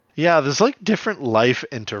Yeah, there's like different life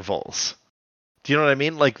intervals. Do you know what I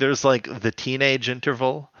mean? Like there's like the teenage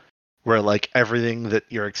interval where like everything that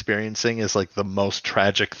you're experiencing is like the most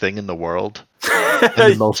tragic thing in the world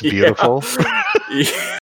and the most beautiful.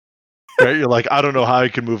 Yeah. Right? You're like, I don't know how I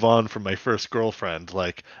can move on from my first girlfriend.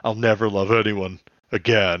 Like, I'll never love anyone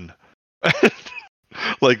again.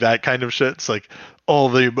 Like that kind of shit. It's like all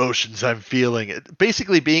the emotions I'm feeling.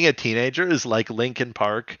 Basically, being a teenager is like Linkin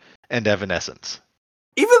Park and Evanescence.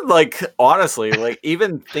 Even like honestly, like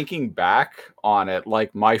even thinking back on it,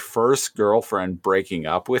 like my first girlfriend breaking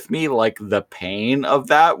up with me, like the pain of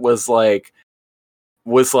that was like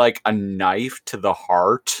a knife to the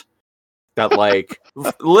heart. That like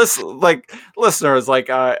listeners, like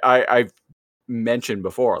I've mentioned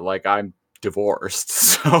before, like I'm divorced,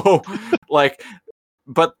 so like,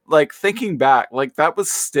 but like thinking back, like that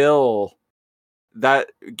was still that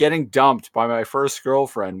getting dumped by my first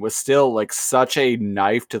girlfriend was still like such a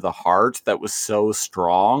knife to the heart that was so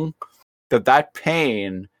strong that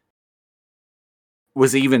pain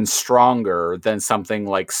was even stronger than something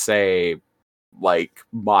like, say, like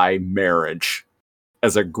my marriage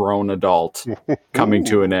as a grown adult coming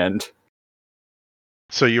to an end.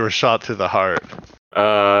 So you were shot through the heart.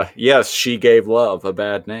 Yes, she gave love a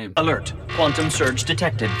bad name. Alert. Quantum surge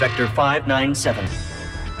detected. Vector 597.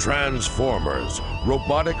 Transformers,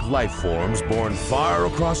 robotic life forms born far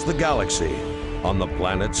across the galaxy on the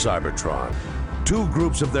planet Cybertron. Two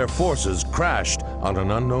groups of their forces crashed on an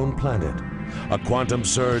unknown planet. A quantum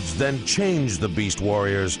surge then changed the Beast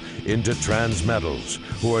Warriors into Transmetals,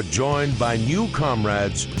 who are joined by new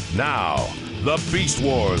comrades. Now, the Beast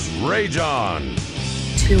Wars rage on!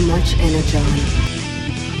 Too much energon.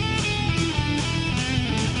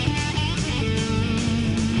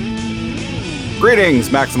 Greetings,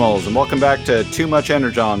 Maximals, and welcome back to Too Much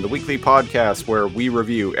Energon, the weekly podcast where we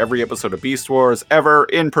review every episode of Beast Wars ever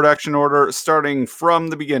in production order, starting from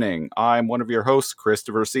the beginning. I'm one of your hosts,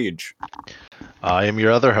 Christopher Siege. I am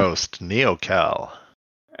your other host, NeoCal.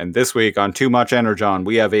 And this week on Too Much Energon,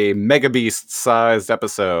 we have a Mega Beast-sized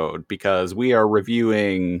episode because we are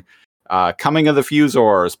reviewing Coming of the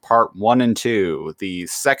Fusors, Part 1 and 2, the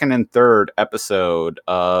second and third episode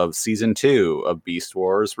of Season 2 of Beast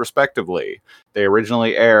Wars, respectively. They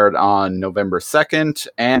originally aired on November 2nd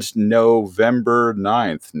and November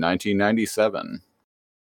 9th, 1997.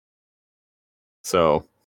 So,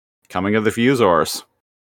 Coming of the Fusors.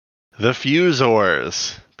 The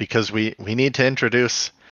Fusors, because we need to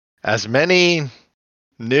introduce as many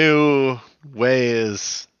new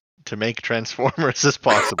ways to make Transformers as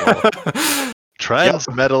possible.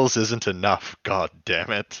 Transmetals isn't enough, god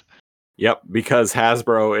damn it. Yep, because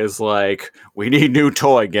Hasbro is like, we need new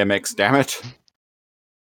toy gimmicks, damn it.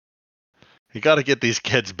 You gotta get these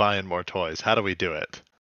kids buying more toys. How do we do it?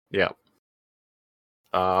 Yep.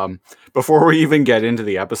 Before we even get into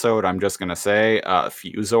the episode, I'm just gonna say,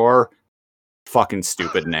 Fusor, fucking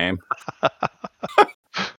stupid name.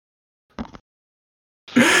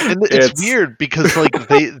 And it's weird because like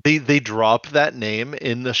they drop that name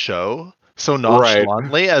in the show so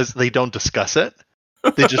nonchalantly as they don't discuss it.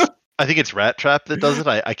 They just I think it's Rat Trap that does it.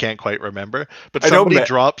 I can't quite remember. But somebody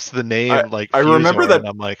drops the name I remember that, and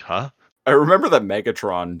I'm like, huh? I remember that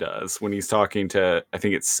Megatron does when he's talking to, I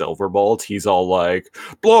think it's Silverbolt. He's all like,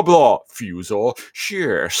 blah blah, Fusor,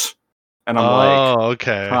 cheers. And I'm like, oh,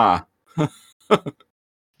 okay. Huh.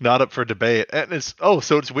 Not up for debate. And it's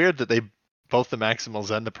so it's weird that they both the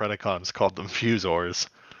Maximals and the Predacons called them Fusors.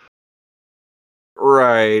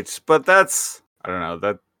 Right, but that's I don't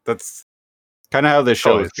know, that's kind of how this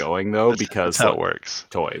show is going though, because that's how it works.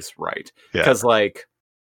 Toys, right? Yeah. Because like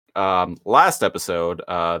last episode,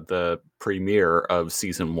 the premiere of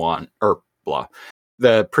season 1 or blah.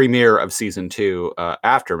 The premiere of season 2,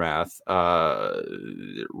 Aftermath,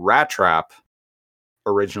 Rat Trap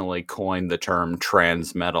originally coined the term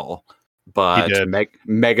transmetal. But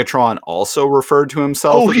Megatron also referred to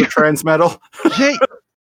himself as a transmetal.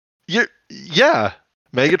 Yeah.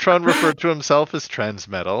 Megatron referred to himself as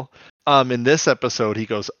transmetal. In this episode, he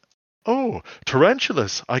goes, "Oh,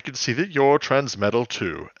 Tarantulas, I can see that you're transmetal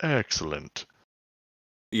too. Excellent."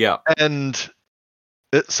 Yeah. And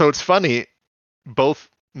so it's funny, both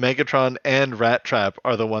Megatron and Rat Trap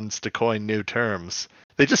are the ones to coin new terms.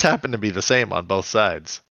 They just happen to be the same on both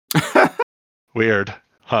sides. Weird,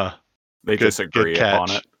 huh? They disagree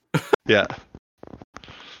upon it. Yeah.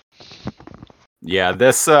 Yeah,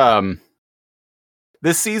 this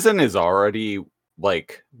season is already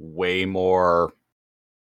like way more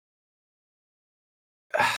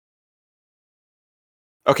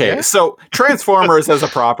okay, yeah. So Transformers as a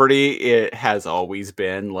property, it has always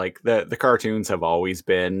been like the cartoons have always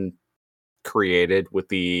been created with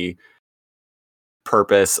the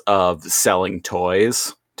purpose of selling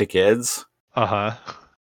toys to kids. Uh-huh.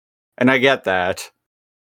 And I get that.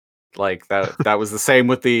 Like that was the same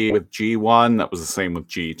with G1, that was the same with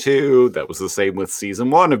G2, that was the same with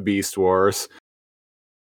season 1 of Beast Wars.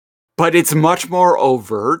 But it's much more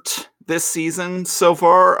overt this season so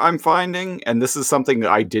far, I'm finding, and this is something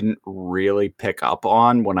that I didn't really pick up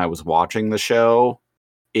on when I was watching the show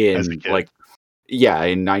in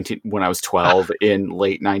when I was 12 in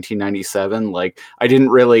late 1997. Like, I didn't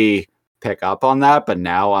really pick up on that, but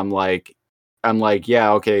now I'm like,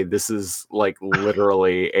 yeah, okay, this is like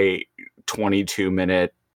literally a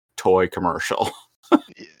 22-minute toy commercial.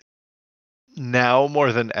 Now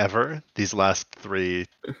more than ever, these last 3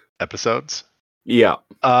 episodes. Yeah.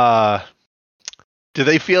 Do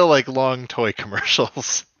they feel like long toy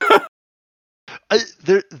commercials?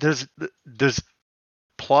 There's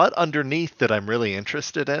plot underneath that I'm really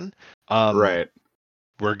interested in. Right.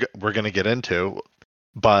 We're gonna get into,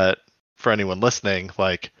 but for anyone listening,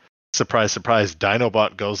 like, surprise, surprise,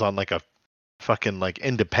 Dinobot goes on like a fucking like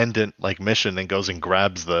independent like mission and goes and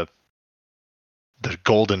grabs the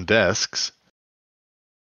golden discs.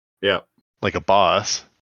 Yeah. Like a boss.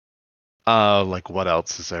 Like, what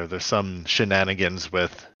else is there? There's some shenanigans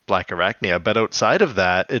with Black Arachnia, but outside of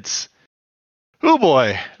that, it's, oh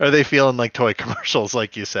boy, are they feeling like toy commercials,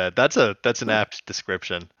 like you said. That's an apt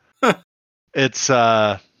description. It's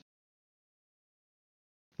so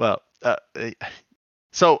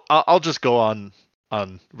I'll just go on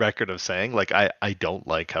record of saying, like, I don't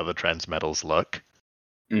like how the Transmetals look.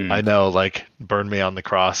 I know, like, burn me on the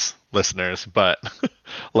cross, listeners, but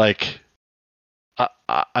like,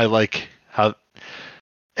 I like how.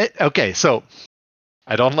 Okay, so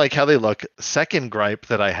I don't like how they look. Second gripe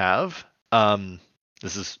that I have,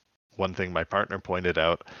 this is one thing my partner pointed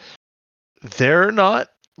out. They're not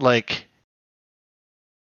like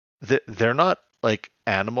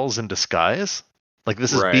animals in disguise. Like,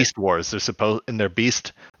 this is Beast Wars. They're supposed, in their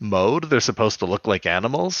beast mode, they're supposed to look like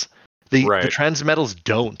animals. The Transmetals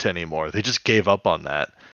don't anymore. They just gave up on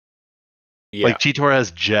that. Yeah. Like, Cheetor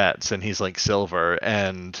has jets and he's like silver,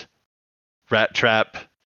 and Rat Trap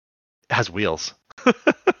has wheels.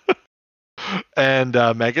 And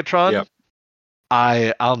Megatron, yep.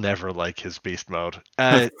 I'll never like his beast mode.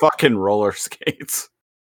 Fucking roller skates.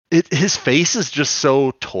 His face is just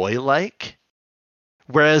so toy-like,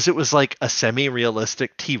 whereas it was like a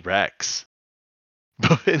semi-realistic T-Rex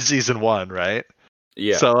in season 1, right?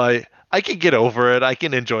 Yeah. So I can get over it. I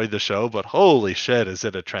can enjoy the show, but holy shit, is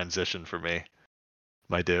it a transition for me,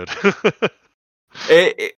 my dude?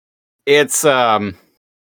 It's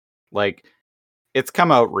like, it's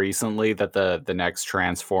come out recently that the next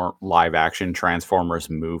live action Transformers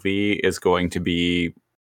movie is going to be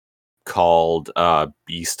called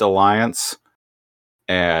Beast Alliance,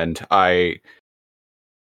 and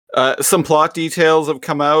some plot details have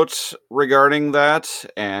come out regarding that,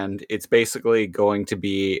 and it's basically going to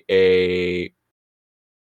be a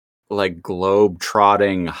like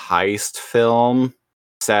globe-trotting heist film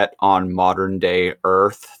set on modern day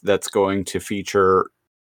Earth that's going to feature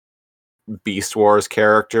Beast Wars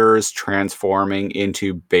characters transforming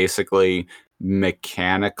into basically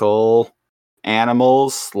mechanical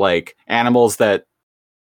animals, like animals that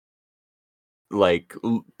like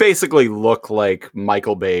basically look like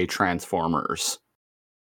Michael Bay Transformers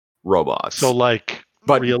robots. So like,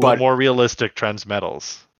 but more realistic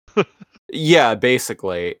Transmetals. Yeah,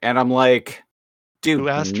 basically. And I'm like, dude,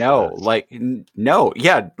 no, like, no,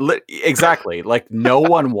 yeah, exactly. Like, no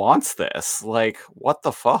one wants this. Like, what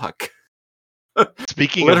the fuck?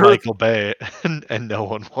 Speaking of Michael Bay, and no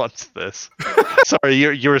one wants this. Sorry,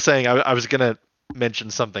 you were saying I was gonna mention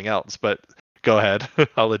something else, but go ahead.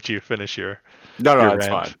 I'll let you finish your. No, it's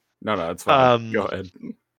fine. No, it's fine. Go ahead.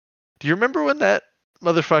 Do you remember when that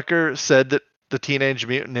motherfucker said that the Teenage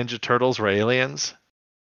Mutant Ninja Turtles were aliens?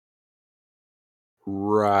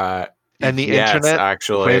 Right. And the internet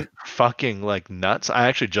actually went fucking like nuts. I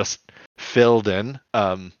actually just filled in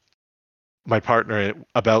my partner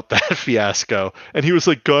about that fiasco, and he was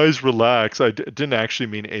like, guys, relax, I didn't actually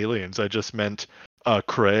mean aliens, I just meant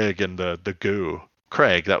Craig and the goo.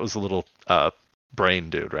 Craig, that was the little brain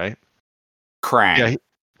dude, right? Krang. Yeah,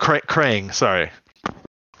 Krang, sorry.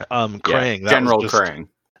 Krang, that General was Krang.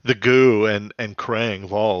 The goo and Krang,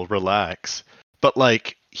 lol, relax. But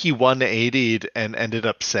like, he 180'd and ended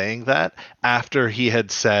up saying that after he had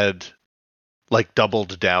said, like,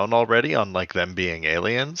 doubled down already on like them being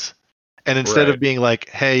aliens. And instead of being like,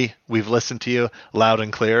 hey, we've listened to you loud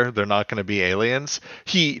and clear, they're not going to be aliens,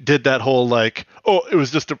 he did that whole like, oh, it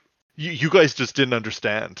was just you guys just didn't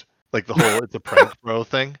understand. Like the whole, it's a prank bro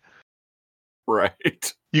thing.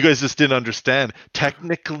 Right. You guys just didn't understand.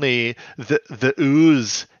 Technically, the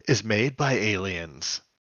ooze is made by aliens.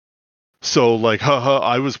 So like, haha,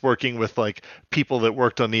 I was working with like people that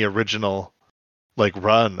worked on the original like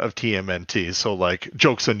run of TMNT. So like,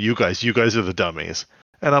 joke's on you guys. You guys are the dummies.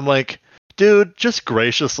 And I'm like, dude, just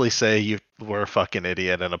graciously say you were a fucking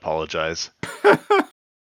idiot and apologize.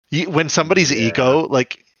 When somebody's ego,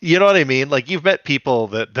 like, you know what I mean? Like, you've met people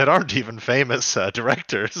that aren't even famous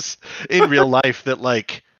directors in real life that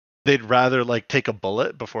like they'd rather like take a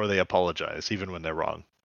bullet before they apologize, even when they're wrong.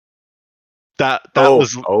 That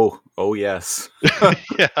was yes.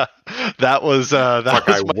 yeah, that was Fuck, was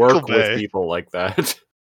I Michael work Bay. with people like that.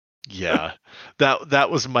 Yeah,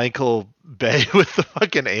 that was Michael Bay with the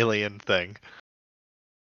fucking alien thing.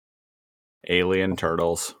 Alien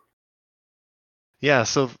turtles. Yeah,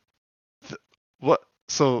 so what?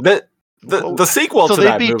 So the sequel so to they'd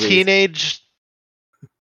that be movie.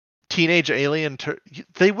 teenage alien.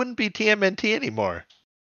 They wouldn't be TMNT anymore,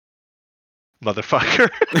 motherfucker.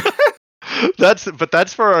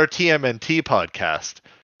 That's for our TMNT podcast.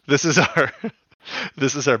 This is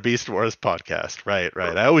our Beast Wars podcast.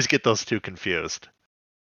 Right. I always get those two confused.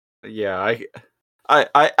 Yeah,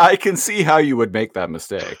 I can see how you would make that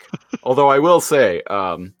mistake. Although I will say,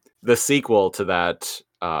 the sequel to that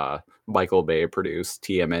Michael Bay produced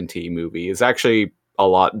TMNT movie is actually a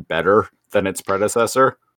lot better than its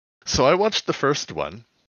predecessor. So I watched the first one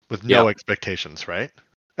with no expectations, right?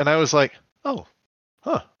 And I was like, oh,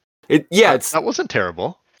 huh. That wasn't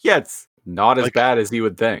terrible. Yeah, it's not as bad as you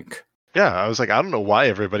would think. Yeah, I was like, I don't know why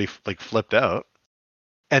everybody like flipped out.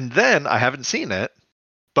 And then I haven't seen it,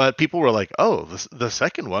 but people were like, oh, the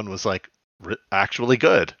second one was like actually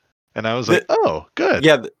good. And I was like, oh, good.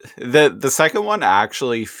 Yeah, the second one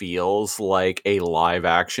actually feels like a live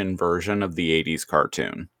action version of the 80s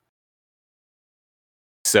cartoon.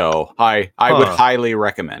 So I would highly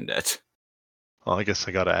recommend it. Well, I guess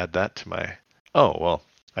I got to add that to my... Oh, well,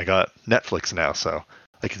 I got Netflix now, so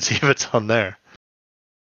I can see if it's on there.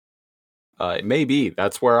 It may be.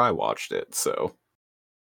 That's where I watched it, so...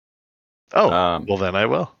 Oh, well then I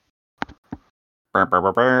will.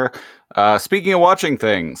 Speaking of watching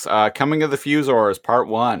things, Coming of the Fusors Part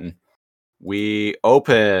 1. We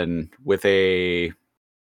open with we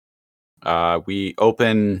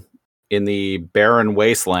open in the barren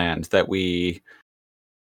wasteland that we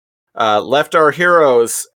left our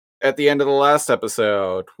heroes at the end of the last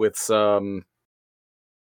episode with some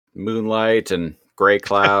moonlight and gray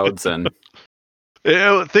clouds and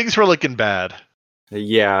things were looking bad.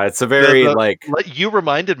 Yeah, it's a very you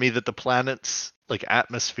reminded me that the planet's like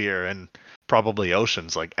atmosphere and probably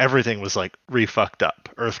oceans, like everything was like re-fucked up.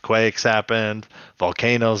 Earthquakes happened,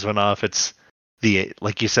 volcanoes went off. It's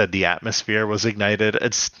like you said, the atmosphere was ignited.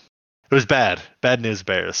 It was bad. Bad news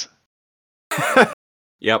bears.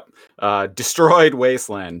 Yep. Destroyed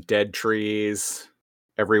wasteland, dead trees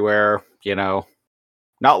everywhere,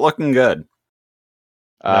 not looking good.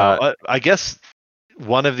 No, I guess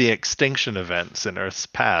one of the extinction events in Earth's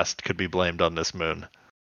past could be blamed on this moon.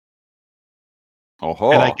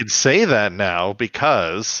 Oh, and I can say that now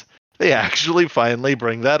because they actually finally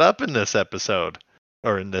bring that up in this episode,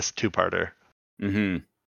 or in this two-parter. Mm-hmm.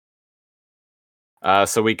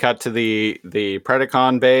 So we cut to the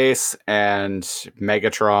Predacon base and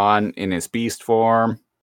Megatron in his beast form,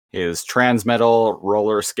 his transmetal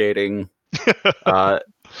roller skating,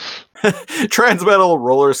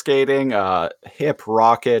 hip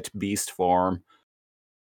rocket beast form.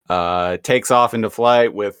 Takes off into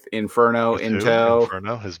flight with Inferno in tow.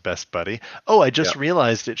 Inferno, his best buddy. Oh, I just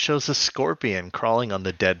realized it shows a scorpion crawling on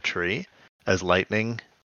the dead tree as lightning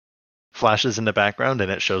flashes in the background,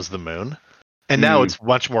 and it shows the moon. And now it's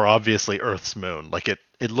much more obviously Earth's moon. Like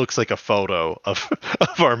it looks like a photo of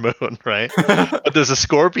our moon, right? But there's a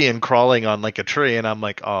scorpion crawling on like a tree, and I'm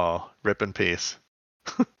like, oh, rip in peace.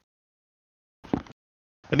 I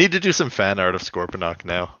need to do some fan art of Scorponok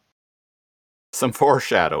now. Some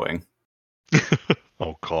foreshadowing.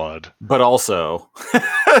 Oh God. But also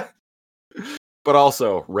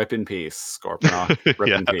rip in peace, Scorponok. Rip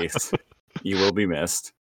in peace. You will be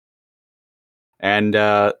missed. And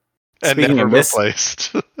speaking of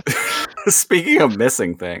replaced. Speaking of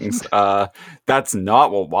missing things, that's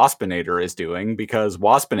not what Waspinator is doing, because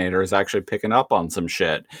Waspinator is actually picking up on some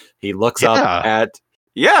shit. He looks up at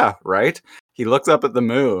he looks up at the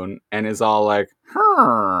moon and is all like,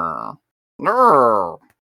 no,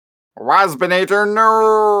 Waspinator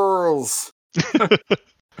knows.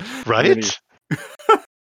 Right?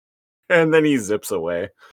 And then he zips away.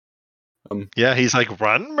 Yeah, he's like,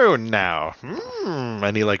 run, moon, now.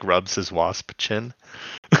 And he like rubs his wasp chin.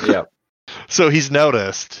 Yeah. So he's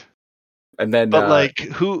noticed. And then, but like,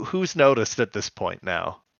 who's noticed at this point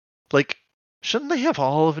now? Like, shouldn't they have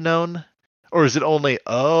all have known? Or is it only,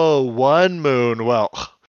 one moon? Well,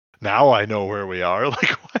 now I know where we are. Like,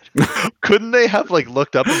 what? Couldn't they have like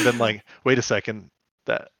looked up and been like, wait a second,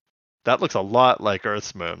 that looks a lot like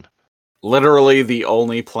Earth's moon. literally the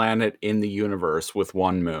only planet in the universe with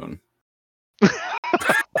one moon.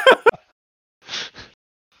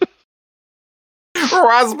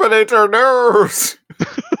 Raspinator news.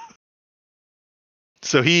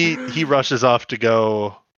 So he rushes off to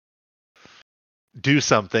go do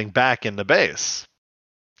something back in the base.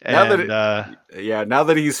 And now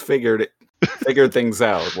that he's figured things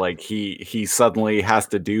out, like he suddenly has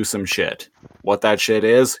to do some shit. What that shit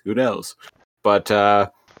is, who knows? But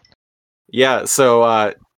so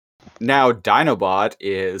now Dinobot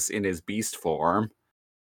is in his beast form,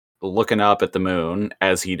 looking up at the moon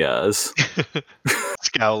as he does.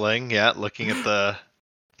 Scowling, looking at the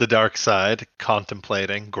dark side,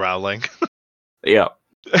 contemplating, growling. Yeah.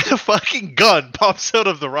 A fucking gun pops out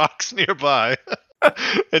of the rocks nearby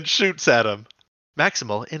and shoots at him.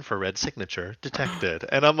 Maximal infrared signature detected.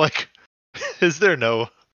 And I'm like, is there no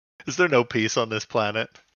peace on this planet?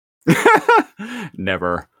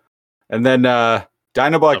 Never. And then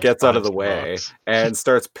Dinobot gets out of the way and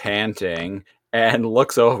starts panting and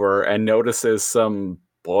looks over and notices some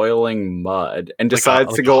boiling mud and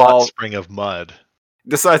decides to go all spring of mud.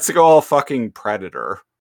 Decides to go all fucking Predator.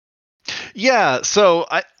 Yeah, so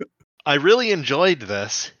I really enjoyed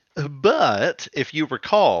this, but if you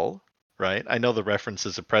recall, right? I know the reference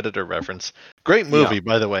is a Predator reference. Great movie,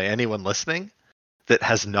 by the way. Anyone listening that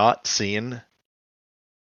has not seen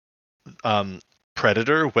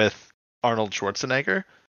Predator with Arnold Schwarzenegger,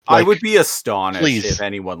 I would be astonished if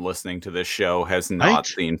anyone listening to this show has not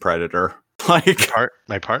seen Predator. Like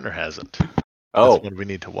my partner hasn't. Oh, that's one we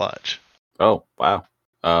need to watch. Oh, wow.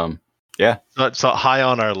 Yeah. So high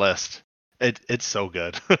on our list. It's so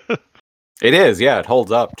good. It is, yeah. It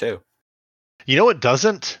holds up too. You know what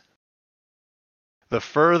doesn't? The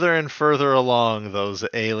further and further along those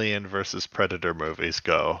Alien versus Predator movies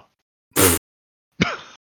go.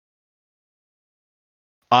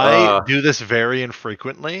 I do this very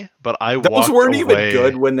infrequently, but those weren't even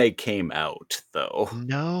good when they came out, though.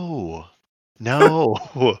 No.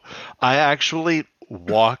 I actually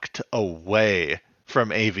walked away from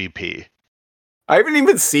AVP. I haven't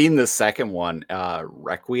even seen the second one,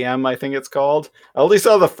 Requiem, I think it's called. I only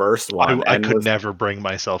saw the first one. I could never bring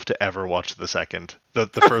myself to ever watch the second. The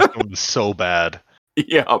first one was so bad.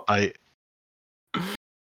 Yeah.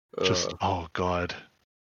 Oh god.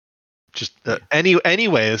 Just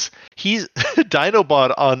anyways, he's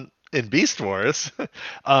Dinobot in Beast Wars.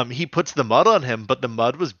 He puts the mud on him, but the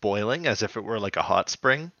mud was boiling as if it were like a hot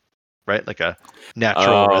spring, right? Like a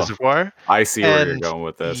natural reservoir. I see where you're going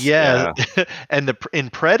with this. Yeah. And in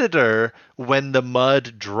Predator, when the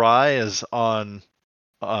mud dries on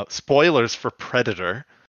spoilers for Predator,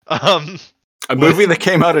 a movie that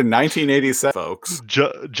came out in 1987, folks.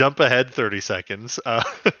 Jump ahead 30 seconds.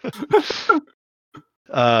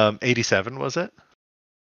 87 was it?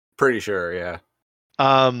 Pretty sure, yeah.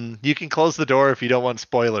 You can close the door if you don't want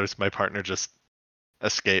spoilers. My partner just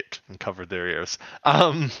escaped and covered their ears.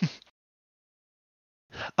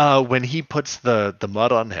 When he puts the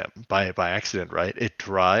mud on him by accident, right? It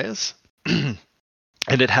dries and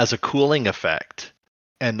it has a cooling effect,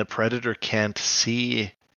 and the Predator can't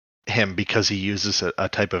see him because he uses a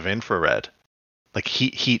type of infrared, like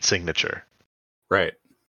heat signature. Right.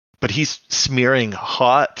 But he's smearing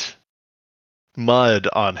hot mud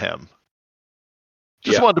on him.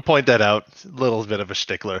 Just wanted to point that out. A little bit of a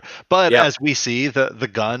stickler, but as we see the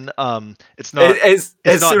gun, it's not as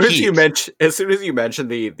soon as you mention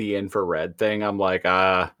the infrared thing, I'm like,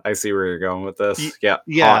 I see where you're going with this.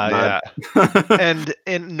 Yeah.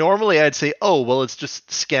 and normally I'd say, oh well, it's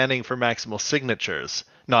just scanning for maximal signatures,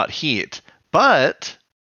 not heat. But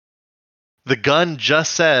the gun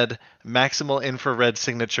just said maximal infrared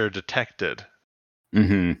signature detected.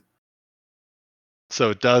 Mm-hmm. So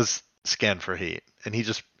it does scan for heat, and he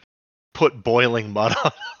just put boiling mud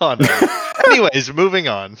on him. Anyways, moving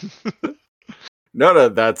on. No,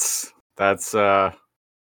 that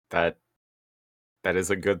is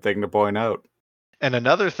a good thing to point out. And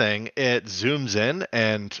another thing, it zooms in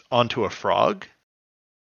and onto a frog,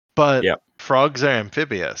 but frogs are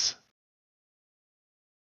amphibious.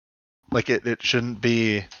 Like it shouldn't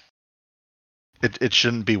be. It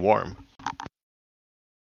shouldn't be warm.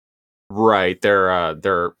 Right,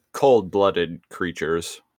 they're cold-blooded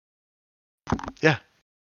creatures. Yeah.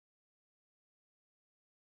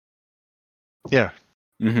 Yeah.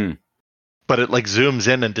 Mm-hmm. But it like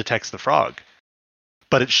zooms in and detects the frog.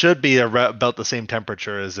 But it should be about the same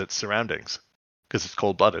temperature as its surroundings because it's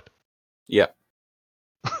cold-blooded. Yeah.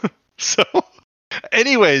 So,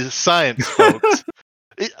 anyways, science, folks.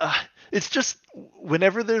 It's just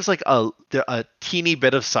whenever there's like a teeny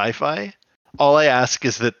bit of sci-fi, all I ask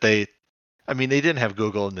is that they didn't have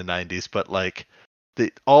Google in the 90s, but like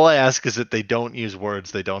all I ask is that they don't use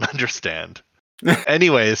words they don't understand.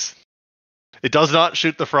 Anyways, it does not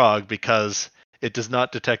shoot the frog because it does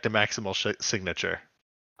not detect a maximal signature.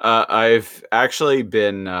 I've actually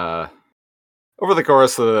been over the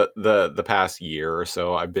course of the past year or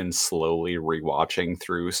so, I've been slowly rewatching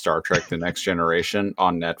through Star Trek: The Next Generation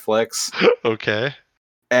on Netflix. Okay.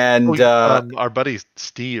 And our buddy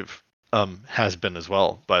Steve has been as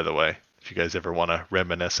well, by the way, if you guys ever want to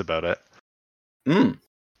reminisce about it.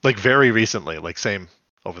 Like very recently, like same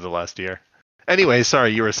over the last year. Anyway, sorry,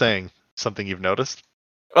 you were saying something you've noticed?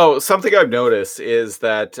 Oh, something I've noticed is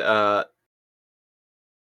that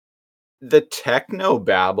the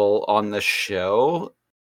technobabble on the show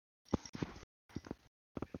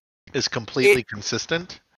is completely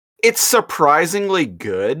consistent. It's surprisingly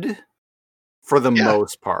good for the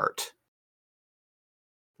most part.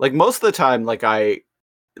 Like most of the time, like I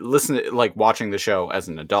listen to like watching the show as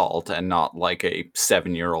an adult and not like a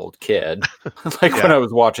 7-year-old kid, like when I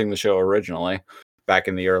was watching the show originally back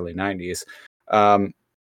in the early 90s.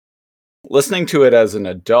 Listening to it as an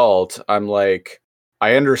adult, I'm like,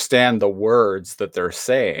 I understand the words that they're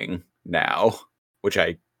saying now, which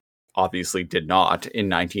I obviously did not in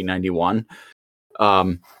 1991.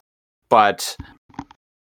 But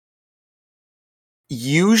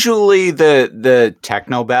usually the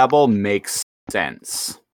technobabble makes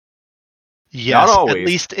sense. Yes, not always. At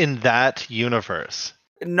least in that universe.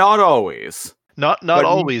 Not always. Not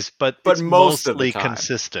always, but it's most mostly of the time.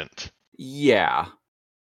 Consistent. Yeah.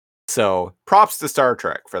 So props to Star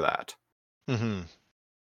Trek for that. Mm-hmm.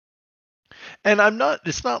 And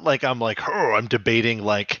it's not like I'm debating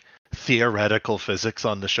like theoretical physics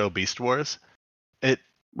on the show Beast Wars. It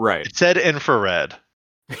said infrared.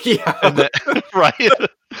 Yeah. And right.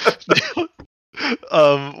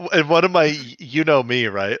 And one of my, you know me,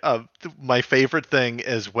 right? My favorite thing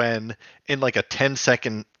is when in like a 10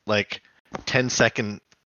 seconds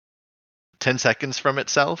from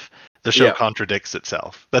itself, the show contradicts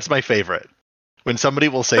itself. That's my favorite. When somebody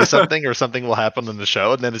will say something or something will happen in the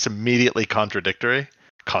show and then it's immediately contradictory.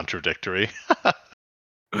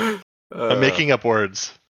 I'm making up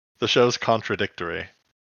words. The show's contradictory.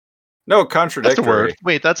 No, contradictory. That's a word.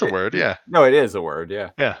 Wait, that's a word, yeah. No, it is a word, yeah.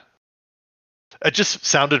 Yeah. It just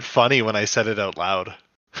sounded funny when I said it out loud.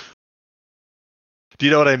 Do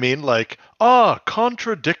you know what I mean? Like,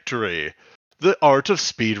 contradictory. The art of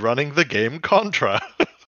speedrunning the game Contra.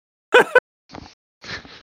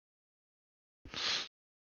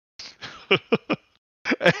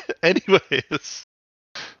 Anyways.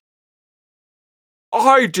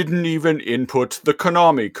 I didn't even input the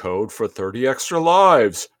Konami code for 30 extra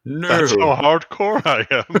lives. No. That's how hardcore I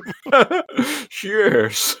am.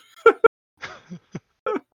 Cheers.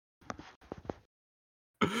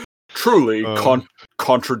 Truly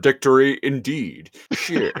contradictory indeed.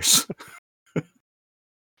 Cheers.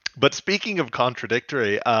 But speaking of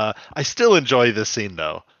contradictory, I still enjoy this scene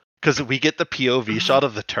though. Because we get the POV shot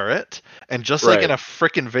of the turret, and just like in a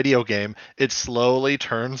freaking video game, it slowly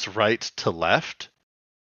turns right to left.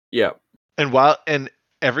 Yeah. And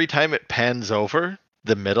every time it pans over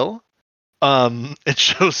the middle, it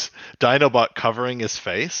shows Dinobot covering his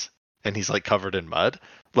face, and he's like covered in mud,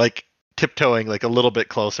 like tiptoeing like a little bit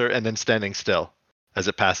closer, and then standing still as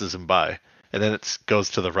it passes him by, and then it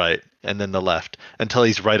goes to the right and then the left until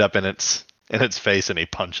he's right up in its face, and he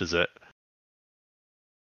punches it.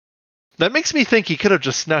 That makes me think he could have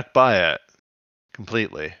just snuck by it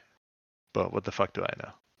completely. But what the fuck do I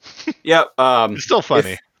know? Yeah, it's still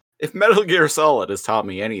funny. If Metal Gear Solid has taught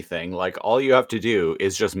me anything, like all you have to do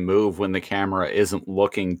is just move when the camera isn't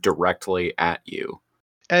looking directly at you.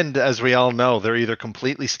 And as we all know, they're either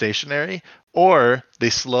completely stationary or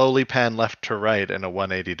they slowly pan left to right in a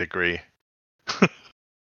 180 degree.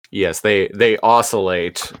 Yes, they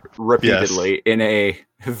oscillate repeatedly in a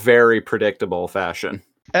very predictable fashion.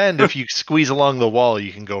 And if you squeeze along the wall,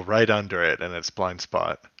 you can go right under it and it's blind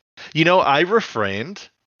spot. You know, I refrained.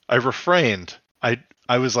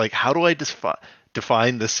 I was like, how do I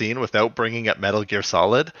define the scene without bringing up Metal Gear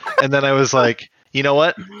Solid? And then I was like, you know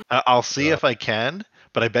what? I'll see if I can,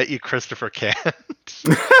 but I bet you Christopher can't.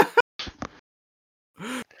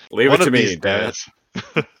 Leave it to me, guys.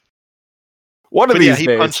 One of these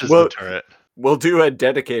days, punches the turret. We'll do a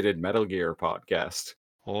dedicated Metal Gear podcast.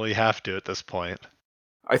 Well, we have to at this point.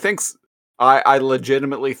 I think I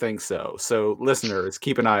legitimately think so. So listeners,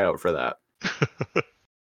 keep an eye out for that.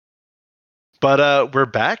 But we're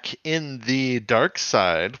back in the dark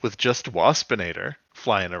side with just Waspinator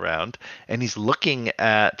flying around, and he's looking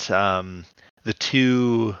at the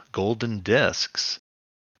two golden discs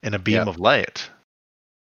in a beam of light.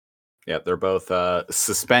 Yeah, they're both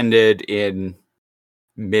suspended in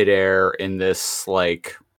midair in this,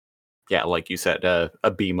 like you said,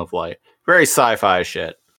 a beam of light. Very sci-fi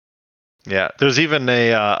shit. Yeah, there's even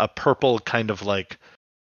a purple kind of like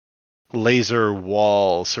laser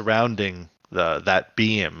wall surrounding that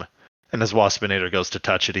beam, and as Waspinator goes to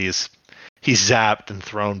touch it, he's zapped and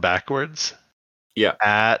thrown backwards.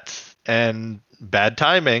 Yeah. And bad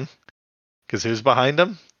timing, because who's behind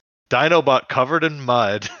him? Dinobot covered in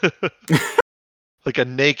mud, like a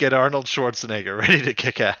naked Arnold Schwarzenegger ready to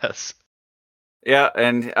kick ass. Yeah,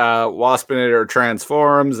 and Waspinator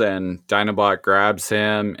transforms, and Dinobot grabs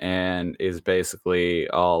him and is basically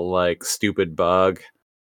all like stupid bug.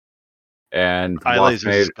 And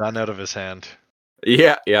Lasers his gun out of his hand.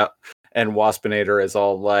 Yeah. And Waspinator is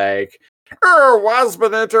all like,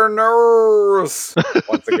 Waspinator knows!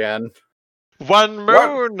 Once again. One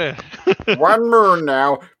moon! One moon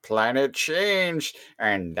now. Planet changed.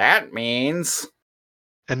 And that means...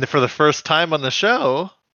 And for the first time on the show...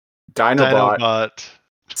 Dinobot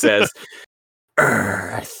says,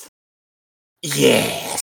 Earth.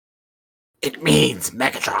 Yes. It means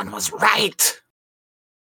Megatron was right.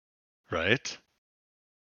 Right.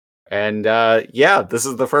 And this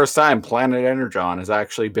is the first time Planet Energon has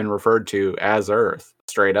actually been referred to as Earth,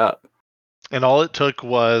 straight up. And all it took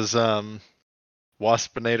was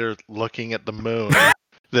Waspinator looking at the moon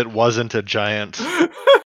that wasn't a giant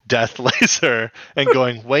death laser and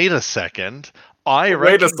going, wait a second, I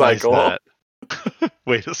recognize that.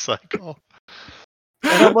 Wait a cycle.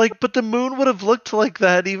 And I'm like, but the moon would have looked like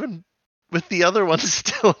that even with the other one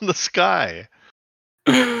still in the sky.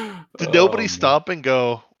 Did nobody stop and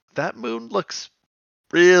go, that moon looks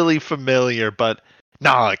really familiar, but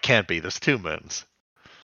no, it can't be. There's two moons.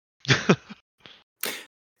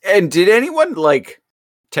 And did anyone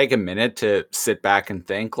take a minute to sit back and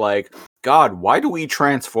think God, why do we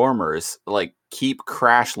Transformers keep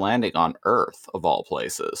crash landing on Earth of all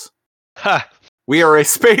places? Ha! We are a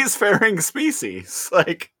spacefaring species.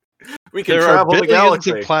 We can there travel are the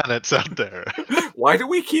galaxy. Of planets out there. Why do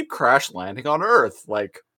we keep crash landing on Earth?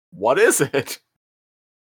 What is it?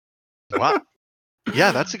 What?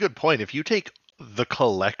 Yeah, that's a good point. If you take the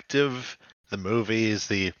collective, the movies,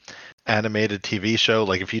 the animated TV show,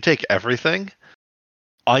 if you take everything,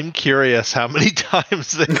 I'm curious how many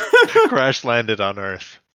times they crash landed on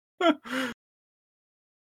Earth.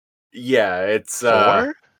 Yeah, it's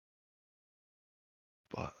 4?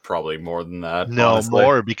 Probably more than that. No, honestly.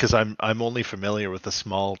 more, because I'm only familiar with the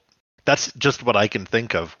small. That's just what I can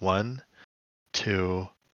think of. 1, 2,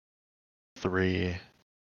 3.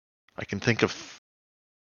 I can think of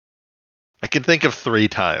 3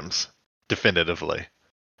 times definitively.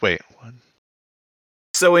 Wait, 1.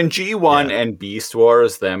 So in G1 and Beast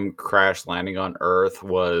Wars, them crash landing on Earth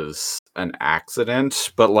was an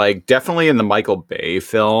accident, but definitely in the Michael Bay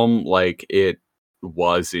film, it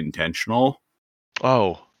was intentional.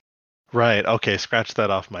 Oh, right. Okay, scratch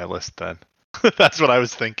that off my list then. That's what I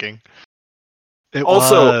was thinking. It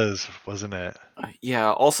also wasn't it?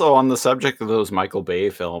 Yeah, also on the subject of those Michael Bay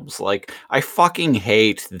films, I fucking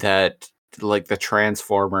hate that the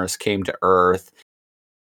Transformers came to Earth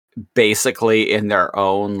basically in their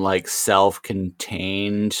own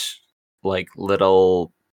self-contained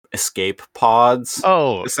little escape pods.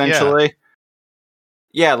 Oh, essentially.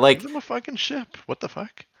 Yeah, give them a fucking ship. What the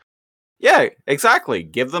fuck? Yeah, exactly.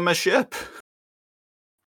 Give them a ship.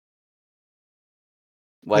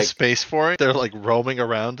 The space for it? They're roaming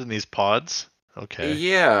around in these pods? Okay.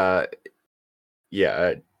 Yeah.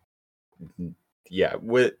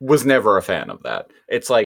 Was never a fan of that.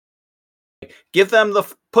 It's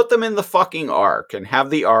put them in the fucking Ark and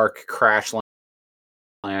have the Ark crash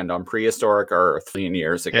land on prehistoric Earth 1 million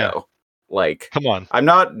years ago. Come on. I'm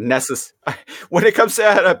not when it comes to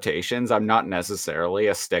adaptations, I'm not necessarily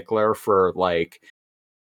a stickler for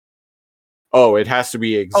it has to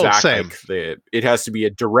be exact it has to be a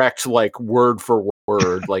direct word for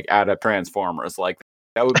word adapt Transformers.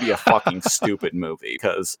 That would be a fucking stupid movie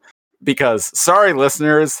because sorry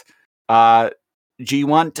listeners,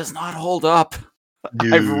 G1 does not hold up.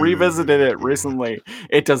 I've revisited it recently.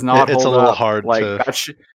 It does not hold up. It's a little hard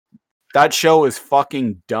to... that show is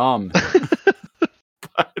fucking dumb.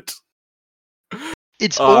 But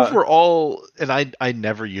it's overall, and I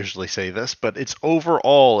never usually say this, but it's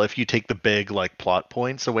overall, if you take the big plot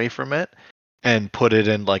points away from it, and put it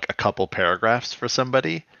in like a couple paragraphs for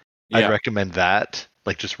somebody, I'd Yeah. recommend that,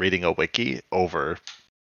 like just reading a wiki over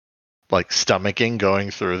like stomaching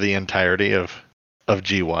going through the entirety of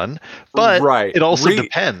G1. But Right. it also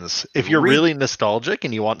depends. If you're read- really nostalgic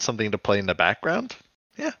and you want something to play in the background,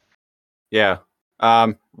 Yeah.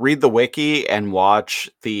 Read the wiki and watch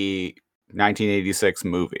the 1986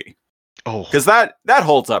 movie. oh, Because that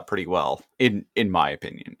holds up pretty well, in my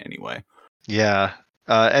opinion, anyway. yeah.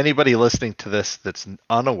 Anybody listening to this that's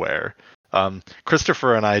unaware,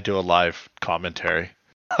 Christopher and I do a live commentary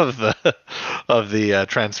of the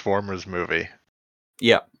Transformers movie,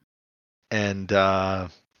 Yeah, and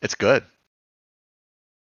it's good.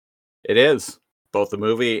 it is. Both the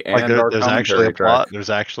movie and Like our there's actually a commentary plot. track. There's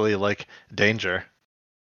actually like danger.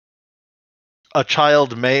 A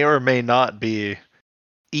child may or may not be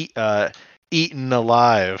eaten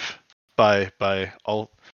alive by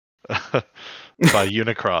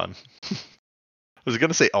Unicron. I was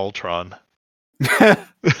gonna say Ultron.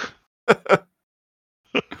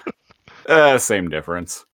 Same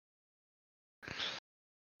difference.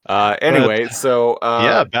 Anyway, so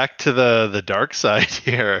yeah, back to the dark side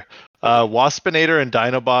here. Waspinator and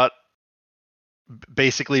Dinobot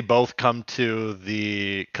basically both come to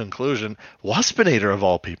the conclusion. Waspinator of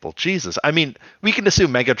all people, Jesus. I mean, we can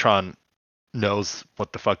assume Megatron knows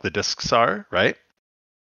what the fuck the discs are, right?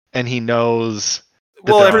 And he knows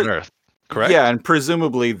that they're on Earth, correct? Yeah, and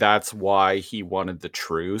presumably that's why he wanted the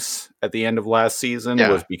truce at the end of last season,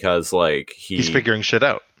 was because like he's figuring shit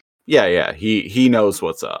out. Yeah, he knows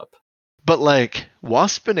what's up. But like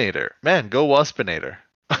Waspinator, man, go Waspinator.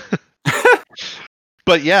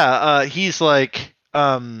 But yeah, he's like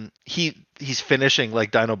he's finishing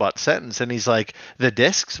like Dinobot's sentence, and he's like, the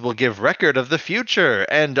discs will give record of the future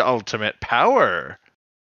and ultimate power.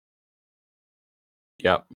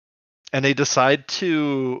 Yep. And they decide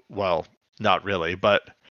to, well, not really, but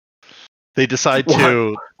they decide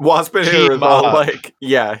to Waspinator is all up. like,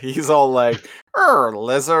 yeah, he's all like,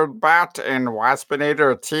 Lizard Bot and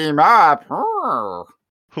Waspinator team up.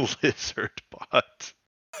 Lizard Bot.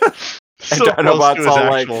 And So Dinobot's close to his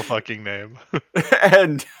all actual like, fucking name.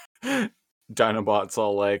 And Dinobot's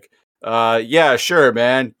all like, yeah, sure,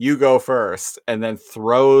 man, you go first. And then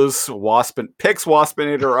picks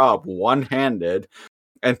Waspinator up one-handed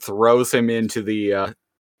and throws him into the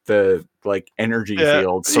like energy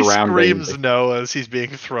field surrounding. He screams no as he's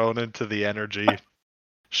being thrown into the energy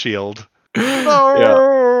shield.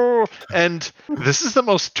 No! Yeah. And this is the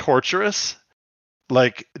most torturous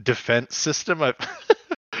like defense system I've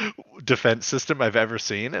ever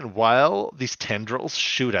seen. And while these tendrils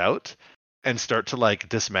shoot out and start to like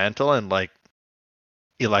dismantle and like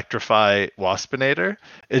electrify Waspinator,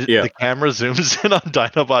 the camera zooms in on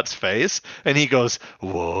Dinobot's face and he goes,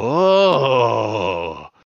 whoa.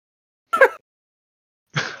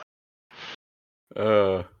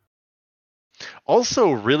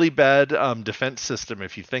 Also really bad defense system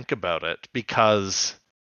if you think about it, because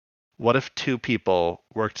what if two people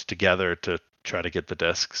worked together to try to get the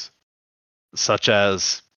discs, such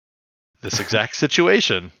as this exact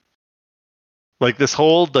situation? Like this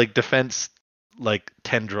whole like defense like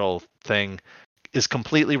tendril thing is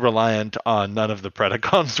completely reliant on none of the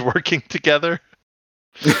Predacons working together.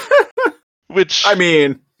 Which, I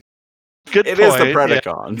mean, good it point. is the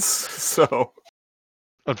Predacons, so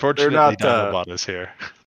unfortunately not, Dinobot is here.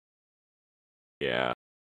 Yeah.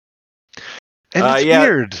 And it's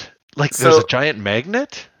weird. Like there's a giant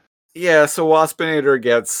magnet? Yeah, so Waspinator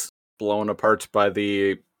gets blown apart by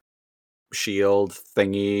the shield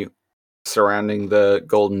thingy surrounding the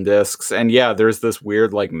golden discs. And yeah, there's this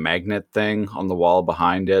weird like magnet thing on the wall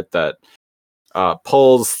behind it that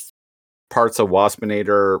pulls parts of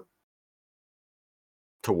Waspinator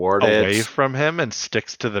toward away from him and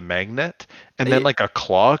sticks to the magnet, and then like a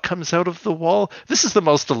claw comes out of the wall. This is the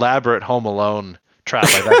most elaborate Home Alone trap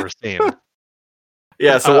I've ever seen.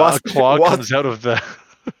 Yeah, so a claw comes out of the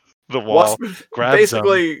wall, grabs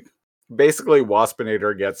him. Basically,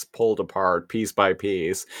 Waspinator gets pulled apart piece by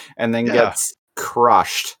piece, and then gets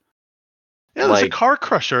crushed. Yeah, there's a car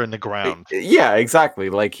crusher in the ground. Yeah, exactly.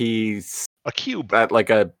 Like he's a cube at like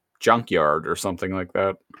a junkyard or something like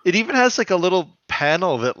that. It even has like a little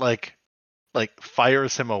panel that like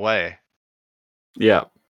fires him away. Yeah,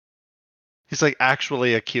 he's like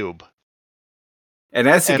actually a cube. And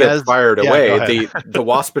as he gets fired away, the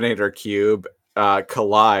Waspinator cube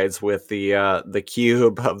collides with the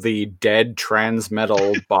cube of the dead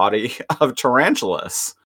transmetal body of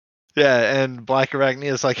Tarantulas. Yeah, and Black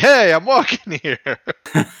Arachnia is like, "Hey, I'm walking here.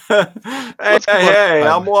 hey,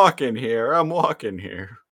 I'm walking here. I'm walking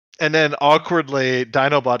here." And then awkwardly,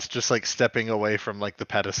 Dinobot's just like stepping away from like the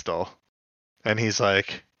pedestal, And he's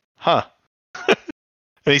like, huh.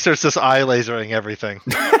 And he starts just eye lasering everything.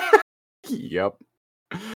 Yep.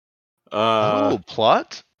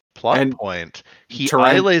 Plot and point. He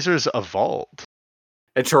eye lasers a vault.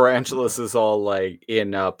 And Tarantulas is all like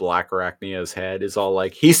in Black Arachnia's head is all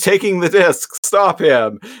like, he's taking the disc, stop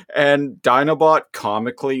him. And Dinobot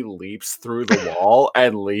comically leaps through the wall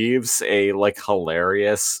and leaves a like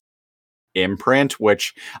hilarious imprint,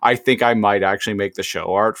 which I think I might actually make the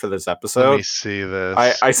show art for this episode. Let me see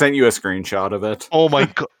this. I sent you a screenshot of it. Oh my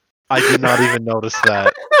god. I did not even notice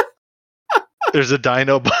that. There's a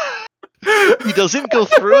Dinobot. He doesn't go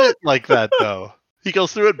through it like that though. He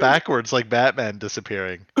goes through it backwards like Batman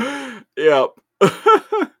disappearing. Yep.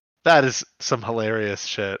 That is some hilarious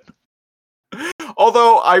shit.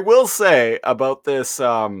 Although I will say about this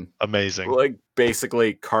amazing, like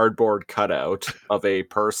basically cardboard cutout of a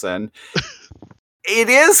person, it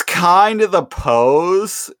is kind of the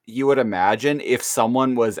pose you would imagine if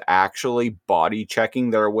someone was actually body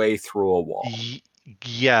checking their way through a wall.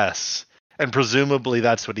 Yes. And presumably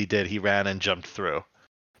that's what he did. He ran and jumped through.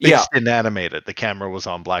 They just didn't animate it. The camera was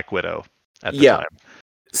on Black Widow at the time.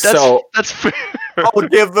 That's fair. I'll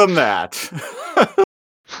give them that.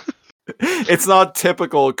 It's not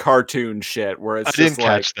typical cartoon shit where it's I didn't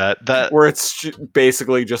catch that. Where it's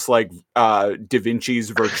basically just like Da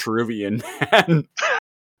Vinci's Vitruvian Man.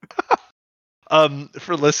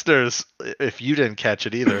 For listeners, if you didn't catch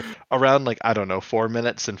it either, around 4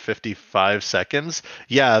 minutes and 55 seconds,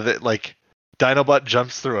 that like Dinobot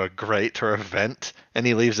jumps through a grate or a vent and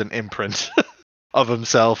he leaves an imprint of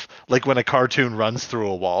himself, like when a cartoon runs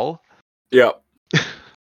through a wall. Yep.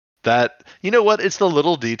 That, you know what? It's the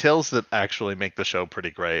little details that actually make the show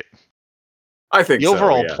pretty great. I think the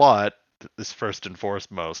overall plot is first and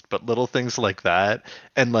foremost, but little things like that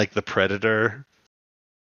and like the Predator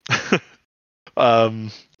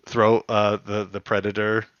the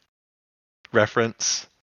Predator reference.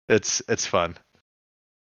 It's fun.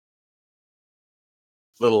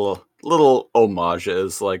 Little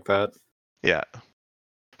homages like that. Yeah.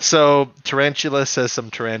 So Tarantula says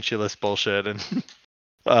some Tarantulas bullshit in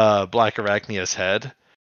Black Arachnia's head.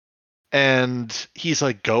 And he's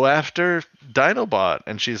like, go after Dinobot.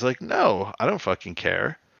 And she's like, no, I don't fucking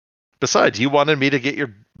care. Besides, you wanted me to get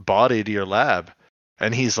your body to your lab.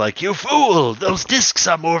 And he's like, you fool! Those discs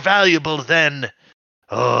are more valuable than...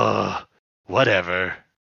 Oh, whatever.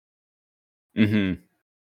 Mm-hmm.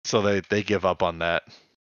 So they give up on that.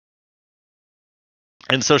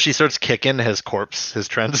 And so she starts kicking his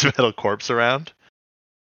transmetal corpse around.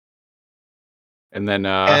 And then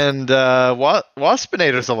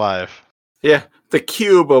Waspinator's alive. Yeah, the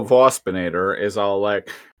cube of Waspinator is all like,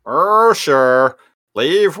 oh sure,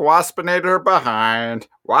 leave Waspinator behind.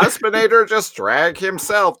 Waspinator just drag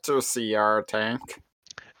himself to CR tank.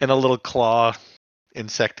 And a little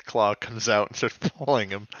insect claw comes out and starts pulling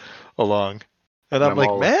him along. And I'm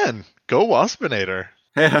like, man, go Waspinator.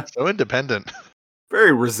 Yeah. So independent.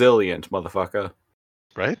 Very resilient, motherfucker.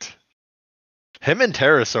 Right? Him and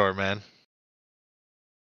Pterosaur, man.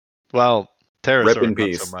 Well, Pterosaur, rip in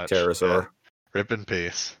peace, not so much. Pterosaur. Yeah. Rip in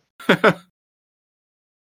peace.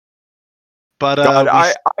 But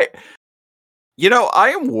I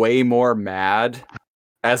am way more mad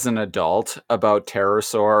as an adult about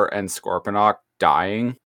Pterosaur and Scorponok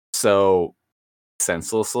dying so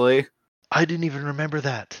senselessly. I didn't even remember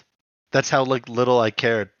that. That's how little I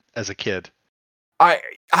cared as a kid.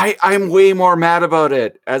 I'm way more mad about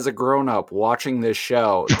it as a grown-up watching this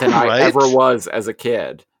show than right? I ever was as a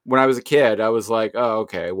kid. When I was a kid, I was like, oh,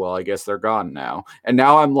 okay, well, I guess they're gone now. And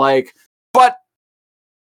now I'm like, but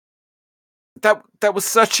that was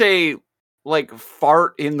such a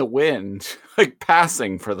fart in the wind,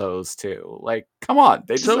 passing for those two. Like, come on,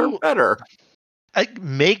 they deserve better.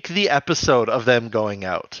 Make the episode of them going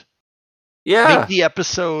out. Yeah. Make the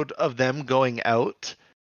episode of them going out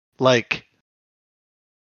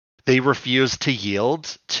they refuse to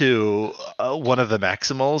yield to one of the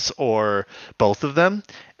Maximals or both of them,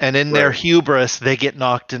 and in their hubris, they get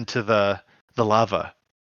knocked into the lava.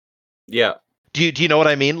 Yeah. Do you know what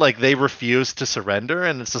I mean? They refuse to surrender,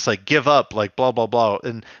 and it's just give up, blah blah blah,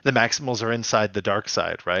 and the Maximals are inside the dark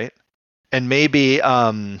side, right? And maybe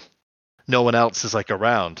no one else is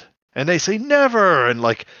around, and they say never, and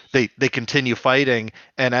they continue fighting,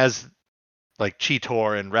 and as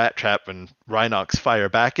Cheetor and Rat Trap and Rhinox fire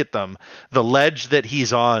back at them, the ledge that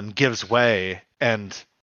he's on gives way and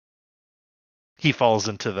he falls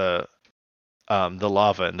into the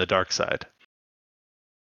lava in the dark side.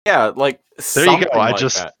 Yeah, there you go.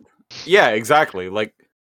 That. Yeah, exactly.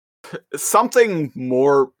 Something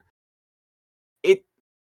more.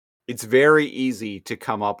 it's very easy to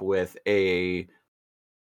come up with a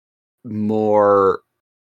more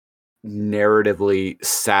narratively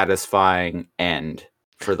satisfying end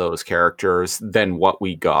for those characters than what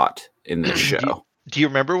we got in this show. Do you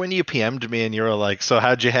remember when you PM'd me and you were like, so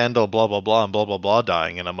how'd you handle blah, blah, blah, and blah, blah, blah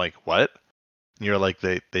dying? And I'm like, what? And you're like,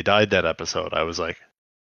 they died that episode. I was like,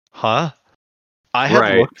 huh? I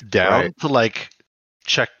had looked down to like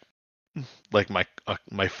check like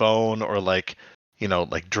my phone or like, you know,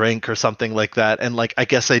 like drink or something like that. And like, I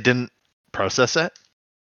guess I didn't process it.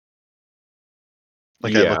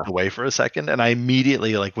 Like I looked away for a second and I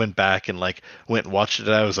immediately like went back and like went and watched it.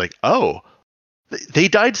 And I was like, oh, they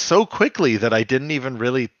died so quickly that I didn't even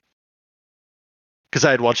really, because I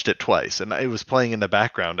had watched it twice and it was playing in the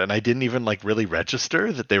background and I didn't even like really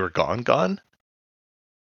register that they were gone.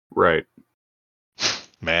 Right.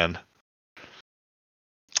 Man.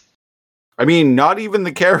 I mean, not even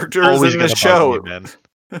the characters in this show.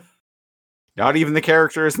 Not even the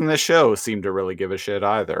characters in this show seem to really give a shit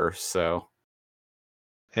either, so.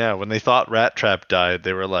 Yeah, when they thought Rat Trap died,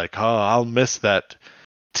 they were like, oh, I'll miss that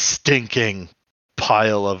stinking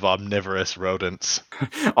pile of omnivorous rodents.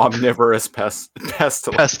 Omnivorous pestilence.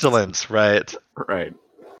 Pestilence, right. Right.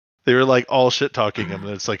 They were like all shit talking him,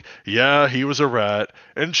 and it's like, yeah, he was a rat,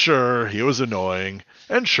 and sure, he was annoying,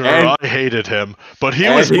 and sure, I hated him, but he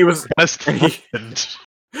was best friend.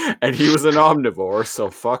 And he was an omnivore,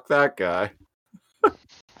 so fuck that guy.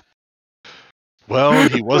 Well,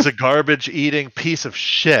 he was a garbage-eating piece of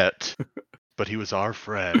shit, but he was our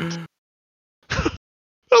friend.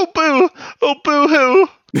 Oh, boo! Oh, boo-hoo!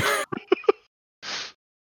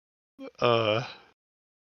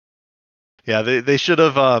 Yeah, they should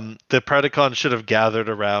have, the Predacons should have gathered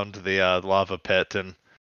around the lava pit and,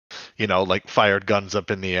 you know, like fired guns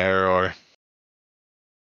up in the air or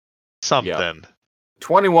something. Yep.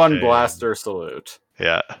 21 blaster salute.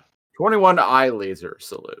 Yeah. 21 eye laser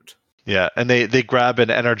salute. Yeah, and they grab an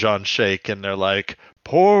Energon shake and they're like,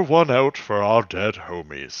 pour one out for our dead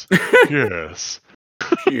homies. Yes.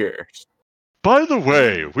 Cheers. By the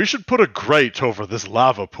way, we should put a grate over this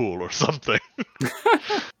lava pool or something.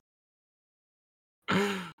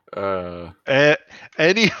 I'll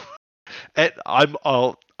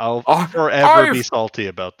forever be salty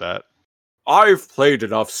about that. I've played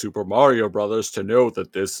enough Super Mario Brothers to know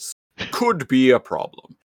that this could be a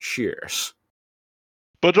problem. Cheers.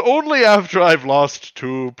 But only after I've lost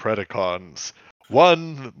 2 Predacons.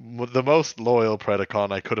 One, the most loyal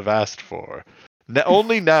Predacon I could have asked for.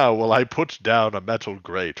 Only now will I put down a metal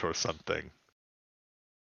grate or something.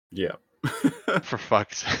 Yeah. For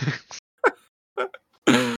fuck's sake.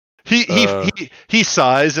 He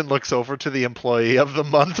sighs and looks over to the employee of the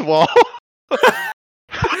month wall.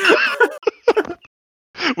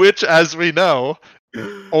 Which, as we know,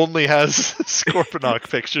 only has Scorponok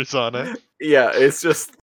pictures on it. Yeah, it's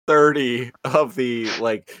just 30 of the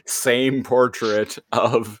like same portrait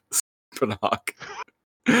of Scorponok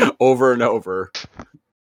over and over.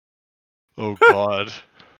 Oh god.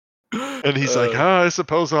 And he's like, I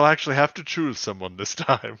suppose I'll actually have to choose someone this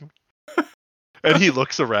time. And he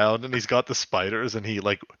looks around and he's got the spiders and he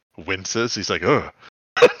like winces. He's like, ugh.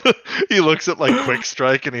 He looks at like Quick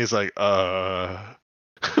Strike and he's like, I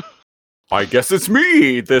guess it's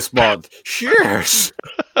me this month. Cheers.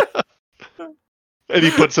 And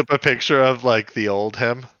he puts up a picture of like the old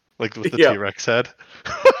him, like with the T-Rex head.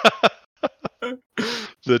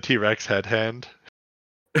 The T-Rex head hand.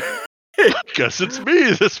 Guess it's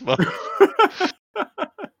me this month.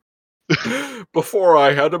 Before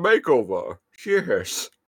I had a makeover. Cheers.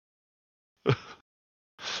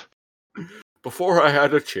 Before I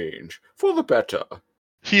had a change. For the better.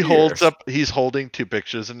 He holds up, he's holding 2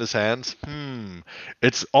 pictures in his hands.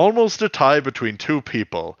 It's almost a tie between 2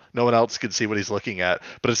 people. No one else can see what he's looking at,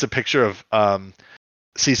 but it's a picture of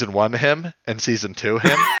season 1 him and season 2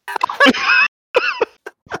 him.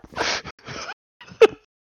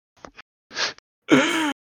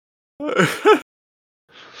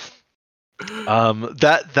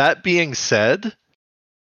 That being said,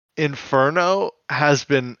 Inferno has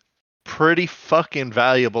been pretty fucking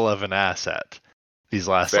valuable of an asset these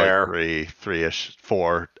last like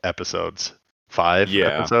 4 episodes, 5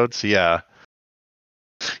 episodes. Yeah,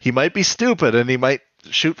 he might be stupid and he might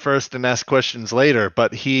shoot first and ask questions later,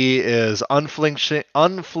 but he is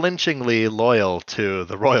unflinchingly loyal to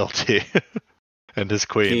the royalty and his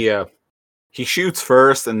queen. He shoots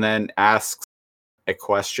first and then asks a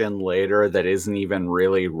question later that isn't even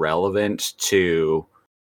really relevant to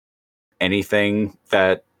anything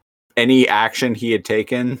that any action he had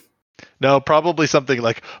taken. No, probably something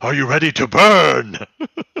like, "Are you ready to burn?"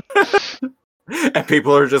 And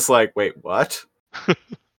people are just like, "Wait, what?"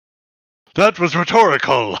 That was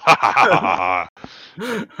rhetorical.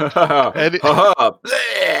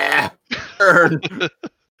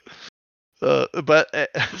 But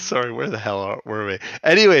sorry, where the hell were we?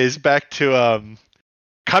 Anyways, back to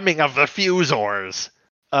Coming of the Fusors.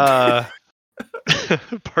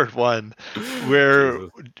 Part 1, where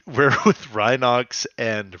we're with Rhinox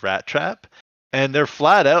and Rat Trap, and they're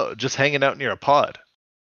flat out just hanging out near a pod.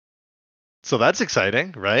 So that's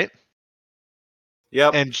exciting, right?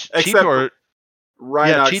 Yep. And Cheetor,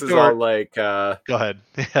 Rhinox is all like, go ahead.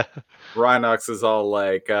 Rhinox is all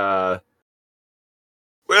like, well,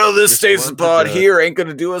 this stasis pod here ain't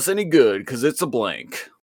gonna do us any good because it's a blank.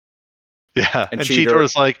 Yeah, and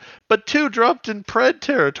Cheetor's like, but 2 dropped in Pred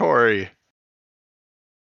territory.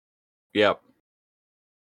 Yep.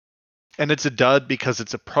 And it's a dud because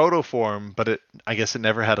it's a protoform, but I guess it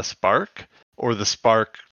never had a spark, or the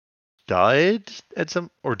spark died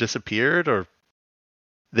or disappeared, or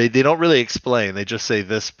they don't really explain. They just say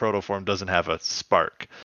this protoform doesn't have a spark.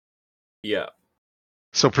 Yeah.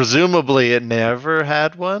 So presumably it never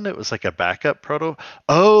had one. It was like a backup proto.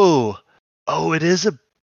 Oh, it is a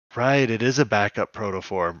backup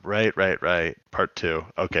protoform. Right. Part 2.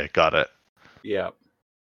 Okay, got it. Yeah.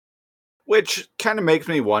 Which kind of makes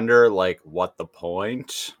me wonder, like, what the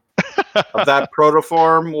point of that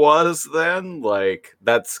protoform was then. Like,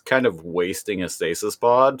 that's kind of wasting a stasis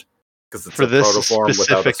pod because it's for this protoform specific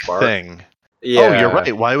without a spark thing. Yeah. Oh, you're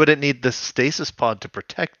right. Why would it need the stasis pod to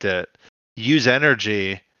protect it? Use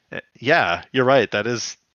energy. Yeah, you're right. That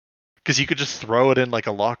is because you could just throw it in like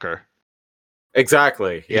a locker.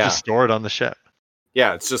 Exactly. You just store it on the ship.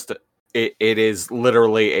 Yeah, it's just it is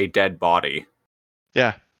literally a dead body.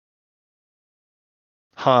 Yeah.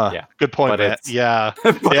 Huh. Yeah. Good point, Matt. Yeah.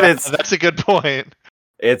 That's a good point.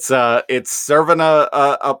 It's serving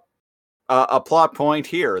a plot point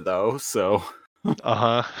here though, so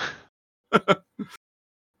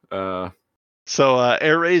So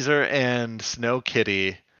Airazor and Snow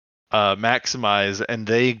Kitty maximize, and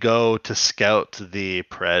they go to scout the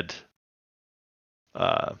Pred.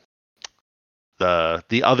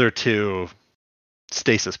 The other 2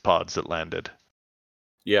 stasis pods that landed.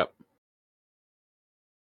 Yep.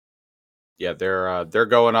 Yeah, they're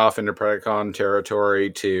going off into Predacon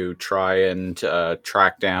territory to try and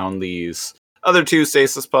track down these other 2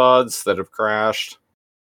 stasis pods that have crashed.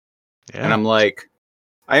 Yeah. And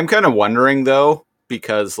I am kind of wondering though,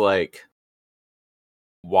 because like,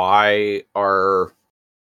 why are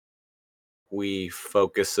we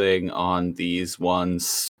focusing on these ones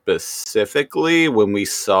specifically when we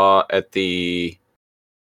saw at the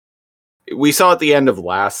end of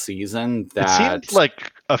last season that it seemed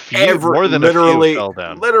like a few more than a few fell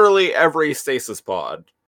down. Literally every stasis pod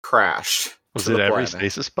crashed. Was it every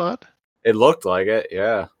stasis pod? It looked like it,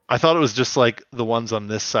 yeah. I thought it was just like the ones on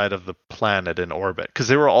this side of the planet in orbit, because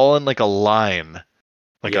they were all in like a line,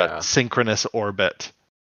 like a synchronous orbit.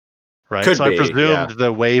 Right? Could so be, I presumed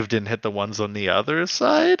the wave didn't hit the ones on the other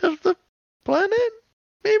side of the planet,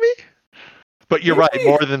 maybe? But you're right,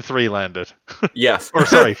 more than 3 landed. Yes. Or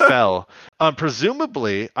sorry, fell.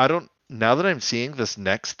 Presumably, now that I'm seeing this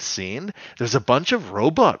next scene, there's a bunch of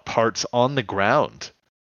robot parts on the ground,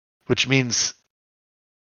 which means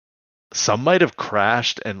some might have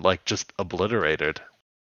crashed and like just obliterated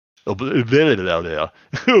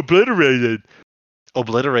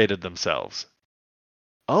themselves.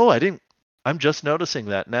 Oh, I'm just noticing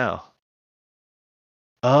that now.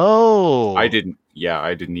 Oh, I didn't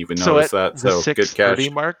even notice that. So the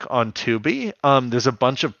 6:30 mark on Tubi,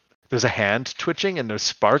 there's a hand twitching and there's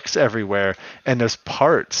sparks everywhere and there's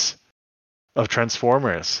parts of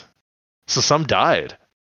Transformers. So some died.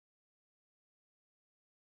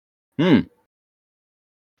 Good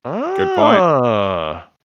point.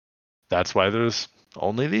 That's why there's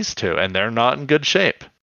only these 2, and they're not in good shape.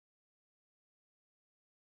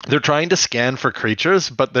 They're trying to scan for creatures,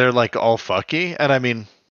 but they're like all fucky. And I mean,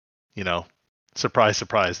 surprise,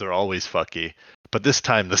 surprise, they're always fucky. But this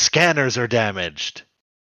time the scanners are damaged.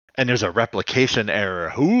 And there's a replication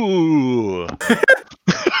error. Ooh.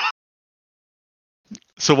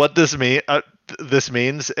 So what this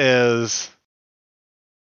means is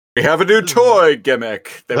we have a new toy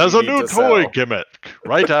gimmick. There's a new toy gimmick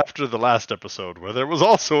right after the last episode where there was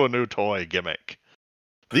also a new toy gimmick.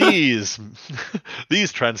 These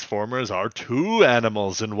Transformers are 2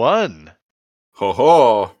 animals in 1. Ho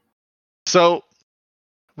ho. So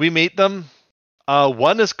we meet them.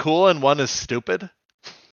 One is cool and one is stupid.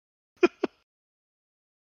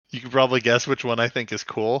 You can probably guess which one I think is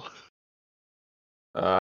cool.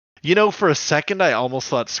 For a second I almost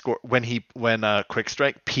thought when Quick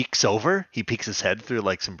Strike peeks over, he peeks his head through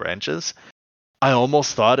like some branches. I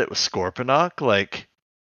almost thought it was Scorponok, like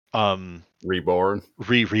Reborn.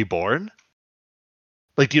 reborn.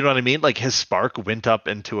 Like, do you know what I mean? Like his spark went up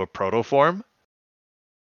into a protoform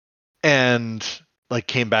and like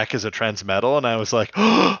came back as a transmetal, and I was like,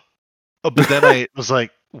 oh, but then I was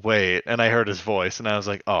like, wait, and I heard his voice, and I was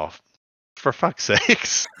like, oh, for fuck's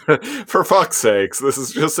sakes. For fuck's sakes, this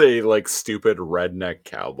is just a like stupid redneck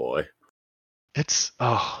cowboy. It's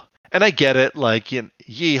and I get it, like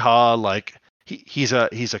yeehaw, like he's a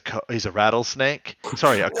rattlesnake.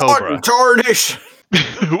 Sorry, a cobra. What tarnation?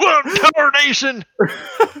 What tarnation?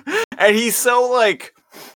 And he's so like,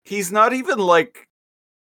 he's not even like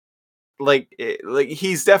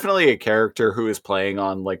he's definitely a character who is playing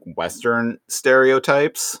on like Western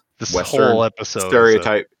stereotypes. This Western whole episode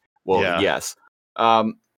stereotype. Well, yeah. yes.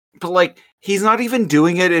 But like, he's not even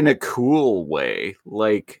doing it in a cool way.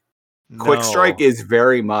 Like, Quick Strike is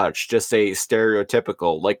very much just a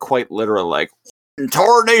stereotypical, like quite literal, like,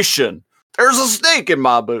 tarnation, there's a snake in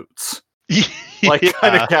my boots. Like,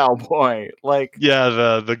 kind of cowboy. Like, yeah,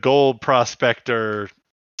 the gold prospector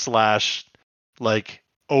 / like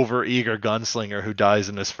overeager gunslinger who dies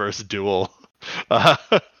in his first duel.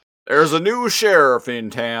 There's a new sheriff in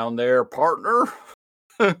town there, partner.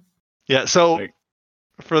 Yeah, so Like,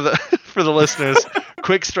 for the listeners,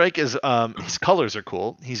 Quick Strike is his colors are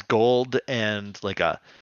cool. He's gold and like a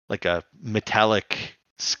metallic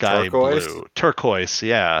sky blue. Turquoise,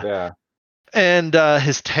 yeah. Yeah. And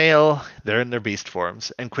his tail, they're in their beast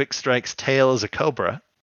forms, and Quick Strike's tail is a cobra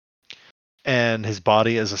and his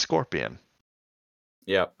body is a scorpion.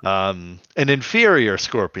 Yep. An inferior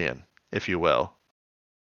scorpion, if you will.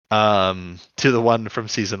 To the one from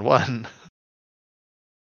season 1.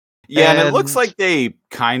 Yeah, and it looks like they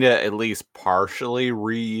kind of at least partially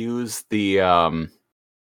reuse the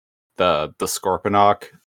Scorponok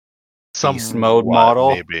beast mode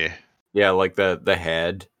model. Maybe. Yeah, like the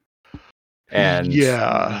head and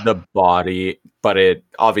yeah, the body, but it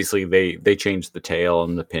obviously they changed the tail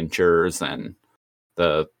and the pinchers and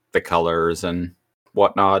the colors and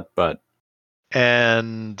whatnot,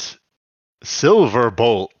 and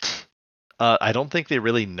Silverbolt. I don't think they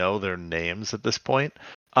really know their names at this point.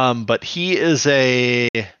 But he is a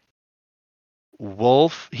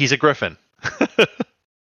wolf. He's a griffin.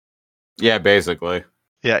 Yeah, basically.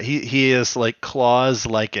 Yeah, he is like claws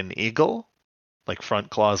like an eagle, like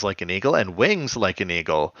front claws like an eagle, and wings like an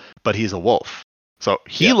eagle, but he's a wolf. So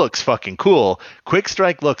he looks fucking cool. Quick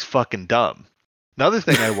Strike looks fucking dumb. Another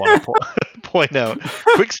thing I want to point out,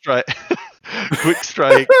 Quick Strike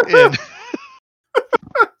in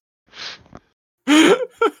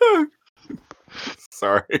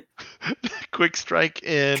Sorry. Quick Strike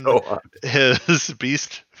in his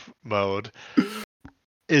beast mode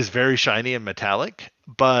is very shiny and metallic,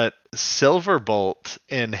 but Silverbolt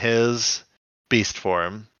in his beast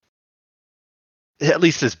form, at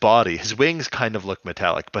least his body, his wings kind of look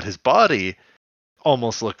metallic, but his body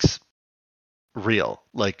almost looks real,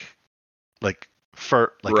 like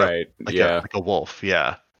fur, like right, like a wolf,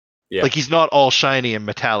 yeah. Like he's not all shiny and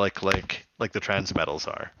metallic like the transmetals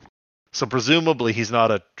are. So presumably he's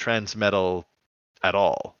not a transmetal at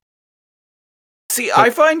all. See, but I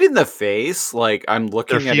find in the face, like I'm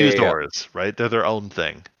looking at fused auras, right? They're their own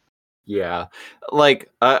thing. Yeah,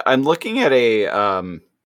 like I'm looking at a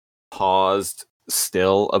paused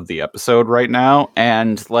still of the episode right now,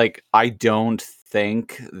 and like I don't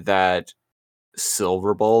think that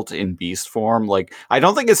Silverbolt in beast form, like I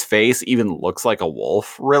don't think his face even looks like a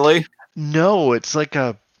wolf, really. No, it's like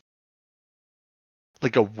a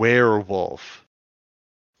werewolf.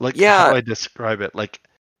 Like, how do I describe it? Like,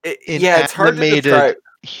 it's hard to describe.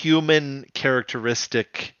 Human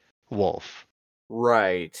characteristic wolf.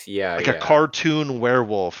 Right, yeah. Like a cartoon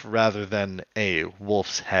werewolf rather than a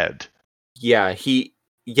wolf's head. Yeah,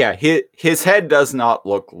 his head does not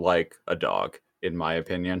look like a dog, in my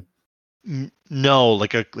opinion. No,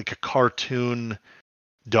 like a cartoon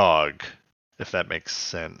dog, if that makes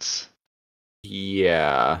sense.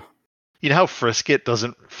 Yeah. You know how Frisket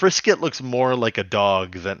looks more like a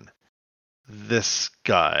dog than this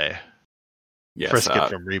guy. Yes, Frisket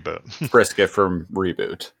from Reboot. Frisket from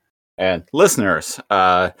Reboot. And listeners,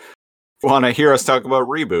 want to hear us talk about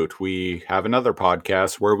Reboot? We have another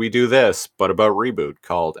podcast where we do this, but about Reboot,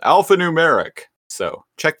 called Alphanumeric. So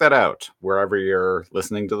check that out wherever you're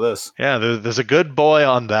listening to this. Yeah, there's a good boy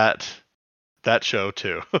on that show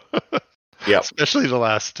too. Yeah, especially the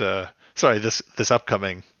last. This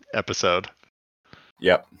upcoming episode.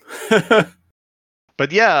 Yep.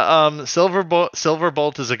 But yeah,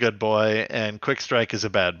 Silverbolt is a good boy, and Quick Strike is a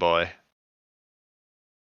bad boy.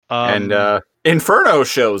 And Inferno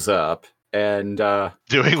shows up, and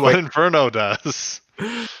doing what Inferno does.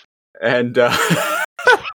 And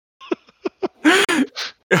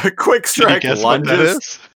Quick Strike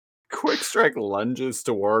lunges. Quick Strike lunges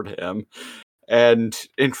toward him, and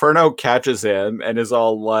Inferno catches him and is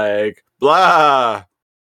all like, "Blah,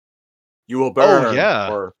 you will burn,"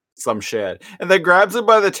 or some shit, and then grabs him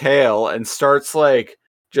by the tail and starts like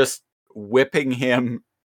just whipping him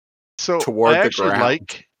toward the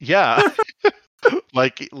ground.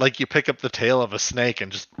 Like you pick up the tail of a snake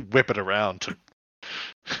and just whip it around to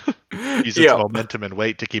use its momentum and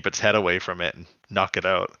weight to keep its head away from it and knock it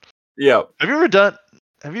out. Yeah. Have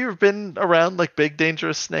you ever been around like big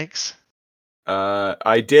dangerous snakes?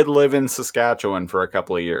 I did live in Saskatchewan for a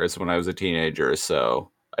couple of years when I was a teenager,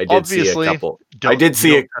 so I did see a couple. Touch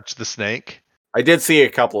the snake. I did see a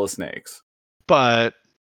couple of snakes. But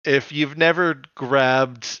if you've never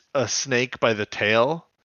grabbed a snake by the tail,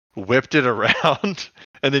 whipped it around,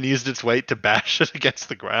 and then used its weight to bash it against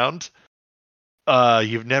the ground,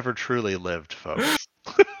 you've never truly lived, folks.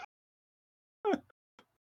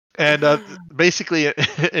 And basically,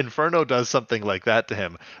 Inferno does something like that to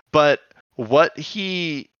him. But what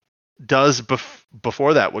he does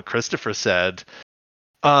before that, what Christopher said,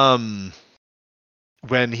 when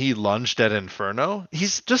he lunged at Inferno,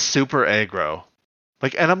 he's just super aggro.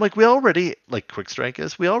 Like, and I'm like, we already, like Quick Strike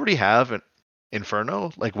is, we already have an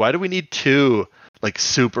Inferno. Like, why do we need two like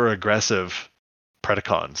super aggressive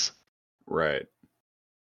Predacons? Right.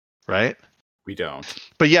 We don't.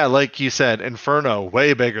 But yeah, like you said, Inferno,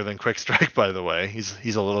 way bigger than Quick Strike, by the way.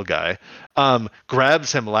 He's a little guy.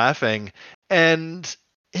 Grabs him laughing, and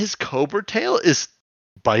his Cobra tail is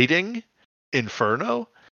biting Inferno.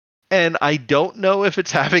 And I don't know if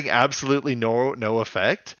it's having absolutely no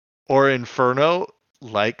effect, or Inferno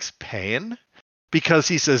likes pain, because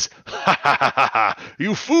he says, "Ha ha ha ha ha!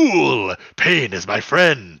 You fool! Pain is my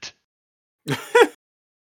friend."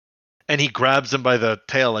 And he grabs him by the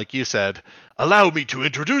tail, like you said. "Allow me to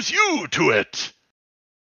introduce you to it."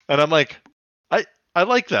 And I'm like, I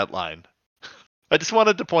like that line. I just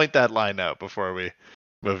wanted to point that line out before we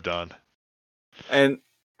moved on. And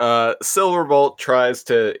Silverbolt tries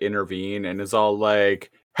to intervene and is all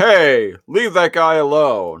like, "Hey, leave that guy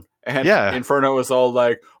alone." And Inferno is all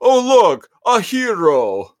like, "Oh look, a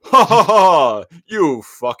hero! Ha ha ha! You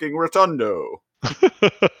fucking rotundo!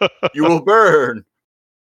 You will burn."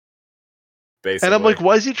 Basically. And I'm like,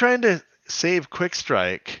 why is he trying to save Quick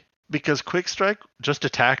Strike? Because Quick Strike just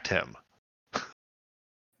attacked him.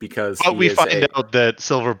 Because we find out that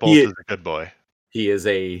Silverbolt is a good boy. He is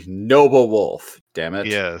a noble wolf, damn it.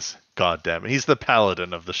 He is. God damn it. He's the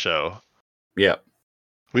paladin of the show. Yep.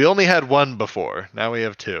 We only had one before. Now we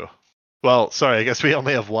have two. Well, sorry, I guess we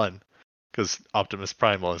only have one. Because Optimus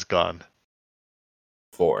Primal is gone.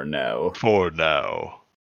 For now.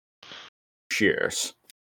 Cheers.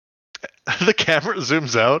 The camera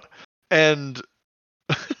zooms out, and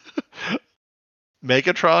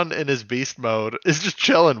Megatron in his beast mode is just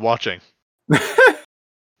chilling, watching.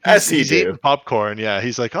 He's eating popcorn, yeah.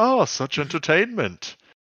 He's like, "Oh, such entertainment."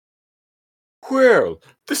 Well,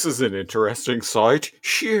 this is an interesting sight.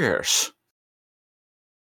 Cheers.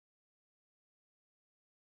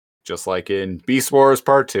 Just like in Beast Wars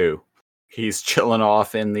Part 2. He's chilling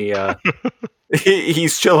off in the...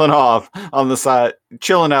 he's chilling off on the side,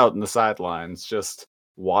 chilling out in the sidelines, just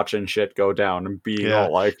watching shit go down and being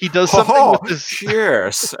all like, he does something with his...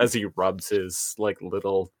 cheers, as he rubs his like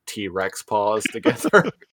little T-Rex paws together.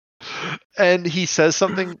 And he says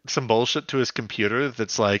some bullshit to his computer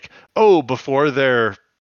that's like, "Oh, before their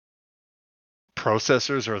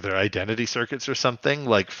processors or their identity circuits or something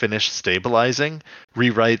like finish stabilizing,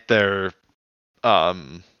 rewrite their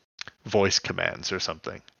voice commands or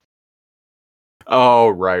something." Oh,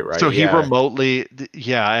 right. So he remotely...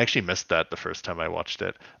 Yeah, I actually missed that the first time I watched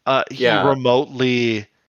it. He remotely...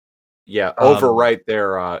 Yeah, overwrite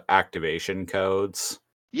their activation codes.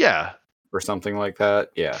 Yeah. Or something like that.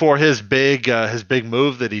 Yeah. For his big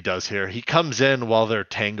move that he does here, he comes in while they're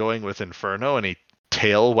tangoing with Inferno, and he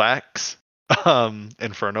tail whacks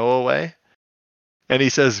Inferno away. And he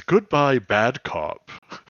says, "Goodbye, bad cop.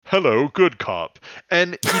 Hello, good cop."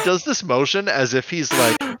 And he does this motion as if he's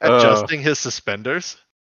like adjusting his suspenders.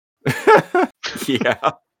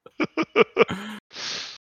 Yeah.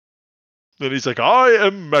 Then he's like, "I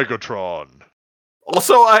am Megatron."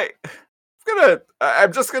 Also,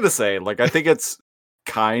 I'm just gonna say, like, I think it's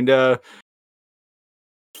kinda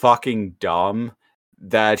fucking dumb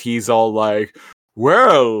that he's all like,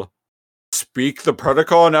 "Well, speak the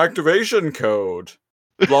Predacon activation code.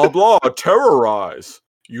 Blah blah, terrorize.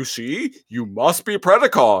 You see, you must be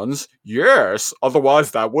Predacons. Yes,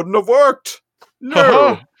 otherwise that wouldn't have worked."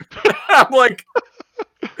 No. I'm like,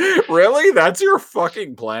 really? That's your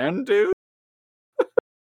fucking plan, dude?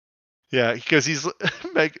 Yeah, because he's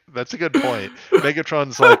that's a good point.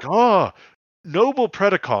 Megatron's like, oh, noble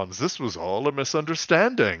Predacons, this was all a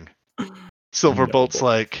misunderstanding. Silverbolt's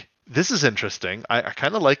like, this is interesting. I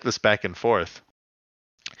kind of like this back and forth.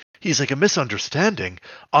 He's like, a misunderstanding?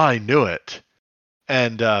 I knew it.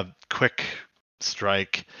 And Quick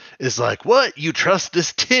Strike is like, what? You trust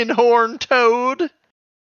this tin horn toad?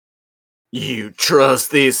 You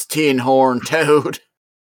trust this tin horn toad?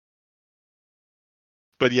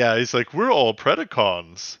 But yeah, he's like, we're all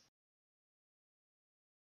Predacons.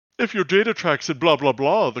 If your data tracks in blah blah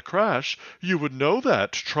blah the crash, you would know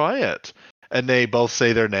that. Try it. And they both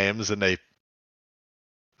say their names, and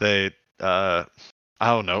they I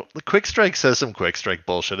don't know. The Quick Strike says some Quick Strike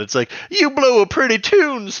bullshit. It's like, you blow a pretty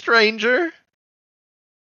tune, stranger.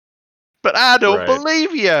 But I don't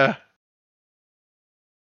believe you. I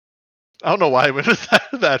don't know why I went with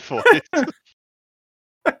that voice.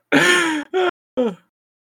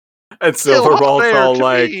 And Silverbolt's all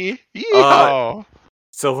like, yeehaw.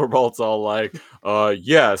 Silverbolt's all like,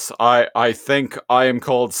 yes, I think I am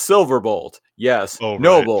called Silverbolt. Yes,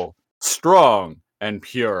 noble, strong, and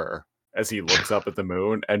pure. As he looks up at the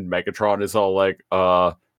moon, and Megatron is all like,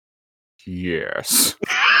 yes.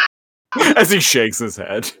 As he shakes his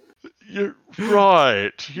head. You're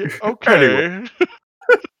right. Okay. Anyway.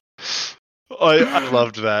 I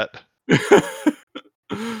loved that.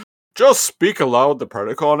 Just speak aloud the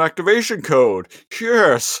Predacon activation code.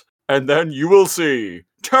 Yes. And then you will see.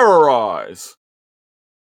 Terrorize.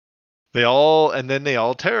 They all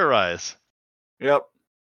terrorize. Yep.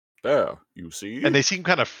 There, you see. And they seem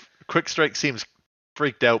kind of... Quick Strike seems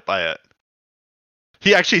freaked out by it.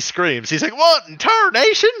 He actually screams. He's like, what in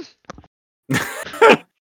tarnation?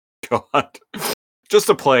 God. Just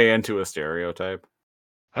to play into a stereotype.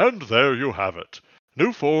 And there you have it.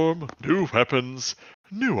 New form, new weapons,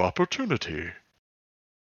 new opportunity.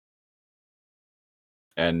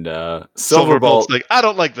 And Silverbolt's like, I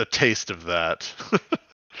don't like the taste of that.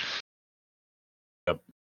 Yep.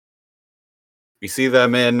 We see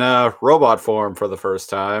them in robot form for the first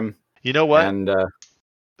time. You know what? And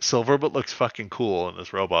Silverbolt looks fucking cool in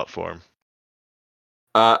his robot form.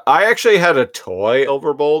 I actually had a toy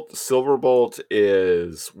Silverbolt. Silverbolt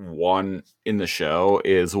is in the show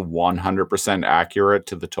is 100% accurate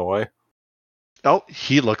to the toy. Oh,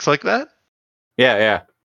 he looks like that? Yeah.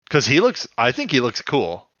 Because I think he looks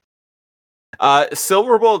cool.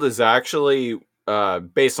 Silverbolt is actually,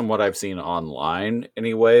 based on what I've seen online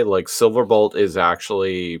anyway, like Silverbolt is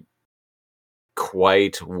actually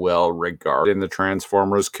quite well regarded in the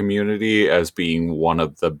Transformers community as being one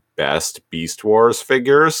of the best Beast Wars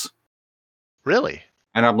figures. Really?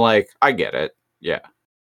 And I'm like, I get it. Yeah.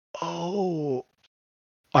 Oh,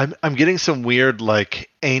 I'm getting some weird, like,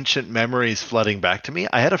 ancient memories flooding back to me.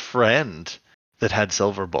 I had a friend that had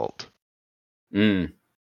Silverbolt. Now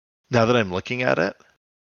that I'm looking at it.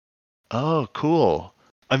 Oh, cool.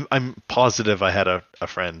 I'm positive I had a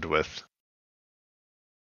friend with.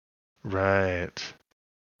 Right.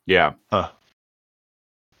 Yeah. Huh.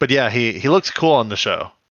 But yeah, he looks cool on the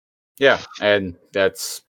show. Yeah, and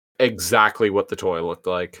that's exactly what the toy looked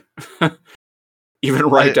like. Even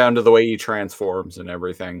down to the way he transforms and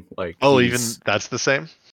everything. Like, even that's the same?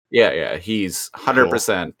 Yeah, he's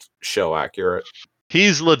 100% show accurate.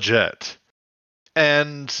 He's legit.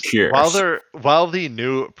 And while the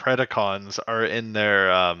new Predacons are in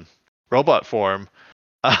their robot form,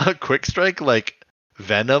 Quick Strike like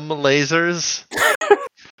venom lasers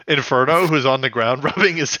Inferno, who's on the ground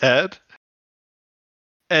rubbing his head.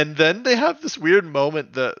 And then they have this weird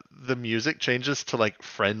moment that the music changes to like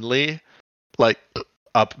friendly, like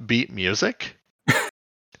upbeat music.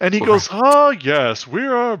 And he goes, yes, we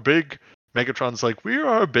are big. Megatron's like, we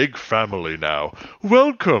are a big family now.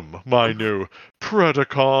 Welcome, my new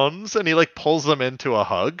Predacons. And he like pulls them into a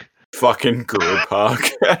hug. Fucking group hug.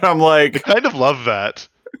 And I'm like, I kind of love that.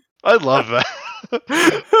 I love that.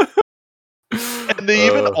 And they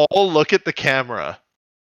even all look at the camera.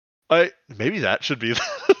 Maybe that should be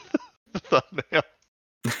the thumbnail.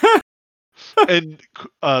 And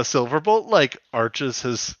Silverbolt like arches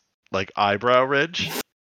his like eyebrow ridge.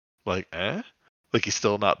 Like, like he's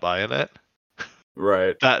still not buying it.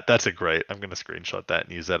 Right. That's a great. I'm gonna screenshot that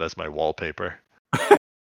and use that as my wallpaper.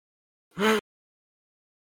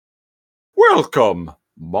 Welcome,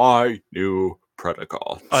 my new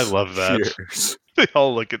Predacons. I love that. Cheers. They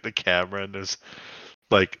all look at the camera and there's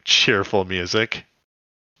like cheerful music.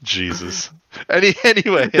 Jesus.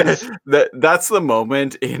 Anyway, that's the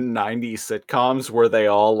moment in 90s sitcoms where they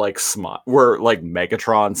all like where like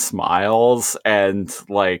Megatron smiles and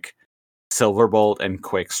like Silverbolt and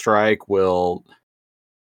Quickstrike will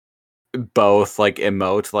both like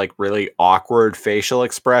emote like really awkward facial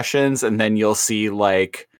expressions, and then you'll see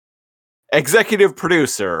like executive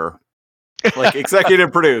producer, like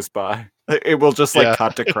executive produced by. It will just like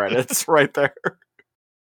cut to credits right there.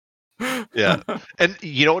 Yeah. And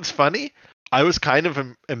you know what's funny? I was kind of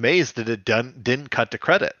amazed that it didn't cut to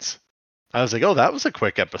credits. I was like, oh, that was a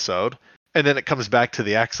quick episode. And then it comes back to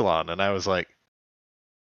the Axelon, and I was like,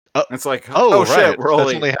 oh, it's like, oh shit, right. We're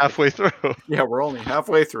only halfway through. Yeah, we're only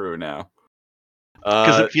halfway through now.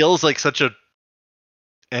 Because it feels like such a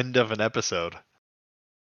end of an episode.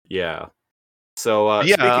 Yeah. So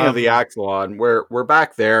speaking of the Axelon, we're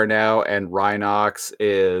back there now, and Rhinox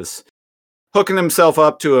is hooking himself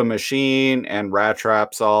up to a machine, and Rat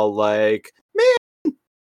Trap's all like, man, you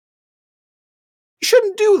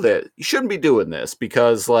shouldn't do this. You shouldn't be doing this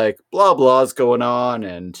because like blah blah's going on,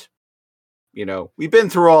 and you know, we've been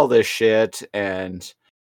through all this shit, and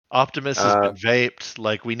Optimus has been vaped,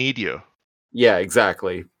 like we need you. Yeah,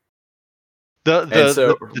 exactly. The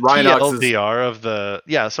Rhinox TLDR of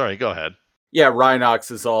the sorry, go ahead. Yeah,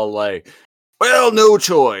 Rhinox is all like, well, no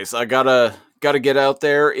choice. I gotta get out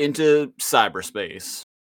there into cyberspace.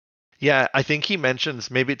 Yeah, I think he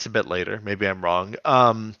mentions, maybe it's a bit later, maybe I'm wrong.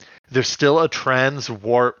 There's still a trans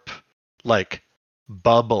warp like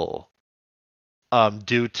bubble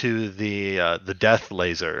due to the death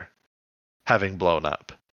laser having blown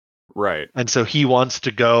up. Right. And so he wants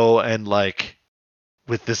to go and like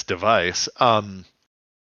with this device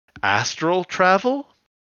astral travel?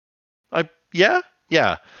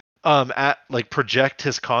 At like project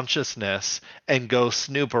his consciousness and go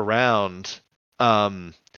snoop around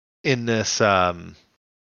in this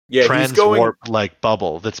trans warp like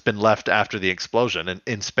bubble that's been left after the explosion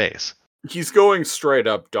in space. He's going straight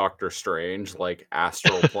up Doctor Strange, like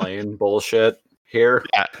astral plane bullshit here.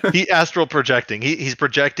 Yeah, he astral projecting. He's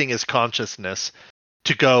projecting his consciousness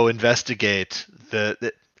to go investigate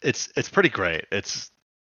it's pretty great. It's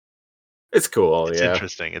cool. It's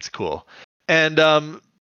interesting. It's cool. And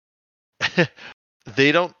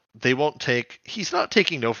they won't take. He's not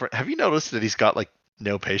taking no for. Have you noticed that he's got like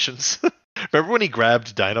no patience? Remember when he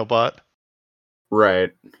grabbed Dinobot?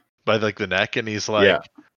 Right. By like the neck, and he's like,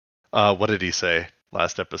 what did he say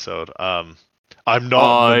last episode? I'm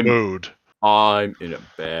not in the mood. I'm in a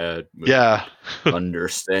bad mood. Yeah.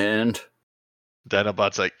 Understand?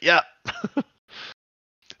 Dinobot's like, yeah.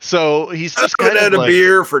 So he's just kind of like, a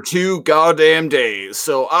beer for 2 goddamn days,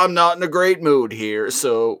 so I'm not in a great mood here.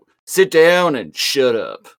 So sit down and shut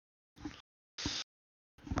up.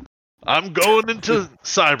 I'm going into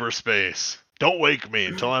cyberspace. Don't wake me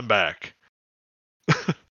until I'm back.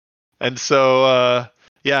 And so,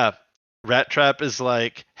 Rat Trap is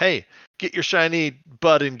like, hey, get your shiny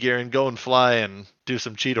butt in gear and go and fly and do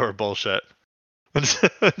some Cheetor bullshit. And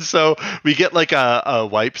so we get like a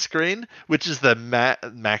wipe screen, which is the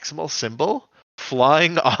maximal symbol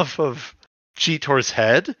flying off of Cheetor's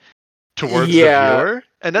head towards the viewer.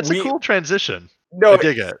 And that's a cool transition. No, I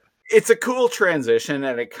dig it. It's a cool transition,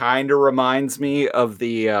 and it kind of reminds me of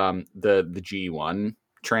the G1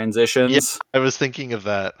 transitions. Yeah, I was thinking of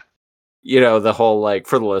that. You know, the whole like,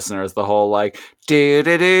 for the listeners, the whole like do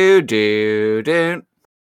do do do do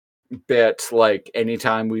bit, like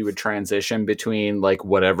anytime we would transition between like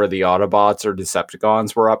whatever the Autobots or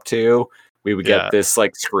Decepticons were up to, we would get this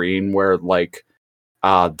like screen where like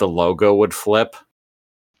the logo would flip.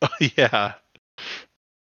 Yeah.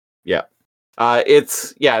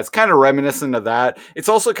 It's kind of reminiscent of that. It's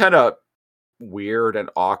also kind of weird and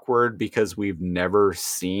awkward because we've never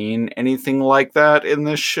seen anything like that in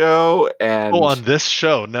this show. And on this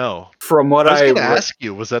show, no. From what I was going to ask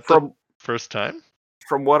you, was that the first time?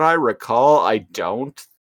 From what I recall, I don't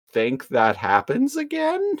think that happens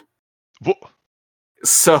again.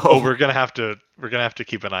 So we're gonna have to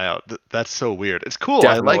keep an eye out. That's so weird. It's cool.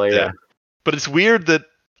 I like that, but it's weird that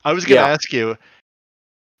I was gonna ask you.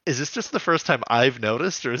 Is this just the first time I've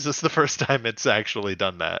noticed, or is this the first time it's actually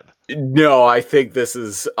done that? No, I think this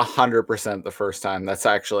is 100% the first time that's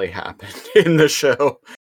actually happened in the show.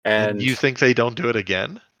 And you think they don't do it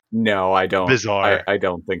again? No, I don't. Bizarre. I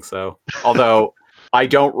don't think so. Although I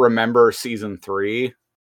don't remember season 3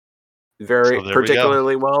 very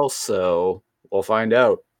particularly well, so we'll find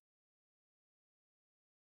out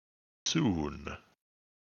soon.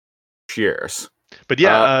 Cheers. But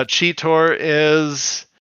Cheetor is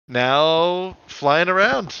now flying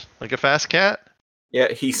around like a fast cat.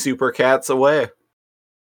 Yeah, he super cats away.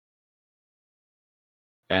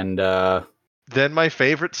 And then my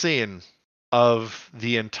favorite scene of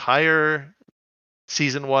the entire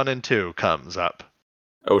season 1 and 2 comes up.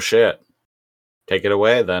 Oh shit. Take it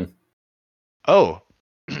away then. Oh.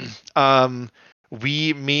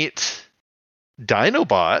 We meet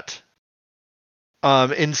Dinobot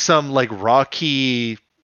in some like rocky,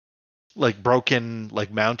 like broken,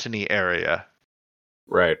 like mountainy area.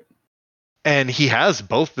 Right. And he has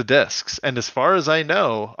both the discs. And as far as I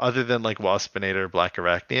know, other than like Waspinator, Black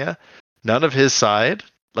Arachnia, none of his side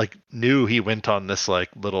like knew he went on this like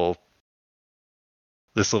little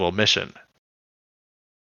mission.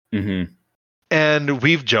 Mm-hmm. And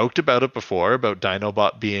we've joked about it before, about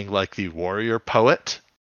Dinobot being like the warrior poet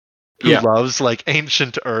who loves like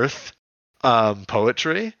ancient Earth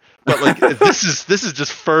poetry. But like this is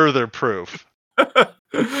just further proof.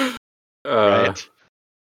 Right?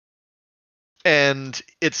 And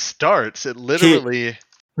it literally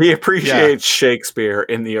he appreciates Shakespeare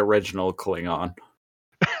in the original Klingon.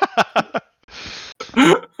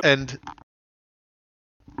 And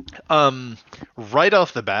right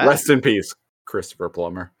off the bat, rest in peace, Christopher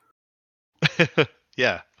Plummer.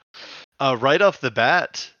 Yeah. Right off the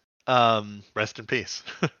bat, rest in peace.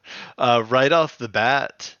 Right off the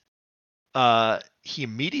bat, he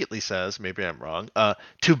immediately says, maybe I'm wrong,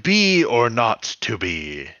 to be or not to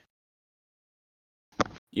be.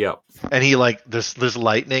 Yep. And he like, there's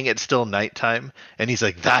lightning, it's still nighttime, and he's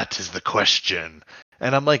like, that is the question.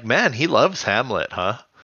 And I'm like, man, he loves Hamlet, huh?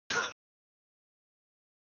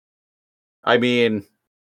 I mean,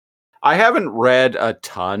 I haven't read a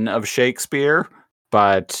ton of Shakespeare,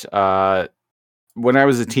 but when I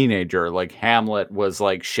was a teenager, like Hamlet was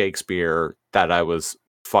like Shakespeare that I was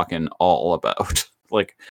fucking all about.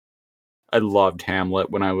 Like, I loved Hamlet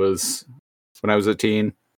when I was a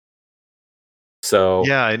teen. So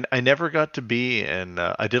yeah, I never got to be, and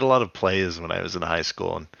I did a lot of plays when I was in high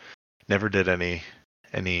school, and never did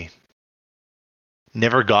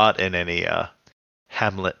never got in any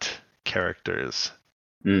Hamlet characters.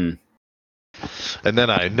 Mm. And then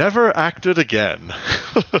I never acted again.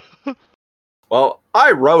 Well,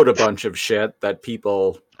 I wrote a bunch of shit that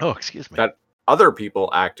people... Oh, excuse me. That other people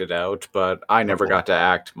acted out, but I never got to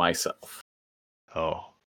act myself. Oh,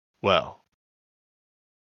 well.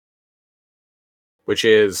 Which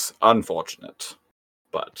is unfortunate.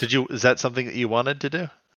 But is that something that you wanted to do?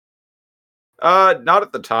 Not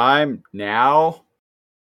at the time. Now,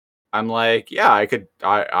 I'm like, yeah,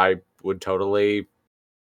 I would totally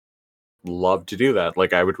love to do that.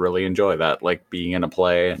 Like, I would really enjoy that, like being in a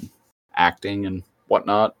play and acting and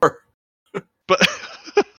whatnot. But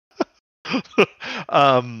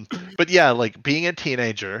but yeah, like being a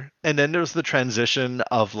teenager, and then there's the transition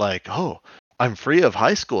of like, oh, I'm free of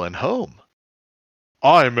high school and home.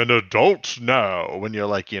 I'm an adult now. When you're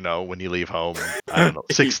like, when you leave home, I don't know,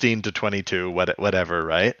 16 to 22, whatever,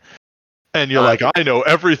 right? And you're like, I know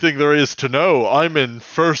everything there is to know. I'm in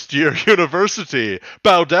first year university.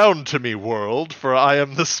 Bow down to me, world, for I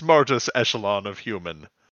am the smartest echelon of human.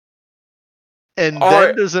 And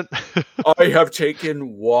then there's an... I have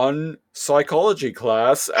taken one psychology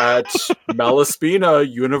class at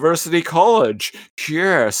Malaspina University College.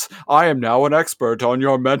 Yes, I am now an expert on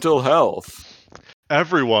your mental health.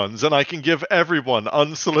 Everyone's, and I can give everyone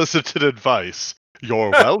unsolicited advice.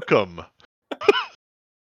 You're welcome.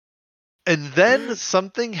 And then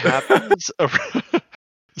something happens.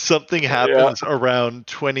 Something happens around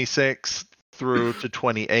 26 through to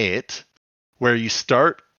 28, where you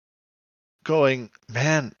start going,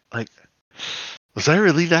 man, like, was I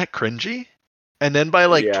really that cringy? And then by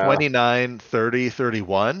like 29, 30,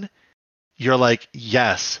 31, you're like,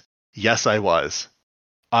 yes, I was.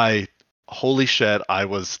 Holy shit, I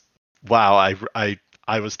was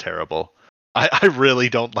terrible. I really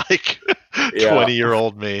don't like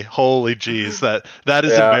 20-year-old me. Holy jeez, that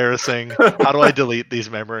is embarrassing. How do I delete these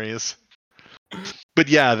memories? But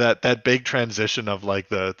yeah, that big transition of like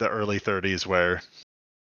the early 30s where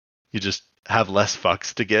you just have less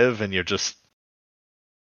fucks to give, and you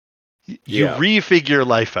refigure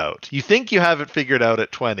life out. You think you have it figured out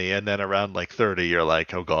at 20, and then around like 30, you're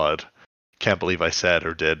like, oh god, can't believe I said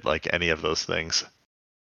or did like any of those things.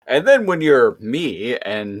 And then when you're me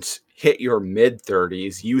and hit your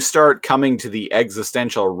mid-30s, you start coming to the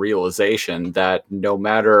existential realization that no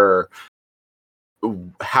matter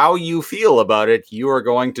how you feel about it, you are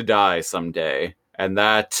going to die someday. And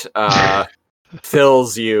that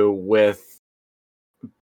fills you with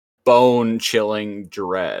bone-chilling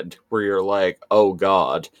dread, where you're like, oh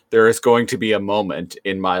god, there is going to be a moment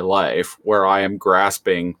in my life where I am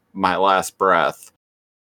grasping my last breath,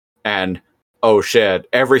 and oh shit,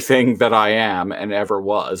 everything that I am and ever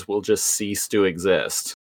was will just cease to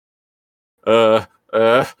exist.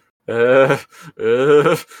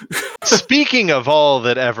 Speaking of all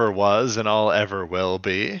that ever was and all ever will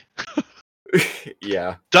be,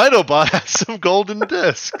 yeah, Dinobot has some golden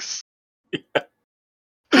discs. Yeah.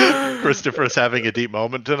 Christopher's having a deep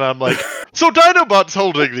moment, and I'm like, so Dinobot's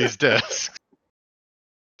holding these discs.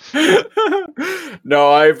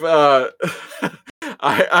 No,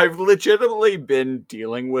 I've legitimately been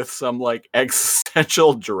dealing with some like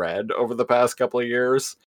existential dread over the past couple of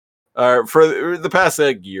years. For the past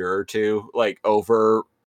year or two, like over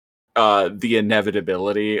the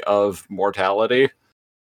inevitability of mortality.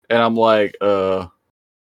 And I'm like,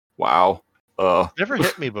 wow. Never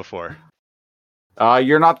hit me before.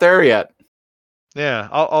 You're not there yet. Yeah,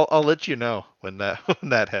 I'll let you know when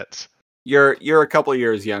that hits. You're a couple of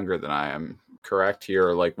years younger than I am, correct?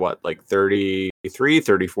 You're like what, like 33,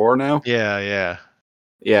 34 now? Yeah.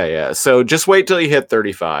 Yeah. So just wait till you hit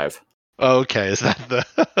 35. Okay, is that the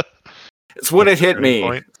It's when it hit me.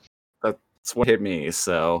 Point? That's what hit me,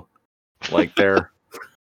 so like there.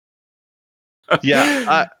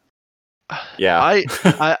 Yeah, yeah. I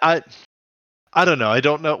don't know. I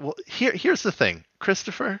don't know. Well, here's the thing,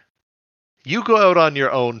 Christopher. You go out on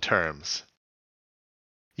your own terms.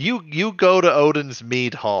 You go to Odin's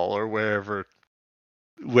Mead Hall or wherever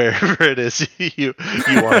it is you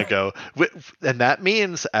want to go. And that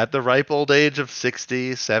means at the ripe old age of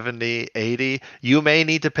 60, 70, 80, you may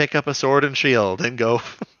need to pick up a sword and shield and go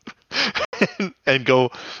and go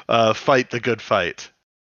fight the good fight.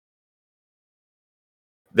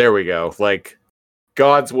 There we go. Like,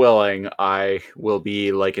 God's willing, I will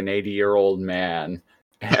be like an 80-year-old man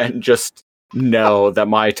and just know that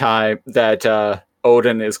my time, that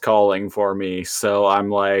Odin is calling for me. So I'm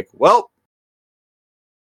like, well,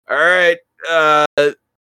 all right,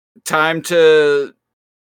 time to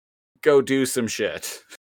go do some shit.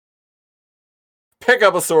 Pick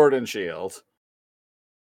up a sword and shield.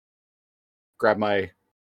 Grab my,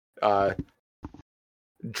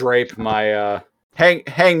 drape my,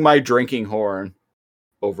 hang my drinking horn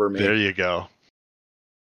over me. There you go.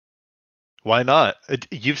 Why not?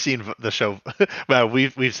 You've seen the show. Well,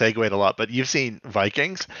 we've segued a lot, but you've seen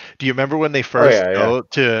Vikings. Do you remember when they first go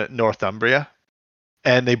to Northumbria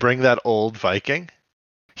and they bring that old Viking?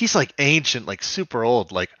 He's like ancient, like super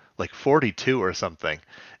old, like 42 or something.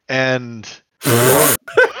 And hey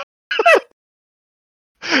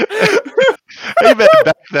man,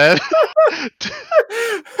 back then.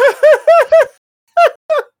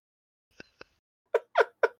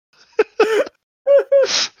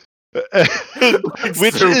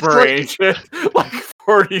 Which super is ancient, like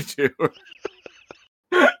 42.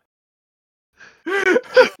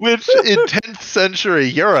 Which in 10th century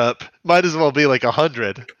Europe might as well be like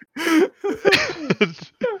 100.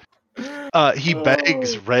 He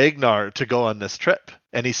begs Ragnar to go on this trip,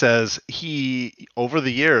 and he says he, over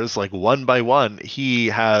the years, like one by one, he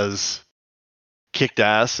has kicked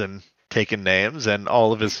ass and taken names, and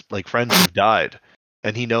all of his like friends have died,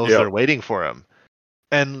 and he knows they're waiting for him.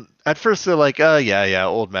 And at first they're like, yeah,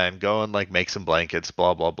 old man, go and like make some blankets,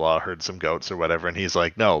 blah blah blah, herd some goats or whatever. And he's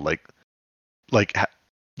like, no, like,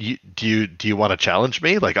 do you want to challenge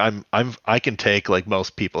me? Like, I can take like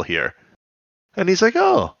most people here. And he's like,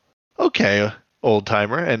 oh, okay, old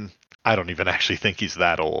timer. And I don't even actually think he's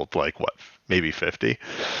that old, like what, maybe 50.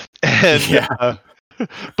 And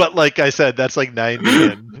but like I said, that's like 90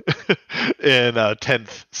 in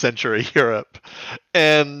 10th century Europe.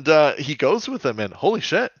 And he goes with him, and holy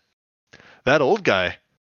shit, that old guy,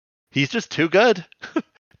 he's just too good.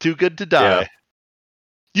 Too good to die. Yeah.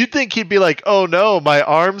 You'd think he'd be like, oh no, my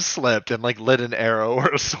arm slipped, and like let an arrow or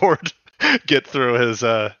a sword get through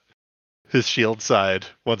his shield side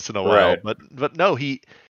once in a while. Right. But no,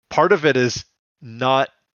 part of it is not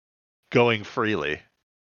going freely.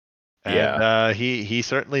 And he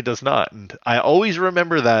certainly does not. And I always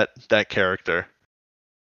remember that character.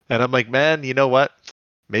 And I'm like, man, you know what?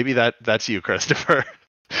 Maybe that's you, Christopher.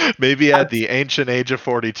 Maybe at the ancient age of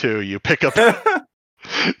 42, you pick up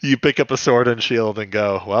a sword and shield and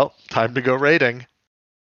go, well, time to go raiding.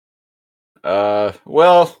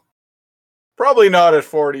 Well, probably not at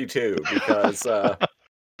 42 because I'm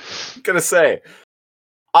gonna say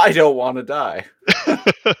I don't want to die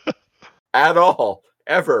at all,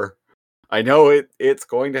 ever. I know it's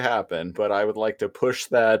going to happen, but I would like to push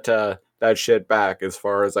that shit back as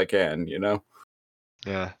far as I can, you know?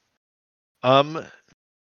 Yeah.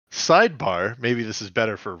 Sidebar, maybe this is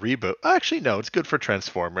better for reboot. Actually, no, it's good for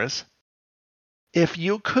Transformers. If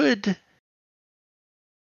you could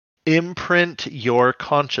imprint your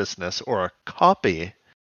consciousness or a copy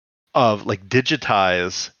of, like,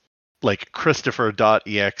 digitize, like,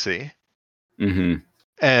 Christopher.exe, mm-hmm.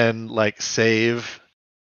 and like save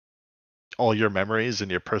all your memories and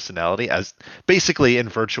your personality as basically in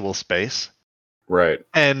virtual space. Right.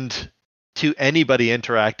 And to anybody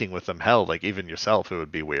interacting with them, hell, like even yourself, it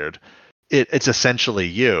would be weird. It's essentially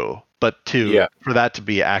you, but for that to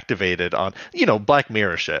be activated on, Black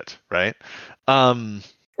Mirror shit, right?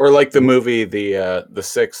 Or like the movie The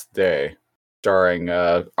Sixth Day, starring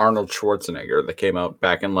Arnold Schwarzenegger, that came out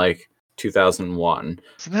back in like 2001.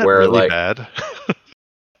 Isn't that really bad?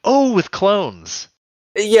 Oh, with clones.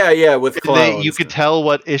 Yeah, with clones. You could tell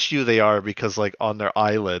what issue they are because, like, on their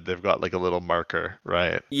eyelid, they've got like a little marker,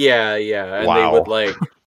 right? Yeah, and they would like,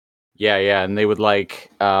 and they would like,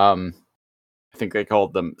 I think they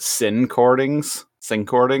called them syncordings.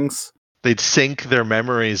 They'd sync their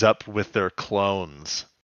memories up with their clones.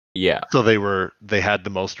 Yeah. So they had the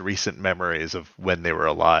most recent memories of when they were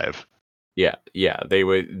alive. Yeah. They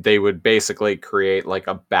would basically create like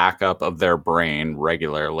a backup of their brain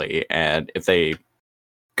regularly, and if they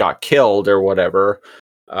got killed or whatever,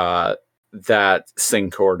 that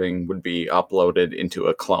syncording would be uploaded into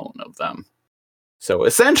a clone of them. So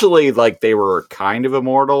essentially, like, they were kind of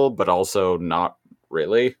immortal, but also not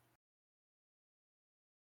really.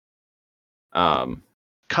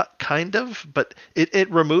 Kind of, but it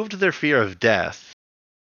removed their fear of death.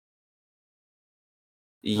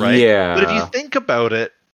 Right? Yeah. But if you think about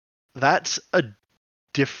it, that's a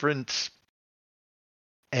different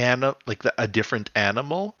a different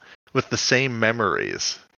animal with the same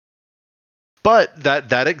memories. But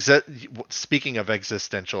speaking of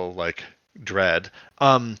existential like dread,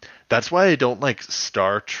 that's why I don't like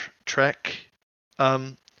Star Trek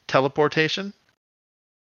teleportation.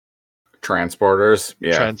 Transporters.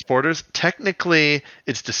 Technically,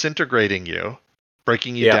 it's disintegrating you,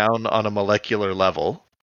 breaking you down on a molecular level.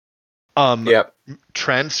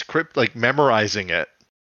 Transcript, like memorizing it,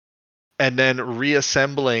 and then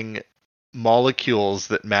reassembling molecules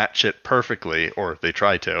that match it perfectly, or they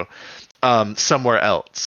try to, somewhere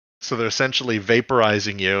else. So they're essentially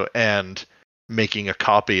vaporizing you and making a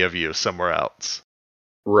copy of you somewhere else.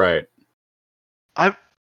 Right. I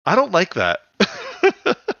don't like that.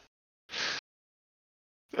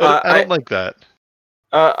 I don't like that.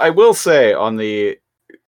 I will say on the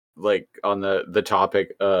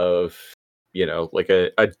topic of, like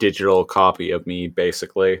a digital copy of me,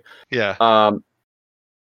 basically. Yeah.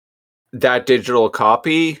 That digital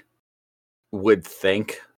copy would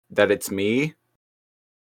think that it's me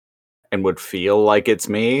and would feel like it's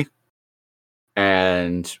me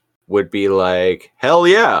and would be like, hell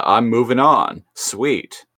yeah, I'm moving on.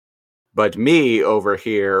 Sweet. But me over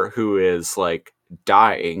here, who is like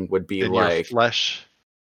dying, would be in like, your flesh.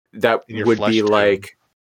 That would be like,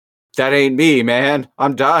 that ain't me, man.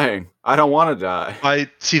 I'm dying. I don't want to die. I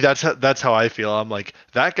see. That's how I feel. I'm like,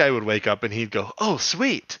 that guy would wake up and he'd go, "Oh,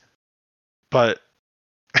 sweet," but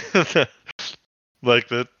like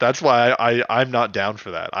that's why I'm not down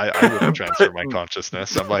for that. I wouldn't transfer my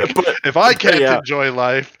consciousness. I'm like, if I can't enjoy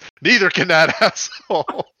life, neither can that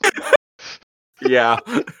asshole. Yeah,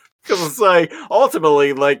 because it's like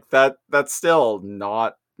ultimately, like that's still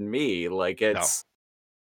not me. Like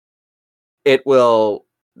it will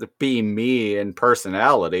be me in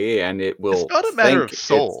personality, and it will. It's not a matter of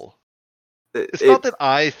soul. It's not that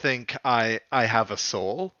I think I have a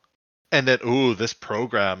soul, and that this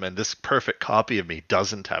program and this perfect copy of me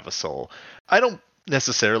doesn't have a soul. I don't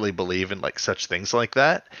necessarily believe in like such things like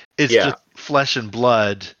that. It's just flesh and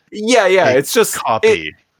blood. Yeah. It's just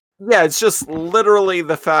copy. It's just literally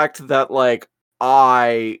the fact that like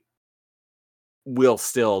I will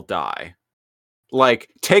still die. Like,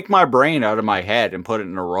 take my brain out of my head and put it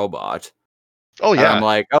in a robot. Oh yeah. And I'm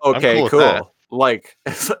like, okay, cool. Like,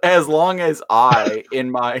 as long as I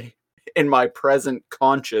in my present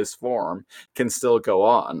conscious form can still go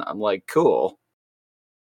on, I'm like, cool.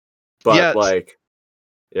 But like,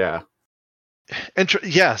 yeah. And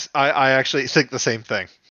yes, I actually think the same thing.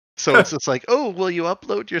 So it's just like, oh, will you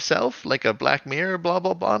upload yourself like a Black Mirror, blah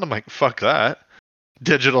blah blah? And I'm like, fuck that.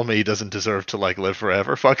 Digital me doesn't deserve to like live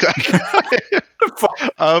forever. Fuck that guy.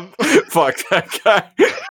 Fuck that guy.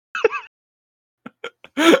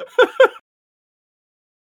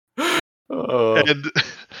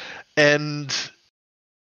 And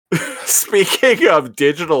speaking of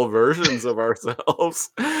digital versions of ourselves,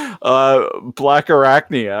 Black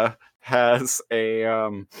Arachnia has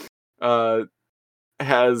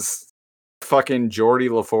has fucking Geordie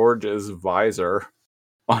LaForge's visor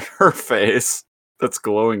on her face that's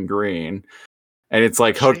glowing green, and it's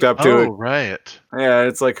like hooked up to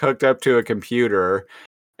it's like hooked up to a computer,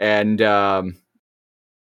 and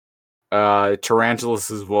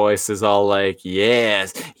Tarantulas's voice is all like,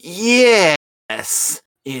 yes,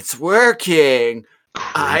 It's working.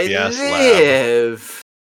 Creepy ass lab. live.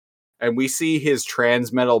 And we see his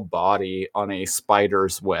transmetal body on a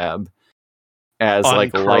spider's web as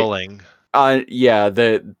Uncurling.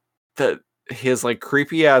 His like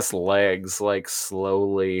creepy ass legs like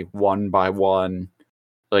slowly one by one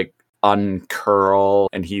like uncurl,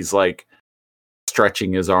 and he's like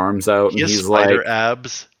stretching his arms out, and he's spider like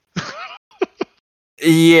abs.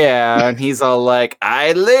 yeah, and he's all like,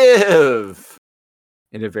 I live,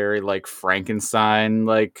 in a very like Frankenstein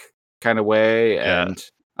like kind of way. Yeah. And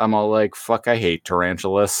I'm all like, fuck, I hate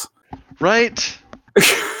tarantulas. Right?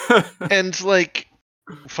 And like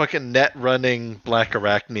fucking net running Black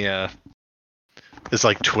Arachnia is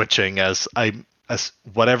like twitching as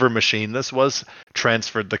whatever machine this was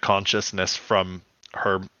transferred the consciousness from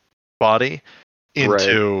her body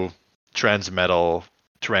into transmetal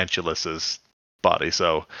Tarantulus's body.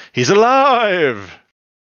 So he's alive.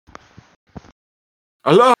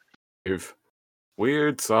 Alive.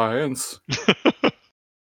 Weird science.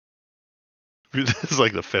 This is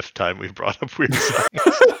like the 5th time we've brought up weird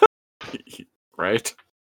science. Right?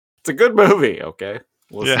 It's a good movie, okay,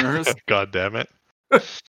 listeners? Yeah. God damn it.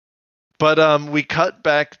 But we cut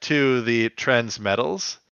back to the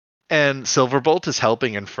Transmetals, and Silverbolt is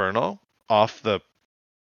helping Inferno off the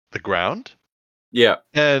ground. Yeah.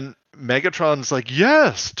 And Megatron's like,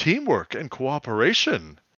 yes, teamwork and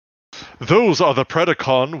cooperation. Those are the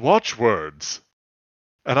Predacon watchwords.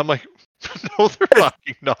 And I'm like, no, they're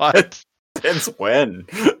fucking not. Since when?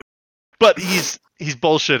 But he's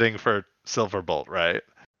bullshitting for Silverbolt, right?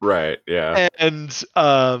 Right, yeah. And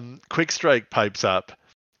Quick Strike pipes up,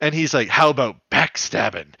 and he's like, how about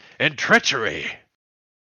backstabbing and treachery?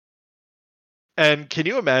 And can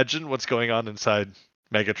you imagine what's going on inside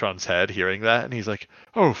Megatron's head hearing that? And he's like,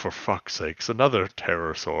 oh, for fuck's sakes, another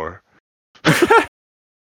Terrorsaur.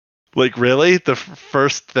 Like, really? The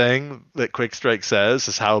first thing that Quick Strike says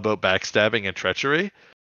is, how about backstabbing and treachery?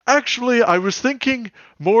 Actually, I was thinking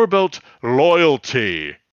more about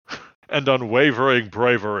loyalty and unwavering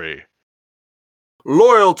bravery.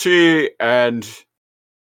 Loyalty and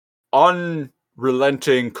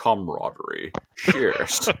unrelenting camaraderie.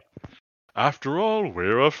 Cheers. After all,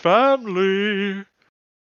 we're a family.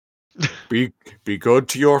 Be good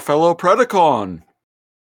to your fellow Predacon,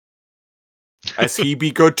 as he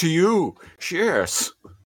be good to you. Cheers.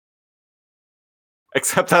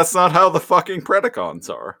 Except that's not how the fucking Predacons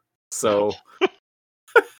are. So...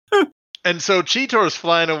 And so Cheetor's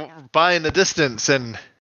flying by in the distance, and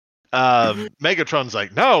Megatron's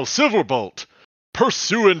like, now, Silverbolt,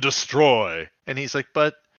 pursue and destroy. And he's like,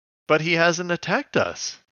 but he hasn't attacked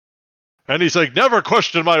us. And he's like, never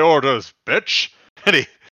question my orders, bitch. And he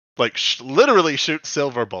like literally shoots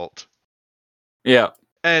Silverbolt. Yeah.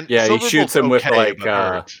 And yeah, he shoots him with like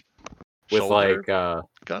guns.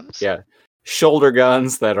 Yeah, shoulder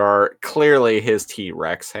guns that are clearly his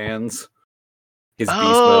T-Rex hands. His beast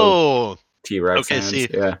mode T-Rex hands. See,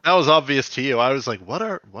 yeah, that was obvious to you. I was like, what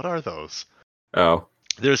are those? Oh,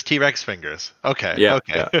 there's T-Rex fingers. Okay. Yeah.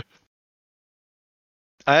 Okay. Yeah.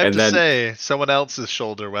 I have to say, someone else's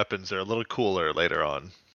shoulder weapons are a little cooler later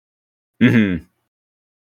on. Mm-hmm.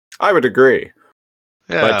 I would agree.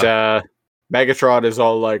 Yeah. But Megatron is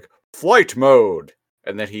all like, flight mode!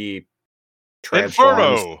 And then he transforms.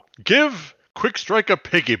 Inferno! Give Quick Strike a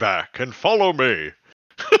piggyback and follow me!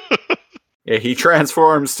 Yeah, he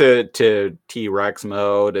transforms to T-Rex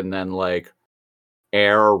mode and then, like,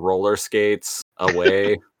 air roller skates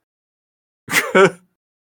away.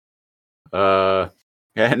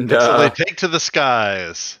 And so they take to the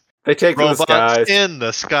skies. They take Robots to the skies. In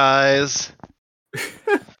the skies.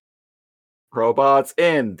 Robots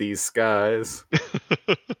in these skies.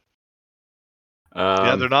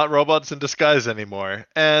 Yeah, they're not robots in disguise anymore.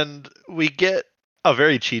 And we get a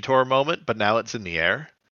very Cheetor moment, but now it's in the air.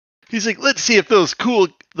 He's like, let's see if those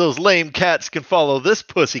lame cats can follow this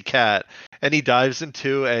pussy cat. And he dives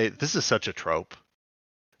into this is such a trope.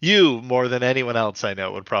 You, more than anyone else I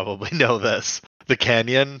know, would probably know this. The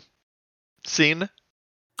canyon scene.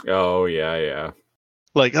 Oh, yeah.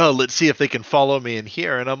 Like, oh, let's see if they can follow me in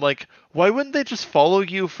here. And I'm like, why wouldn't they just follow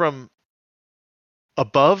you from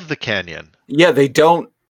above the canyon? Yeah, they don't.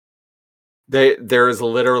 There is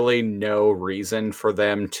literally no reason for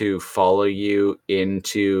them to follow you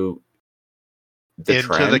into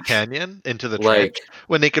the canyon, into the trench,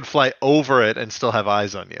 when they could fly over it and still have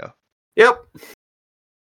eyes on you. Yep.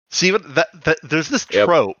 See what that there's this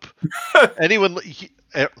trope. Anyone,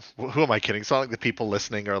 who am I kidding? It's not like the people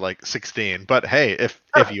listening are like 16, but hey, if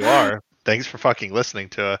you are, thanks for fucking listening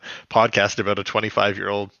to a podcast about a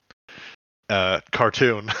 25-year-old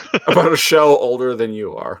cartoon about a show older than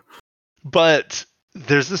you are. But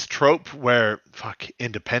there's this trope where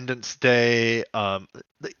Independence Day,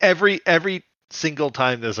 every single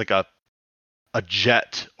time there's like a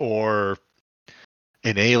jet or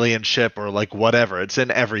an alien ship or like whatever, it's in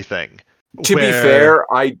everything. To be fair,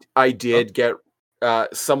 I did get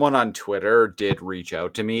someone on Twitter did reach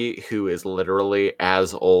out to me who is literally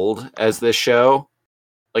as old as this show.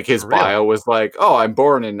 Like his bio was like, "Oh, I'm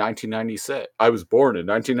born in 1996. I was born in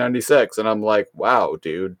 1996," and I'm like, "Wow,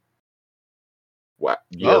 dude, what?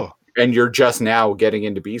 And you're just now getting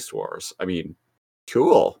into Beast Wars. I mean,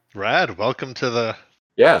 cool, rad. Welcome to the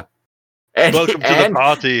welcome to the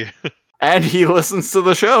party." And he listens to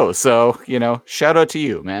the show, so shout out to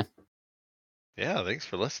you, man. Yeah, thanks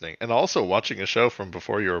for listening, and also watching a show from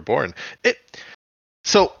before you were born.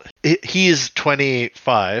 He's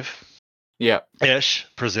 25. Yeah. Ish,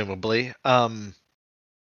 presumably.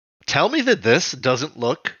 Tell me that this doesn't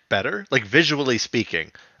look better, like visually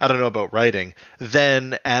speaking. I don't know about writing,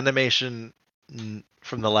 than animation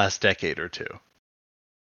from the last decade or two.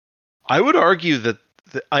 I would argue that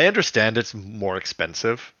I understand it's more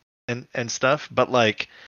expensive and stuff, but like,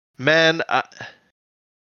 man,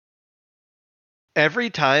 every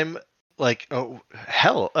time, like, oh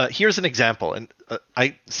hell, here's an example, and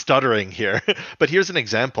I stuttering here, but here's an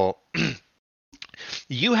example.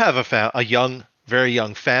 You have a very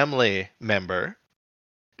young family member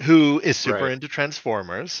who is super into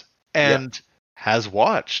Transformers and has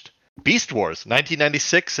watched Beast Wars,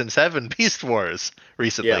 1996 and 7 Beast Wars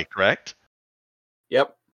recently, correct?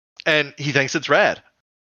 Yep. And he thinks it's rad.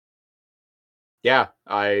 Yeah,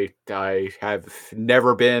 I have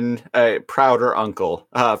never been a prouder uncle.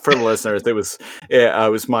 For the listeners, it was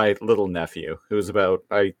my little nephew who was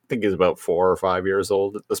I think he's about 4 or 5 years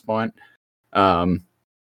old at this point.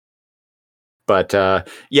 But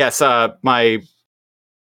yes,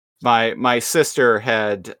 my sister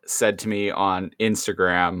had said to me on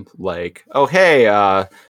Instagram, like, "Oh, hey,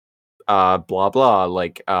 blah blah,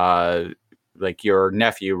 like your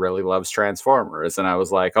nephew really loves Transformers," and I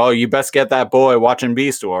was like, "Oh, you best get that boy watching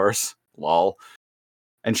Beast Wars, lol."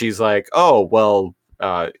 And she's like, "Oh, well,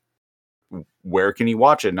 where can he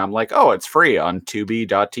watch it?" And I'm like, "Oh, it's free on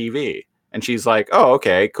Tubi.tv." And she's like, "Oh,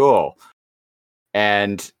 okay, cool."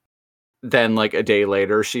 And then like a day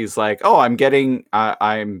later, she's like, "Oh, I'm getting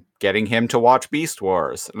him to watch Beast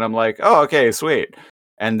Wars," and I'm like, "Oh, okay, sweet."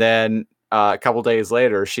 And then a couple days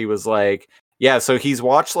later, she was like, "Yeah, so he's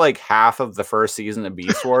watched like half of the first season of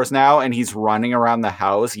Beast Wars now, and he's running around the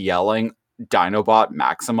house yelling Dinobot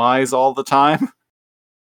Maximize all the time."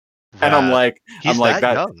 Rad. And I'm like, he's that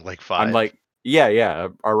young, like 5. I'm like, yeah,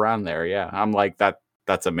 around there, yeah. I'm like,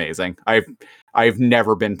 that's amazing. I've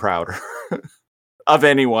never been prouder of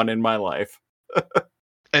anyone in my life.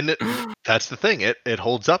 And that's the thing. It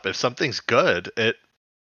holds up. If something's good, it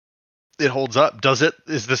holds up.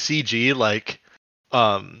 Is the CG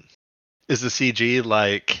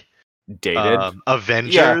like dated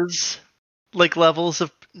Avengers like levels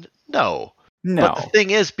of no. But the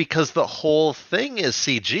thing is, because the whole thing is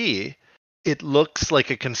CG, it looks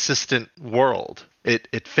like a consistent world.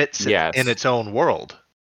 It fits in its own world.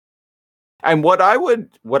 And what I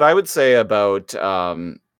would say about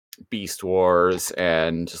Beast Wars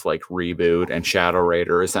and just like Reboot and Shadow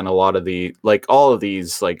Raiders and a lot of all of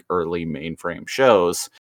these like early mainframe shows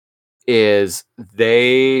is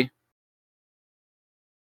they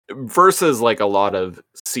versus like a lot of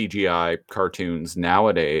CGI cartoons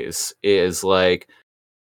nowadays is like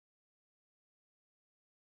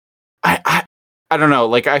I don't know,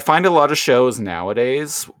 like I find a lot of shows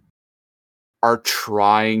nowadays are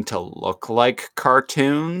trying to look like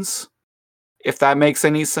cartoons, if that makes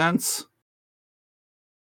any sense.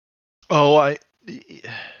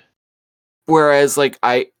 Whereas like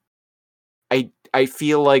I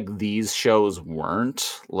feel like these shows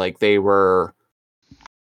weren't, like they were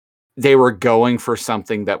going for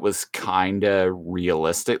something that was kind of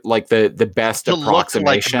realistic, like the best to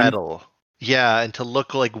approximation. Look like metal. Yeah, and to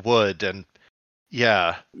look like wood, and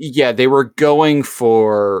yeah, they were going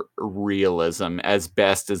for realism as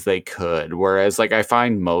best as they could. Whereas like I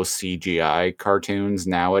find most CGI cartoons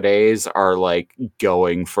nowadays are like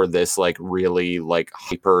going for this like really like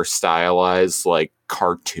hyper stylized like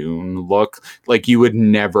cartoon look. Like you would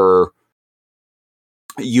never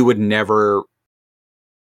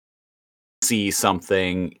see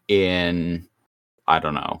something in, I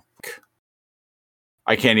don't know,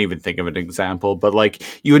 I can't even think of an example, but like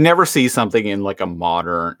you would never see something in like a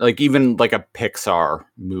modern, like even like a Pixar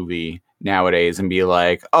movie nowadays and be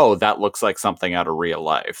like, "Oh, that looks like something out of real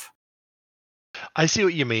life." I see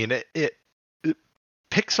what you mean.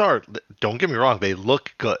 Pixar, don't get me wrong, they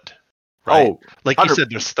look good. Right? Oh, like you said,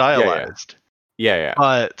 they're stylized. Yeah.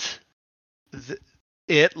 But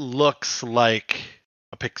it looks like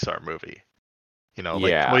a Pixar movie. You know,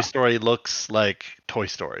 like Toy Story looks like Toy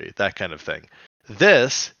Story, that kind of thing.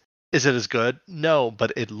 This, is it as good? No,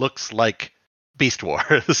 but it looks like Beast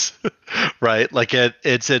Wars, right? Like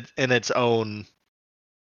it's in its own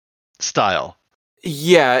style.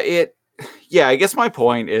 Yeah, I guess my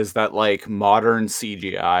point is that like modern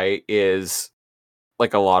CGI is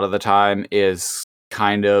like a lot of the time is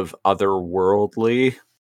kind of otherworldly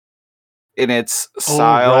in its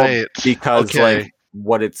style because like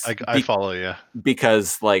what it's I follow you.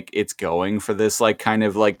 Because like it's going for this like kind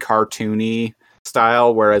of like cartoony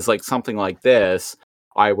style, whereas like something like this,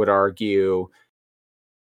 I would argue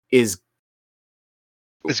is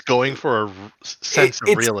going for a sense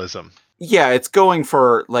of realism. Yeah, it's going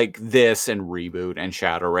for like this and Reboot and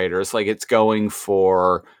Shadow Raiders. Like it's going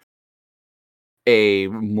for a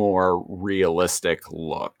more realistic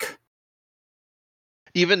look.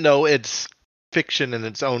 Even though it's fiction in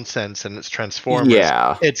its own sense and it's Transformers,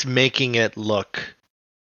 it's making it look.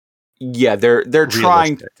 Yeah, they're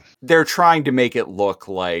trying to make it look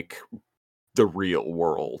like the real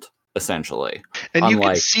world, essentially. And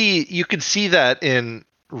you can see that in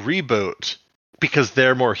Reboot because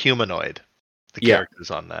they're more humanoid. The characters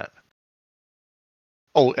on that.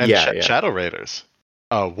 Oh, and Shadow Raiders,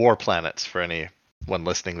 War Planets for anyone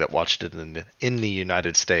listening that watched it in the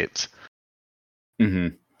United States.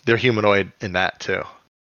 Mm-hmm. They're humanoid in that too.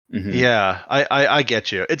 Mm-hmm. Yeah, I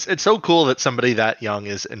get you. It's so cool that somebody that young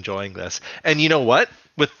is enjoying this. And you know what?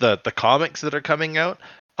 With the comics that are coming out,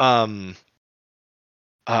 I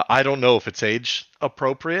don't know if it's age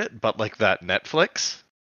appropriate, but like that Netflix,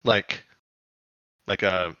 like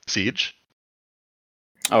a Siege.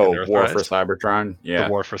 Oh, War for Cybertron. Yeah, the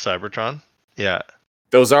War for Cybertron. Yeah,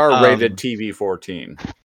 those are rated TV-14.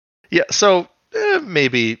 Yeah, so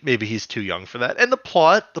maybe he's too young for that. And the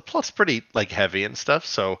plot's pretty like heavy and stuff.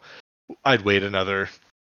 So I'd wait another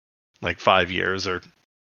like 5 years or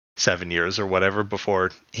 7 years or whatever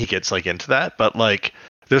before he gets like into that. But like,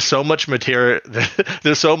 there's so much material.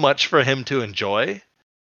 There's so much for him to enjoy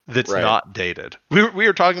that's not dated. We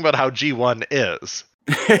were talking about how G1 is.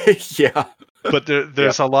 Yeah. But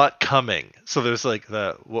there's a lot coming. So there's like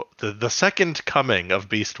the second coming of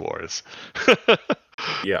Beast Wars.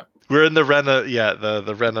 Yeah. We're in the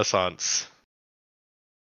Renaissance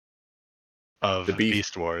of the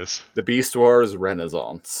Beast Wars. The Beast Wars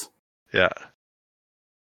Renaissance. Yeah.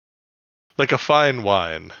 Like a fine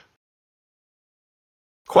wine.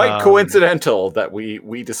 Quite coincidental that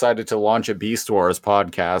we decided to launch a Beast Wars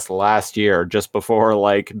podcast last year, just before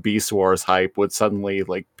like Beast Wars hype would suddenly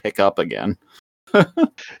like pick up again.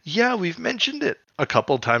 Yeah, we've mentioned it a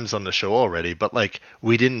couple times on the show already, but like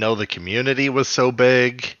we didn't know the community was so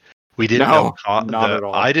big. We didn't know not at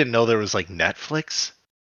all. I didn't know there was like new Netflix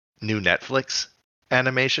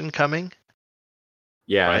animation coming.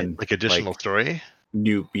 Yeah, right? and like additional story.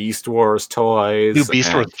 New Beast Wars toys. New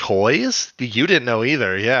Beast Wars toys? You didn't know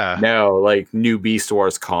either, yeah. No, like new Beast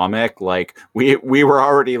Wars comic. Like we were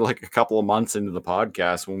already like a couple of months into the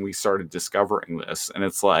podcast when we started discovering this, and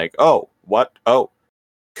it's like, oh, what? Oh,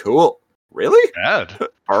 cool. Really? Bad.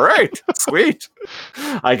 All right, sweet.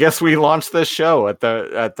 I guess we launched this show at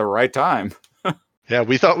the right time. Yeah,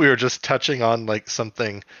 we thought we were just touching on like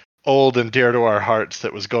something old and dear to our hearts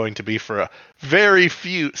that was going to be for a very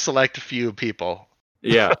select few people.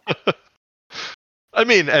 Yeah. I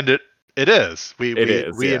mean, and it is.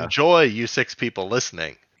 We enjoy you 6 people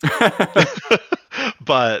listening.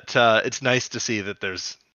 But it's nice to see that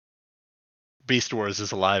there's Beast Wars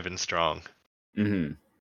is alive and strong. Mm-hmm.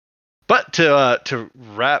 But to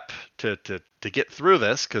wrap to get through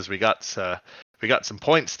this, because we got some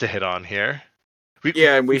points to hit on here.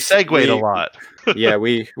 We segued a lot. Yeah,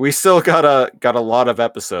 we still got a lot of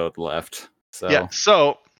episode left. So yeah,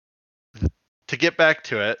 so to get back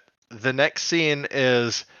to it, the next scene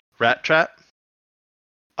is Rat Trap,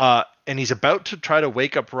 and he's about to try to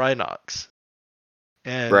wake up Rhinox,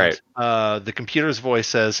 and the computer's voice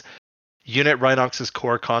says, "Unit Rhinox's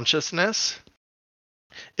core consciousness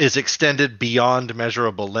is extended beyond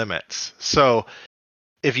measurable limits. So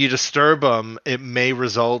if you disturb him, it may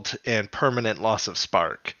result in permanent loss of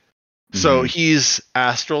spark." Mm-hmm. So he's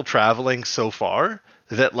astral traveling so far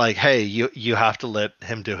that like, hey, you have to let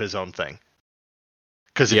him do his own thing.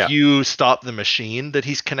 Because if you stop the machine that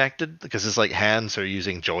he's connected, because his like hands are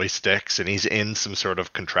using joysticks and he's in some sort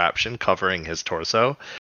of contraption covering his torso,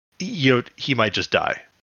 he might just die.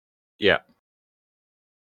 Yeah.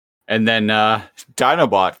 And then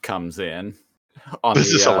Dinobot comes in.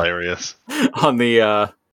 This is hilarious. On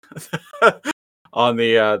the on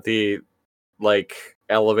the like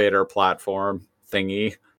elevator platform,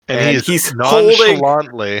 thingy. And he's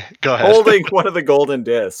nonchalantly holding one of the golden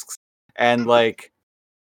discs. And like,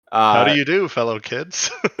 how do you do, fellow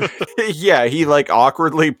kids? yeah, he like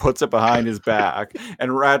awkwardly puts it behind his back,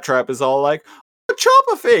 and Rat Trap is all like,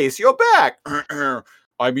 "Chopper face, you're back."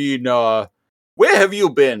 I mean, where have you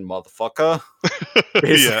been, motherfucker?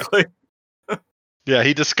 Basically. Yeah,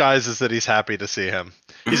 he disguises that he's happy to see him.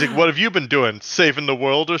 He's like, "What have you been doing? Saving the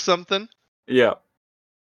world or something?" Yeah.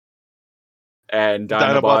 And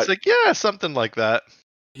Dinobot's like, "Yeah, something like that."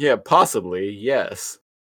 Yeah, possibly, yes.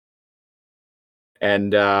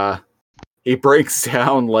 And he breaks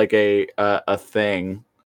down like a thing.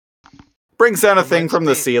 Brings down a thing from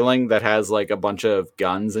the ceiling that has like a bunch of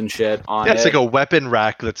guns and shit on it. It's like a weapon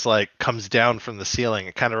rack that's like comes down from the ceiling.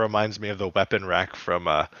 It kind of reminds me of the weapon rack from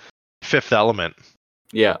Fifth Element.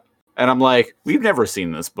 Yeah. And I'm like, we've never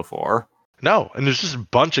seen this before. No, and there's just a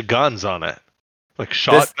bunch of guns on it. Like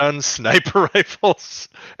shotguns, sniper rifles,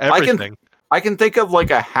 everything. I can think of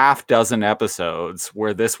like a half dozen episodes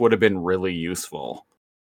where this would have been really useful.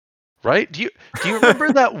 Right? Do you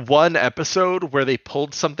remember that one episode where they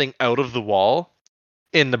pulled something out of the wall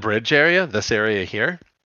in the bridge area, this area here?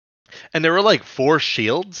 And there were like 4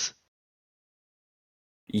 shields?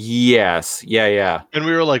 Yes. Yeah. And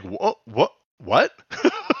we were like, what?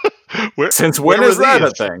 Since when is that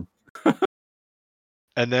a thing?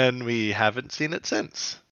 And then we haven't seen it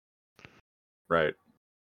since. Right.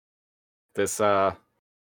 I'm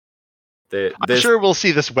sure we'll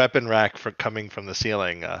see this weapon rack coming from the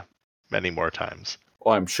ceiling many more times.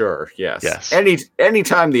 Well, I'm sure. Yes. Yes.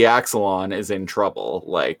 Anytime the Axelon is in trouble,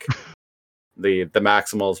 like the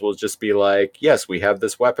Maximals will just be like, "Yes, we have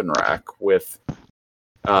this weapon rack with,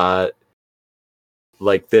 like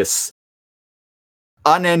this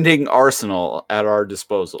unending arsenal at our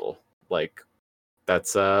disposal." Like,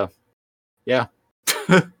 that's yeah.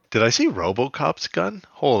 Did I see RoboCop's gun?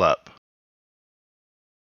 Hold up.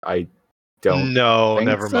 I don't. No, think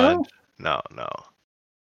never so? mind. No.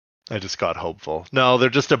 I just got hopeful. No, they're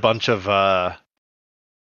just a bunch of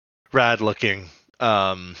rad-looking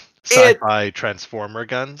sci-fi transformer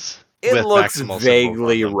guns. It looks Maximal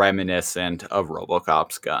vaguely symbols on them. reminiscent of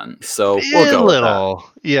RoboCop's gun, so we'll go with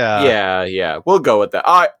that. Yeah. We'll go with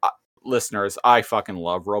that. Listeners, I fucking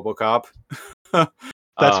love RoboCop. That's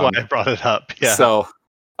why I brought it up. Yeah. So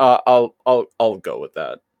I'll go with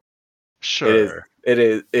that. Sure.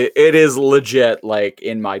 It is legit, like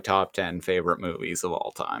in my top 10 favorite movies of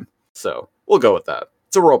all time. So we'll go with that.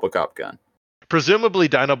 It's a RoboCop gun. Presumably,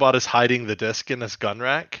 Dinobot is hiding the disc in his gun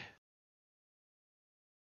rack,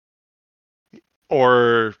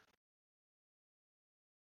 or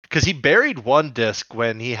because he buried one disc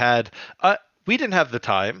when he had. We didn't have the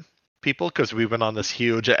time, people, because we went on this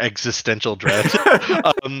huge existential dread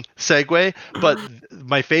segue. But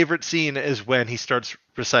my favorite scene is when he starts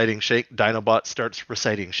reciting Dinobot starts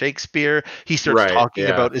reciting Shakespeare. He starts talking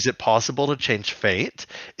about, is it possible to change fate?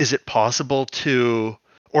 Is it possible to,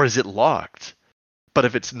 or is it locked? But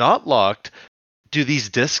if it's not locked, do these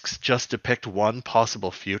discs just depict one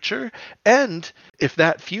possible future? And if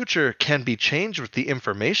that future can be changed with the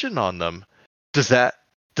information on them, does that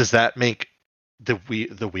make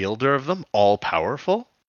the wielder of them all powerful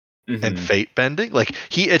and fate bending? Like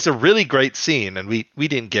it's a really great scene, and we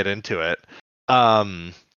didn't get into it.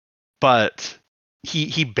 But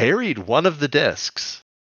he buried one of the discs,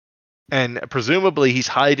 and presumably he's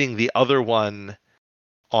hiding the other one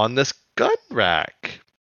on this gun rack.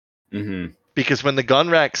 Because when the gun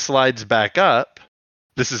rack slides back up,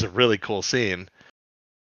 this is a really cool scene.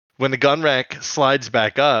 When the gun rack slides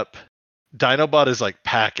back up, Dinobot is like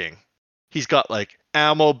packing. He's got like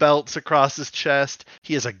ammo belts across his chest.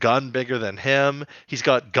 He has a gun bigger than him. He's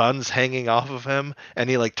got guns hanging off of him, and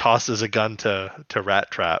he like tosses a gun to Rat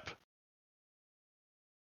Trap.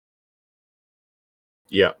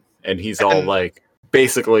 Yeah, and he's all like,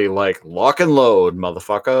 basically like, lock and load,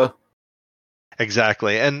 motherfucker.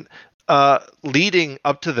 Exactly. And leading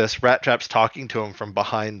up to this, Rat Trap's talking to him from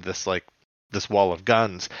behind this wall of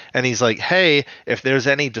guns, and he's like, hey, if there's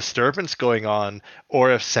any disturbance going on,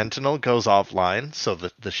 or if Sentinel goes offline, so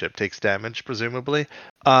that the ship takes damage, presumably,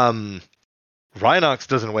 Rhinox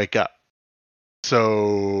doesn't wake up,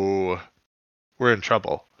 so we're in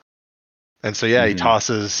trouble. And so he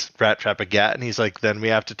tosses Rat Trap a gat, and he's like, then we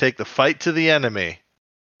have to take the fight to the enemy.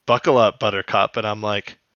 Buckle up, Buttercup. And I'm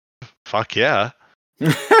like, fuck yeah.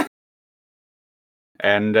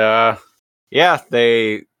 And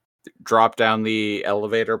they drop down the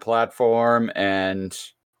elevator platform, and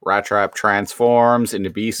Rat Trap transforms into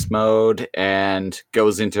beast mode and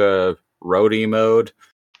goes into roadie mode.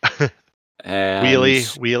 And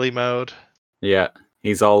wheelie mode. Yeah.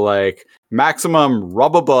 He's all like, maximum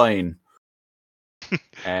rubber boing.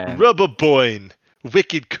 And Rubber boing.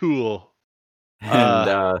 Wicked cool.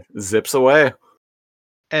 And zips away.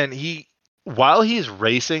 And while he's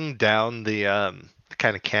racing down the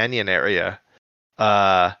kind of canyon area,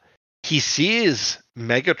 he sees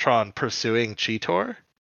Megatron pursuing Cheetor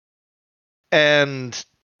and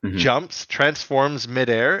jumps, transforms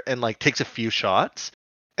midair, and like takes a few shots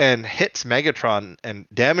and hits Megatron and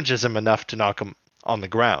damages him enough to knock him on the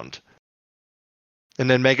ground. And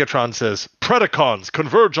then Megatron says, Predacons,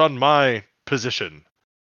 converge on my position.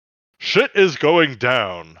 Shit is going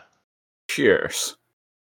down. Cheers.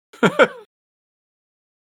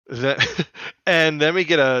 And then we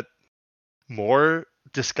get a more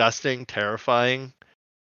disgusting, terrifying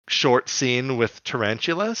short scene with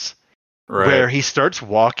Tarantulas, where he starts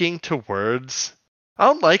walking towards... I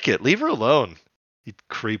don't like it. Leave her alone, you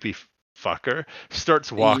creepy fucker.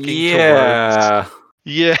 Starts walking towards...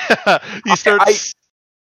 Yeah. He starts...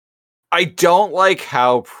 I don't like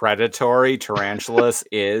how predatory Tarantulas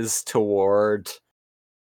is toward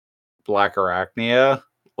Black Arachnia.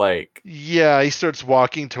 Like, yeah, he starts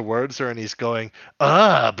walking towards her and he's going,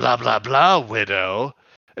 blah, blah, blah, widow.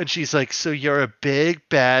 And she's like, so you're a big,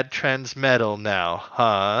 bad transmetal now,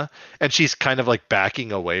 huh? And she's kind of like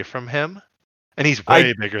backing away from him. And he's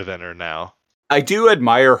way bigger than her now. I do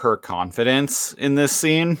admire her confidence in this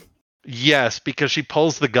scene. Yes, because she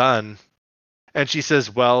pulls the gun and she says,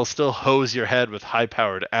 well, still hose your head with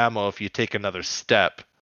high-powered ammo if you take another step.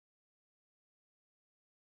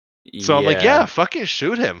 So I'm like, yeah, fucking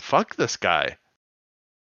shoot him. Fuck this guy.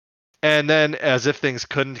 And then, as if things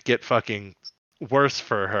couldn't get fucking worse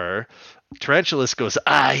for her, Tarantulas goes,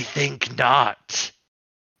 I think not.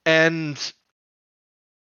 And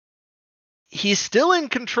he's still in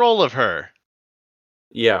control of her.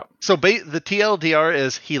 Yeah. So the TLDR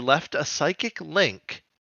is he left a psychic link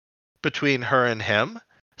between her and him,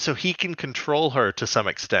 so he can control her to some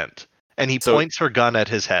extent. And he points her gun at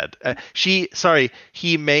his head.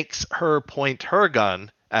 He makes her point her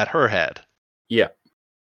gun at her head. Yeah.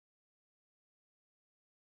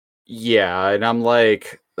 Yeah, and I'm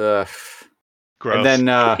like, ugh. Gross. And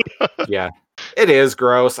then, yeah, it is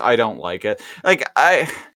gross. I don't like it. Like, I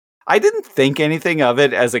didn't think anything of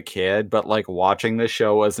it as a kid, but like watching the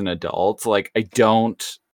show as an adult, like I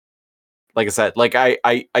don't, like I said, like I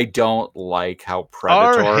don't like how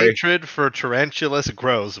predatory. Our hatred for Tarantulas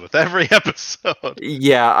grows with every episode.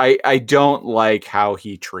 Yeah, I don't like how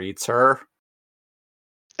he treats her.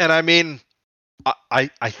 And I mean, I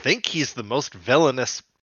think he's the most villainous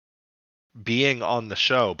being on the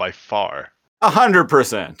show by far.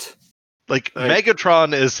 100%. Like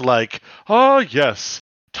Megatron is like, oh yes,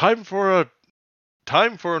 time for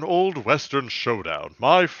an old Western showdown,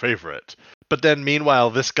 my favorite. But then meanwhile,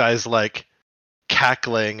 this guy's like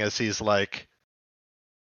cackling as he's like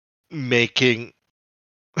making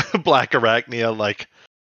Black Arachnia like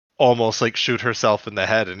almost like shoot herself in the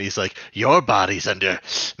head, and he's like, your body's under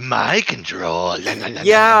my control.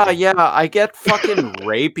 Yeah, I get fucking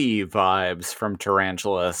rapey vibes from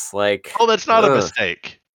Tarantulas. Like, oh, that's not a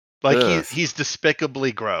mistake. Like he's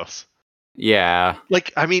despicably gross. Yeah.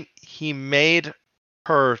 Like, I mean, he made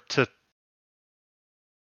her to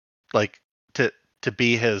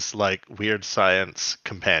be his like weird science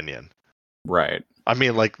companion. Right. I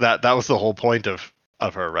mean, like that was the whole point of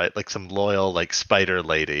her, right? Like some loyal like spider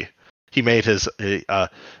lady. He made his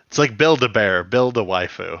it's like Build-A-Bear, build a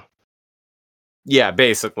waifu. Yeah,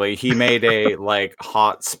 basically. He made a like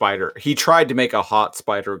hot spider. He tried to make a hot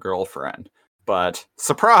spider girlfriend, but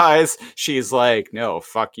surprise, she's like, "No,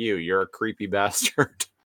 fuck you. You're a creepy bastard."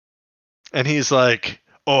 And he's like,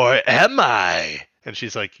 "Or am I?" And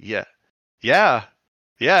she's like, "Yeah, you are."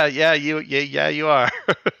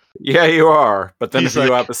 Yeah, you are. But then He's a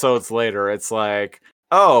few like, episodes later, it's like,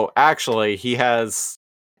 oh, actually, he has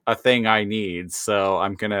a thing I need, so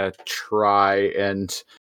I'm gonna try and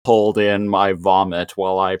hold in my vomit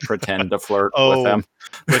while I pretend to flirt with him.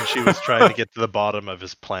 When she was trying to get to the bottom of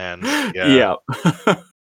his plan. Yeah.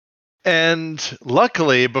 And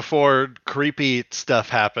luckily, before creepy stuff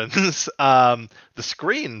happens, the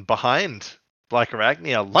screen behind Black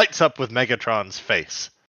Arachnia lights up with Megatron's face.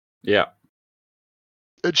 Yeah.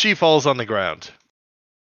 And she falls on the ground.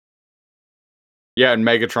 Yeah, and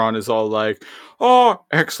Megatron is all like, oh,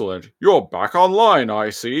 excellent. You're back online, I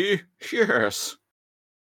see. Yes.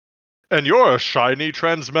 And you're a shiny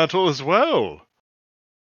transmetal as well.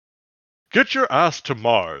 Get your ass to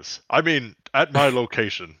Mars. I mean, at my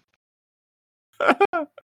location.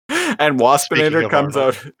 And Waspinator comes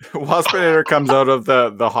out. Waspinator comes out of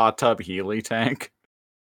the hot tub Healy tank.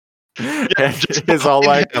 Yeah, just is all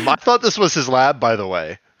like him. I thought this was his lab, by the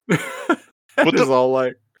way. What is all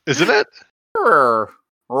like? Isn't it?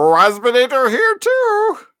 Waspinator here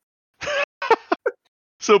too.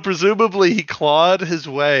 So presumably he clawed his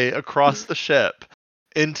way across the ship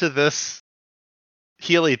into this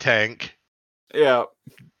Healy tank. Yeah.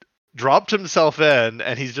 Dropped himself in,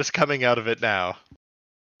 and he's just coming out of it now.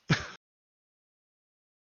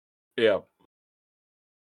 Yeah.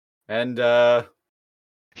 And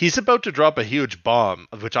he's about to drop a huge bomb,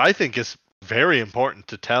 which I think is very important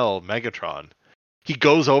to tell Megatron. He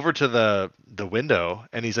goes over to the window,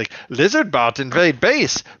 and he's like, Lizardbot invade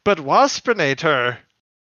base, but Waspinator...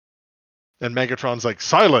 And Megatron's like,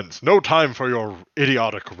 silence! No time for your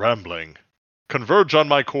idiotic rambling. Converge on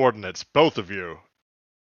my coordinates, both of you.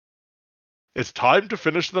 It's time to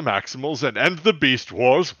finish the Maximals and end the Beast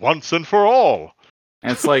Wars once and for all.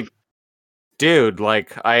 And it's like, dude,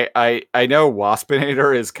 like, I know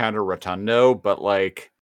Waspinator is kind of rotundo, but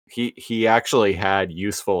like, he actually had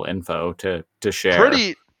useful info to share.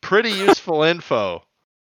 Pretty useful info.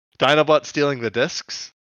 Dinobot stealing the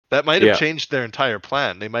discs? That might have changed their entire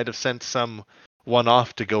plan. They might have sent someone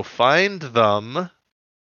off to go find them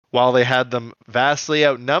while they had them vastly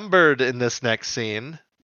outnumbered in this next scene.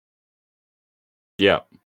 Yeah.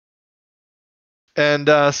 And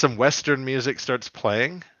some Western music starts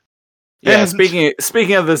playing. Yeah, and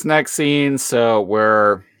speaking of this next scene, so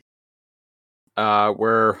we're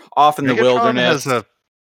off in the wilderness. Has a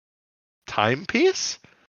timepiece?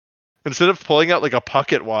 Instead of pulling out like a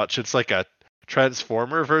pocket watch, it's like a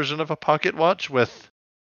Transformer version of a pocket watch with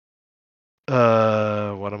what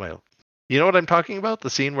am I? You know what I'm talking about? The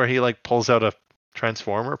scene where he like pulls out a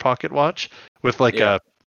Transformer pocket watch with like a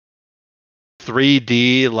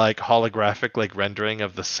 3D like holographic like rendering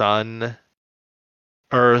of the sun,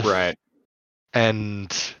 Earth, right, and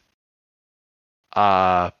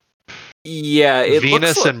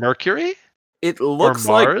Venus and Mercury. It looks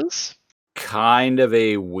like kind of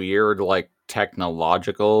a weird like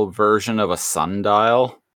technological version of a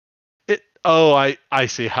sundial. I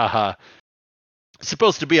see. Haha. It's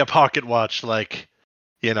supposed to be a pocket watch, like,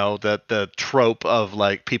 you know, the trope of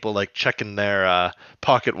like people like checking their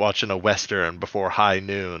pocket watch in a Western before high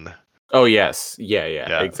noon. Oh yes,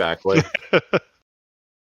 yeah. Exactly.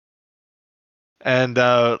 And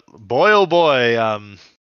boy, oh boy,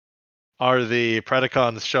 are the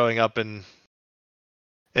Predacons showing up in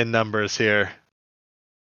numbers here.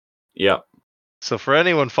 Yep. So for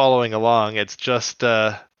anyone following along, it's just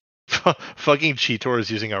fucking Cheetor is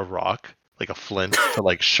using a rock, like a flint, to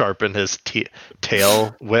like sharpen his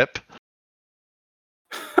tail whip.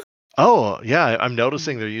 Oh yeah, I'm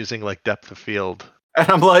noticing they're using like depth of field. And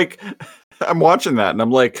I'm watching that, and I'm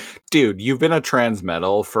like, dude, you've been a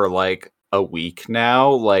Transmetal for like a week now.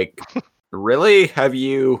 Like, really? Have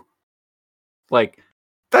you? Like,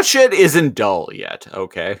 that shit isn't dull yet.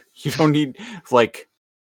 Okay, you don't need like.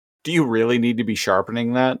 Do you really need to be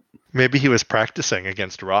sharpening that? Maybe he was practicing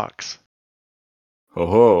against rocks.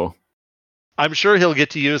 Oh. I'm sure he'll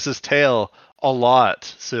get to use his tail a lot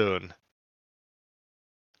soon.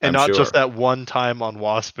 And not just that one time on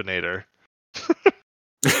Waspinator.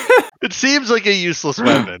 It seems like a useless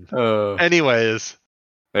weapon. Anyways.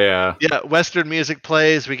 Yeah. Yeah, Western music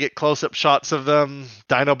plays. We get close-up shots of them.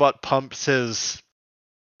 Dinobot pumps his...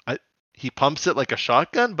 he pumps it like a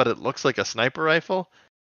shotgun, but it looks like a sniper rifle.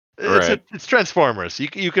 It's Transformers.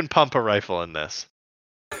 You can pump a rifle in this.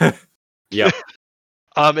 Yep.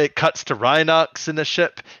 It cuts to Rhinox in the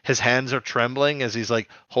ship. His hands are trembling as he's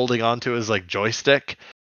like holding onto his like joystick.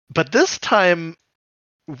 But this time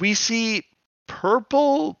we see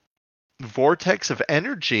purple vortex of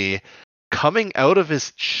energy coming out of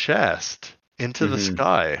his chest into the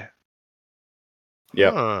sky.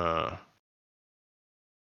 Yeah.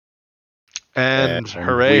 And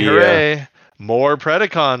hooray. More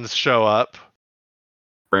Predacons show up.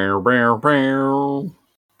 I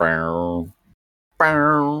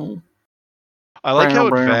like how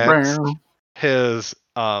advanced his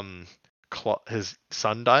his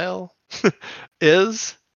sundial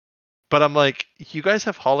is, but I'm like, you guys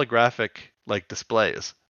have holographic like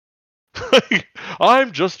displays.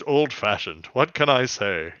 I'm just old-fashioned. What can I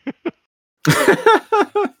say?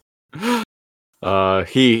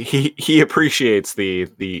 He appreciates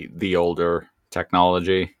the older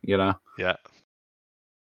technology, you know. Yeah.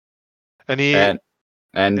 And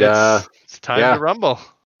it's time to rumble.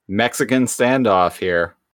 Mexican standoff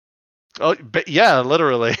here. Oh, but yeah,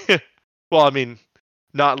 literally. Well, I mean,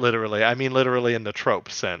 not literally. I mean literally in the trope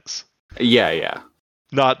sense. Yeah.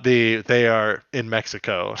 Not they are in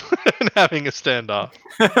Mexico and having a standoff.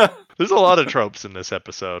 There's a lot of tropes in this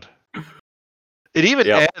episode. It even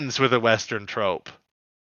ends with a Western trope.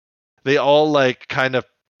 They all like kind of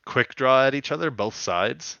quick draw at each other, both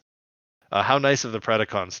sides. How nice of the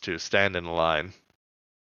Predacons to stand in a line.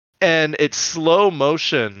 And it's slow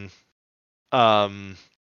motion turns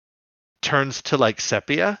to like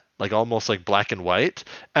sepia, like almost like black and white,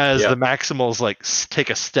 as the Maximals like take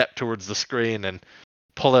a step towards the screen and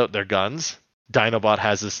pull out their guns. Dinobot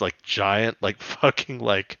has this like giant like fucking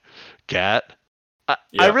like gat.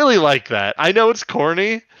 I really like that. I know it's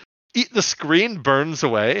corny. The screen burns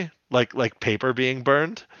away like paper being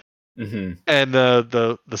burned, and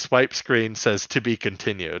the swipe screen says "to be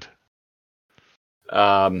continued."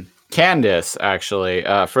 Candace, actually,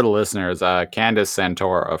 for the listeners, Candace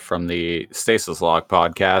Santora from the Stasis Log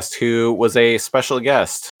podcast, who was a special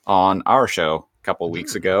guest on our show a couple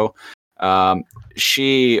weeks ago.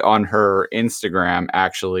 She, on her Instagram,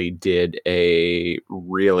 actually did a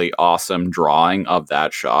really awesome drawing of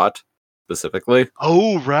that shot, specifically.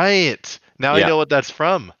 Oh, right. Now I know what that's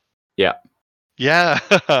from. Yeah. Yeah.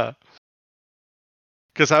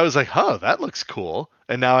 Because I was like, that looks cool.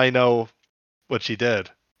 And now I know what she did.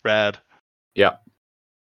 Rad. Yeah.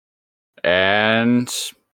 And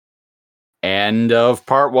end of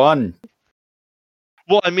part 1.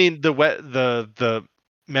 Well, I mean, the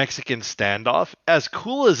Mexican standoff, as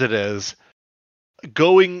cool as it is,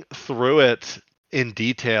 going through it in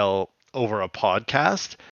detail over a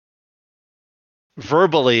podcast,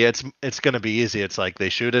 verbally it's going to be easy. It's like they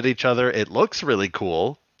shoot at each other. It looks really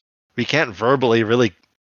cool. We can't verbally really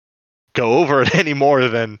go over it any more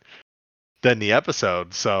than the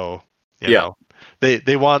episode. So you know,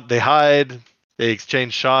 they hide, they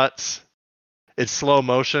exchange shots. It's slow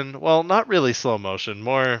motion. Well, not really slow motion,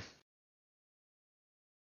 more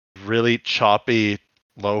really choppy,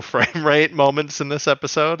 low frame rate moments in this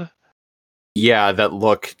episode. Yeah, that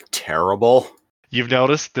look terrible. You've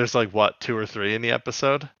noticed there's like 2 or 3 in the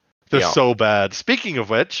episode? They're so bad. Speaking of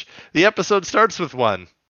which, the episode starts with one.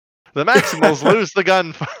 The Maximals lose the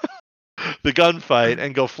gunfight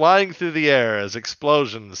and go flying through the air as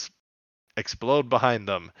explosions explode behind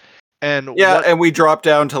them. And and we drop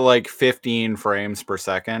down to like 15 frames per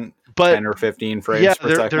second. But 10 or 15 frames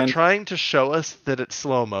per second. They're trying to show us that it's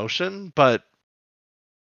slow motion, but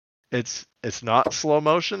it's not slow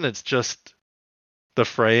motion. It's just the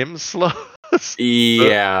frames slowed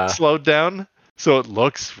down, so it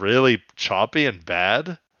looks really choppy and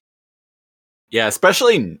bad. Yeah,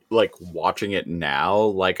 especially like watching it now.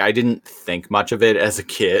 Like I didn't think much of it as a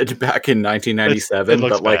kid back in 1997,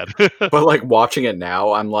 but like watching it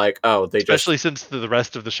now, I'm like, especially since the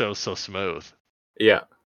rest of the show is so smooth. Yeah.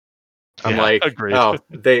 I'm like, agreed.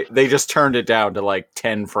 They just turned it down to like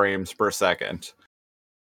 10 frames per second.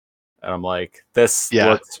 And I'm like, this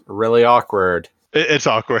looks really awkward. It's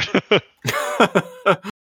awkward.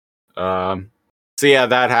 So yeah,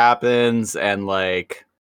 that happens, and like,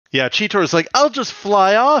 Cheetor's like, I'll just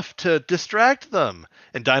fly off to distract them.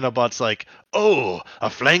 And Dinobot's like, oh,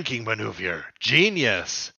 a flanking maneuver.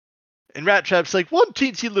 Genius. And Rat Trap's like, one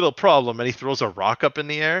teensy little problem. And he throws a rock up in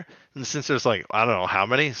the air. And since there's like, I don't know how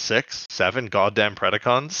many, 6, 7 goddamn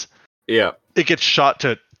Predacons. Yeah. It gets shot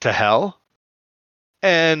to hell.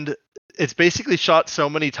 And it's basically shot so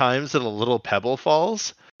many times that a little pebble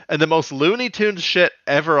falls. And the most Looney Tunes shit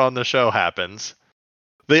ever on the show happens.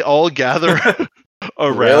 They all gather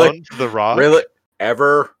around the rock. Really?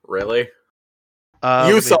 Ever? Really?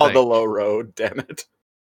 You saw the low road, damn it.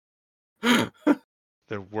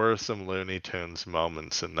 There were some Looney Tunes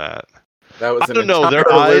moments in that. That was their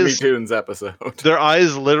Looney Tunes episode. Their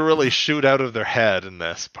eyes literally shoot out of their head in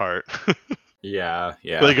this part. Yeah.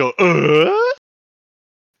 They go,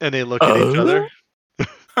 and they look at each other.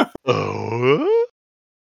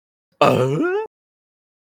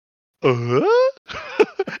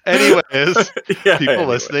 Anyways, people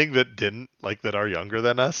listening that are younger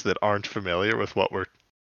than us, that aren't familiar with what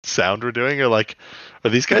sound we're doing, are like, are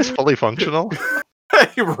these guys fully functional?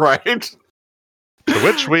 Right. To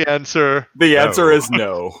which we answer, the answer is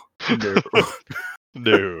no.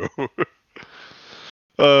 No.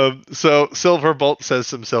 So Silverbolt says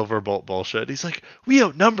some Silverbolt bullshit. He's like, we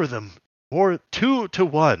outnumber them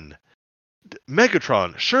 2-1.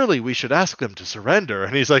 Megatron, surely we should ask them to surrender.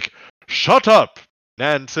 And he's like, shut up,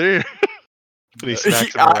 Nancy. And he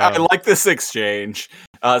smacks him around. I like this exchange.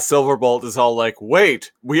 Silverbolt is all like,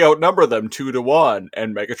 wait, we outnumber them 2-1.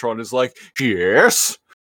 And Megatron is like, yes.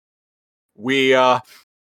 We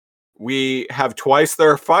have twice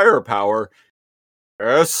their firepower.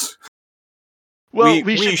 Yes. Well,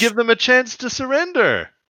 we should give them a chance to surrender.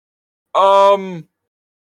 No.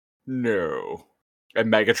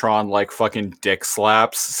 And Megatron like fucking dick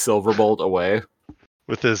slaps Silverbolt away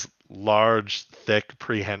with his large, thick,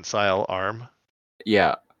 prehensile arm.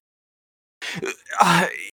 Yeah.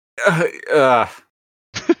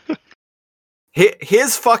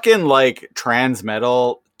 His fucking like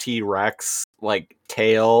transmetal T-Rex like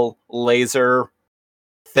tail laser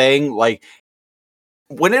thing, like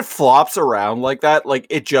when it flops around like that, like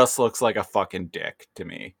it just looks like a fucking dick to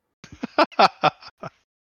me.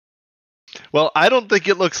 Well, I don't think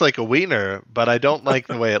it looks like a wiener, but I don't like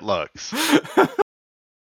the way it looks.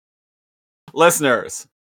 Listeners,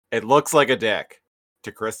 it looks like a dick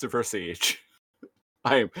to Christopher Siege.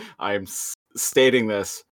 I am stating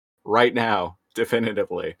this right now,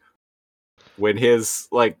 definitively. When his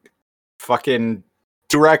like fucking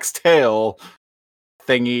T-Rex tail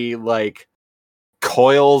thingy like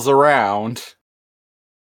coils around,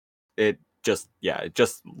 it just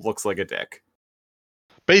looks like a dick.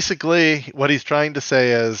 Basically, what he's trying to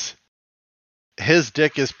say is his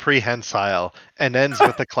dick is prehensile and ends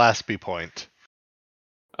with a claspy point.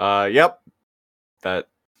 Yep.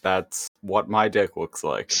 That's what my dick looks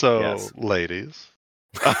like. So, yes. ladies.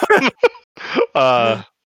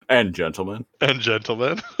 And gentlemen. And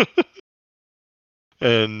gentlemen.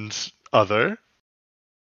 And other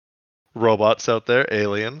robots out there,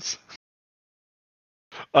 aliens.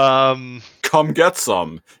 Come get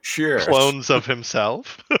some. Sure. Clones of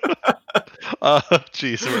himself.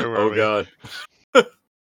 Jeez, where were we? God.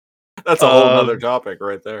 That's a whole other topic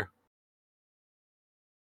right there.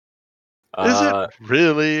 Is it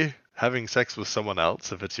really having sex with someone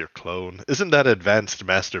else if it's your clone? Isn't that advanced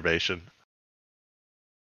masturbation?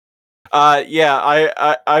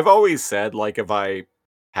 Yeah, I've always said, like, if I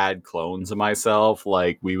had clones of myself,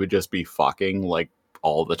 like, we would just be fucking, like,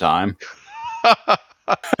 all the time.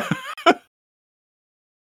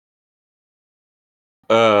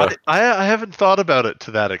 I haven't thought about it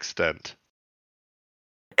to that extent.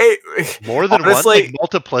 More than honestly, one, like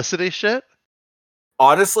multiplicity shit?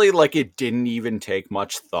 Honestly, like, it didn't even take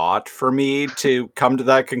much thought for me to come to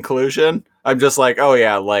that conclusion. I'm just like, oh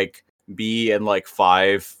yeah, like, me and, like,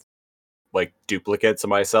 5, like, duplicates of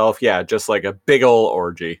myself. Yeah, just, like, a big ol'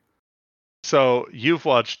 orgy. So, you've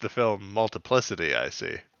watched the film Multiplicity, I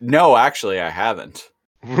see. No, actually, I haven't.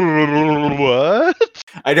 What?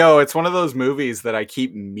 I know, it's one of those movies that I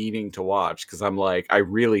keep meaning to watch, because I'm like, I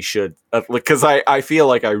really should, because I feel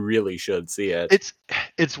like I really should see it.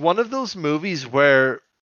 It's one of those movies where,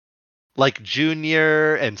 like,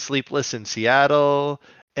 Junior and Sleepless in Seattle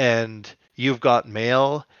and You've Got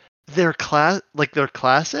Mail, they're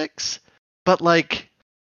classics, but, like,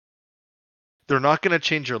 they're not going to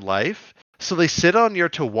change your life, so they sit on your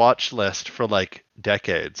to-watch list for, like,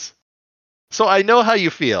 decades. So I know how you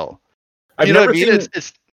feel. I've you know what I mean?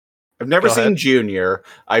 I've never seen Junior.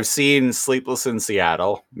 I've seen Sleepless in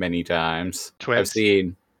Seattle many times. Twins? I've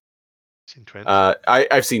seen Twins?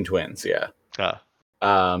 I've seen Twins, yeah.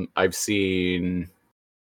 I've seen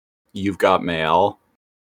You've Got Mail.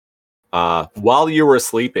 While You Were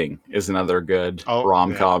Sleeping is another good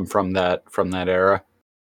rom-com from that era.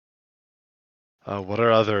 What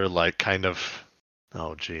are other, like, kind of...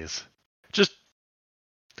 Oh, geez. Just...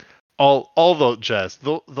 All those jazz.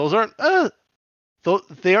 Those aren't...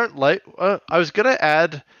 they aren't like... I was gonna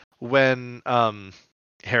add when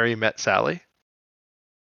Harry Met Sally.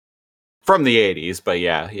 From the 80s, but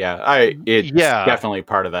it's definitely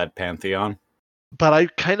part of that pantheon. But I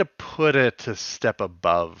kind of put it a step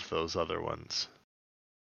above those other ones.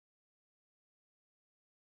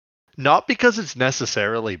 Not because it's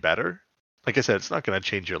necessarily better. Like I said, it's not going to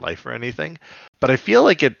change your life or anything. But I feel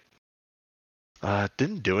like it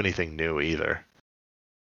didn't do anything new either.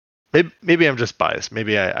 Maybe I'm just biased.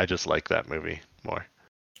 Maybe I just like that movie more.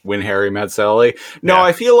 When Harry Met Sally? No, yeah.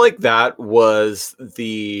 I feel like that was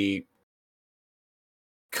the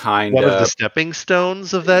one of the stepping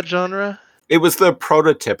stones of that genre. It was the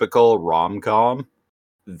prototypical rom-com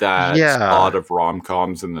that a lot of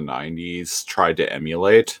rom-coms in the 90s tried to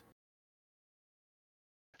emulate.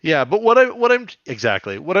 Yeah, but what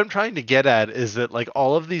I'm trying to get at is that, like,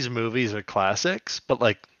 all of these movies are classics, but,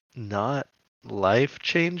 like, not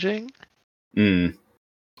life-changing.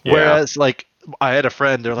 Whereas, like, I had a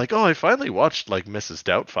friend, they're like, oh, I finally watched, like, Mrs.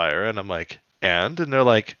 Doubtfire, and I'm like, and they're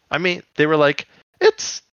like, they were like,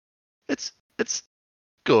 it's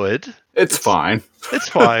good. It's fine. It's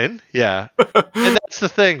fine, yeah. And that's the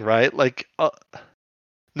thing, right? Like,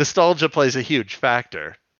 nostalgia plays a huge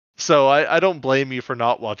factor. So I don't blame you for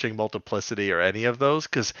not watching Multiplicity or any of those,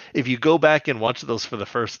 because if you go back and watch those for the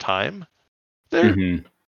first time, they're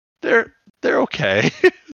okay.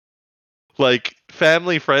 Like,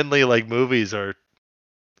 family friendly, like, movies they're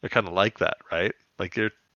kind of like that, right? Like,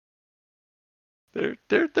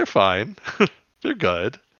 they're fine. They're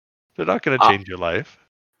good. They're not going to change your life.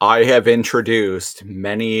 I have introduced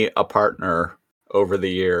many a partner over the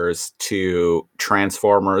years to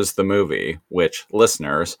Transformers the movie, which,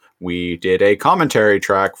 listeners, we did a commentary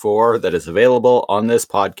track for that is available on this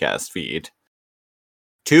podcast feed.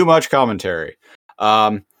 Too much commentary.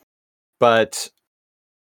 But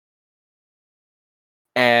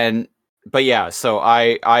yeah, so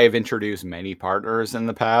I have introduced many partners in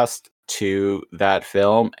the past to that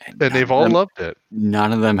film, and they've all loved it.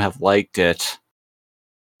 None of them have liked it.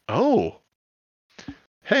 Oh.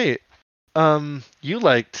 Hey, you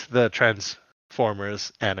liked the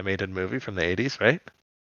Transformers animated movie from the 80s, right?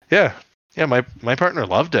 Yeah. Yeah, my partner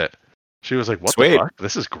loved it. She was like, "What the fuck?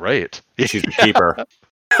 This is great." She's a keeper.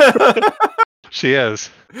 She is.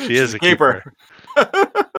 She is a keeper.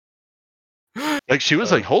 Like she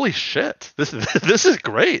was like, "Holy shit! This is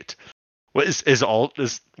great. What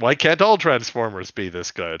why can't all Transformers be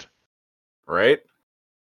this good?" Right?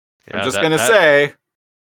 Yeah, I'm just gonna say,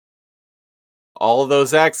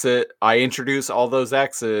 I introduce all those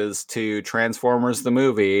X's to Transformers the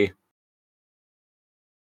movie.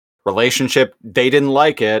 Relationship, they didn't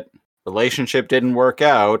like it. Relationship didn't work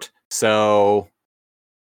out, so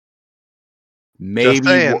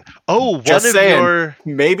maybe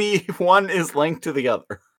maybe one is linked to the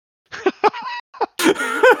other.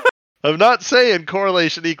 I'm not saying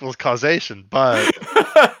correlation equals causation, but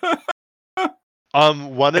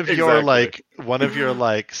one of your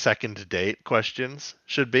second date questions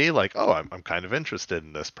should be like, "Oh, I'm kind of interested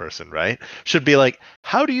in this person," right? Should be like,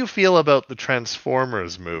 "How do you feel about the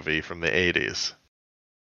Transformers movie from the 80s?"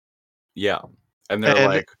 Yeah. And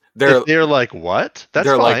they're like, "What?" That's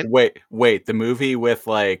they're fine. Like, wait, the movie with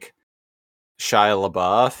like Shia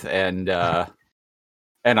LaBeouf and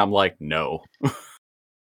I'm like, "No."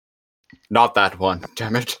 Not that one,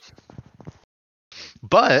 damn it.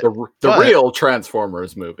 But the real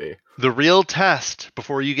Transformers movie. The real test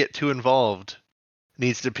before you get too involved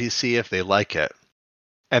needs to be see if they like it.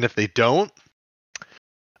 And if they don't,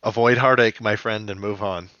 avoid heartache, my friend, and move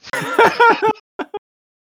on.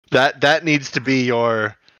 That needs to be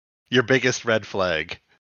your biggest red flag.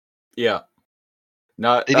 Yeah.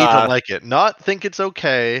 They need to like it. Not think it's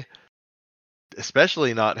okay,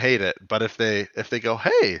 especially not hate it, but if they go,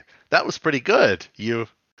 "Hey, that was pretty good," you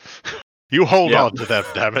hold on to them,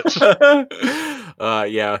 damn it.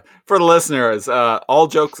 Yeah. For the listeners, all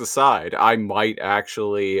jokes aside, I might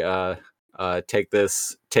actually take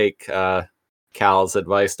Cal's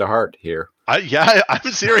advice to heart here.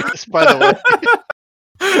 I'm serious, by the way.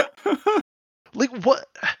 Like,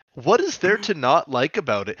 what is there to not like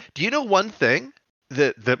about it? Do you know one thing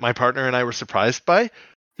that my partner and I were surprised by?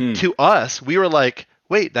 To us, we were like,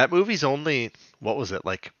 "Wait, that movie's only, what was it,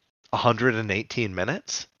 like 118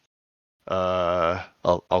 minutes?"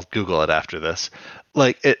 I'll Google it after this.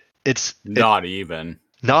 Like it's not even,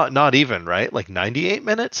 right? Like 98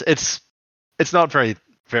 minutes. It's not very,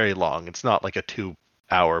 very long. It's not like a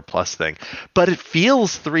 2-hour plus thing, but it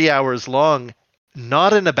feels 3 hours long,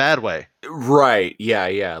 not in a bad way. Right.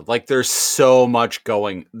 Yeah. Like there is so much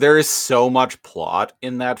plot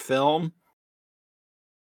in that film.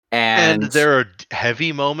 And there are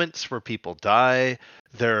heavy moments where people die.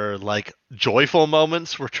 There are like joyful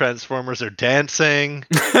moments where Transformers are dancing.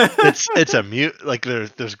 It's a like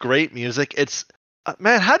there's great music. It's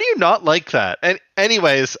man, how do you not like that? And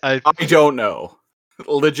anyways, I don't know.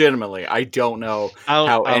 Legitimately, I don't know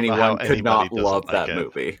how anyone could not love that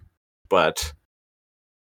movie. But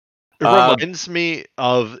it reminds me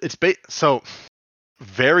of so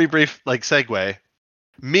very brief like segue.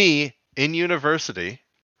 Me in university,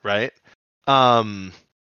 right?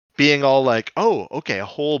 Being all like, "Oh, okay, a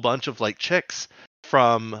whole bunch of like chicks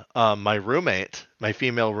from my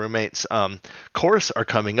female roommate's course are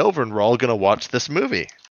coming over, and we're all gonna watch this movie,"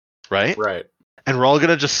 right? Right. And we're all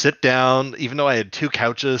gonna just sit down. Even though I had 2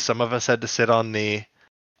 couches, some of us had to sit on the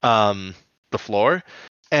floor.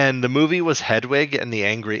 And the movie was Hedwig and the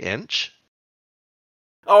Angry Inch.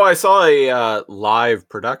 Oh, I saw a live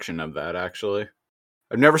production of that. Actually,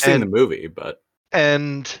 I've never seen the movie, but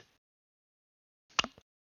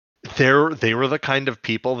they were the kind of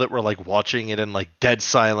people that were like watching it in like dead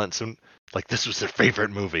silence and like this was their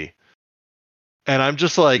favorite movie. And I'm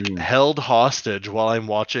just like held hostage while I'm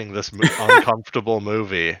watching this uncomfortable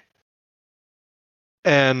movie.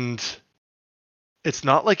 And it's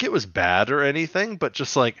not like it was bad or anything, but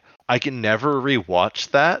just like I can never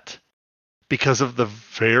rewatch that because of the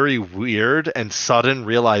very weird and sudden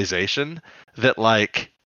realization that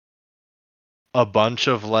like a bunch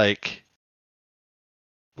of like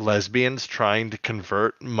lesbians trying to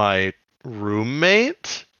convert my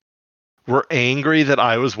roommate were angry that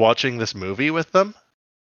I was watching this movie with them.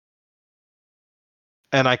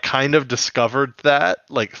 And I kind of discovered that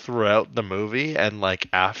like throughout the movie and like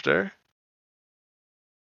after.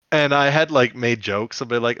 And I had like made jokes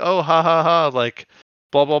about like, oh, ha ha ha, like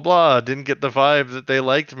blah blah blah, didn't get the vibe that they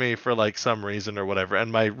liked me for like some reason or whatever.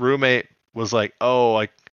 And my roommate was like, oh, I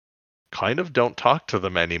kind of don't talk to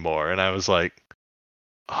them anymore. And I was like,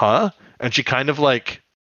 huh? And she kind of like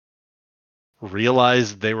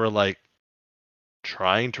realized they were like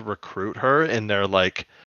trying to recruit her in their like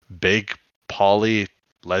big poly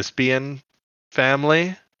lesbian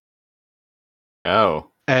family. Oh.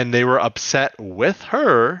 And they were upset with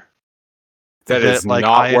her. That is like,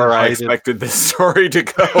 not where I expected this story to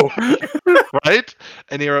go. Right?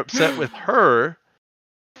 And they were upset with her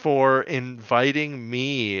for inviting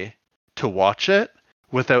me to watch it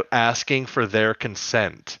without asking for their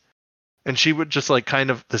consent. And she would just like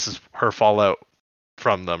kind of, this is her fallout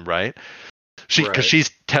from them, right? Because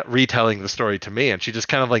she's retelling the story to me, and she just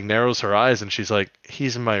kind of like narrows her eyes and she's like,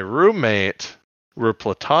 he's my roommate. We're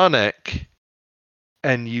platonic.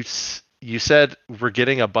 And you said we're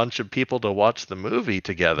getting a bunch of people to watch the movie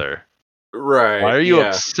together. Right. Why are you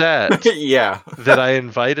upset yeah. that I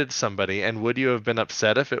invited somebody? And would you have been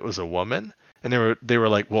upset if it was a woman? And they were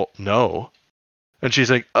like, well, no. And she's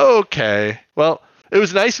like, okay. Well, it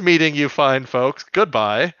was nice meeting you fine folks.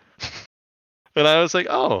 Goodbye. And I was like,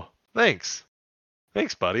 oh, thanks.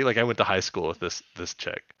 Thanks, buddy. Like I went to high school with this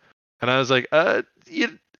chick. And I was like,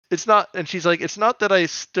 it's not, and she's like, it's not that I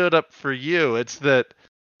stood up for you. It's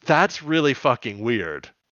that's really fucking weird.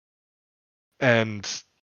 And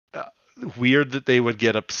weird that they would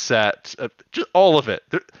get upset. Just all of it.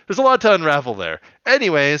 There's a lot to unravel there.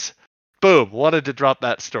 Anyways, boom. Wanted to drop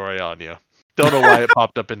that story on you. Don't know why it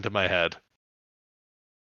popped up into my head.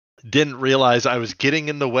 Didn't realize I was getting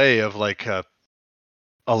in the way of like a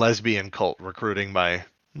lesbian cult recruiting my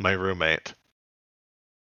roommate.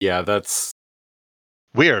 Yeah, that's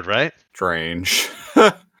weird, right? Strange.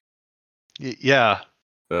 Yeah.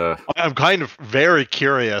 I'm kind of very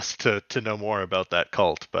curious to know more about that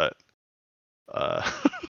cult, but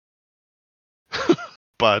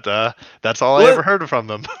that's all I ever heard from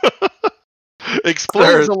them.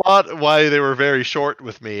 Explains a lot why they were very short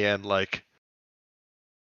with me, and like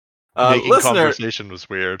making conversation was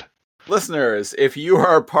weird. Listeners, if you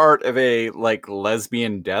are part of a like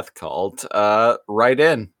lesbian death cult, write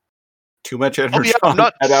in. Too much energy. I'm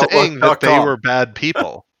not saying that they were bad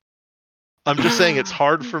people. I'm just saying it's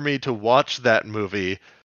hard for me to watch that movie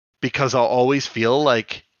because I'll always feel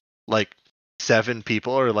like 7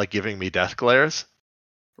 people are like giving me death glares.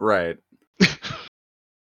 Right.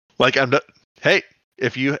 Like I'm not. Hey,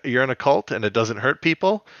 if you're in a cult and it doesn't hurt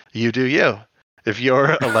people, you do you. If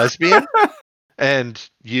you're a lesbian and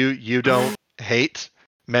you don't hate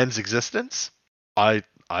men's existence, I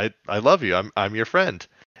love you. I'm your friend.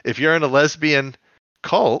 If you're in a lesbian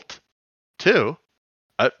cult, too,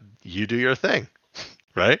 you do your thing,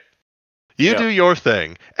 right? You do your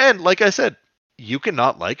thing. And like I said, you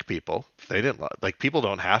cannot like people. They didn't like people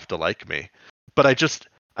don't have to like me. But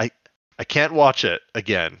I can't watch it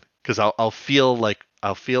again because I'll feel like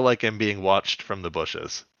I'm being watched from the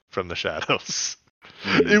bushes, from the shadows.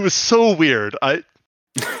 It was so weird.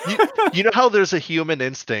 You know how there's a human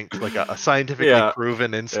instinct, like a scientifically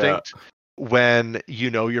proven instinct, when you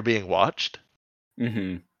know you're being watched?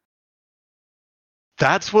 Mm-hmm.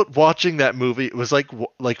 That's what watching that movie was like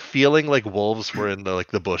feeling like wolves were in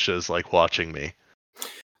the bushes, like watching me.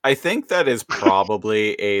 I think that is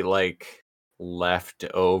probably a like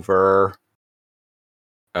leftover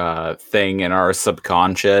thing in our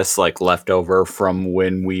subconscious, like leftover from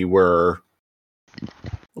when we were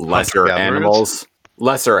lesser animals,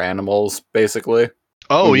 basically.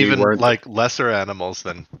 Oh, even like lesser animals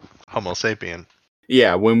than Homo sapien.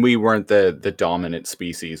 Yeah, when we weren't the dominant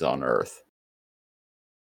species on Earth.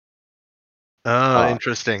 Oh,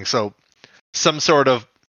 interesting. So some sort of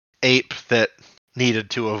ape that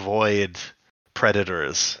needed to avoid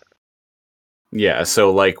predators. Yeah,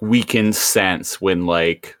 so like we can sense when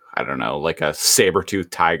like, I don't know, like a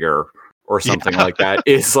saber-toothed tiger or something like that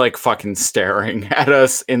is like fucking staring at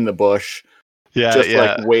us in the bush. Yeah, just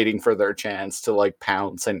like waiting for their chance to like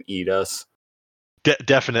pounce and eat us.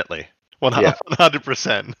 Definitely.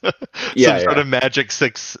 100%. Some sort of magic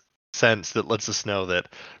sixth sense that lets us know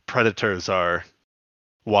that predators are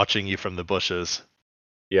watching you from the bushes.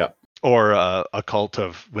 Yeah. Or a cult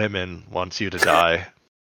of women wants you to die.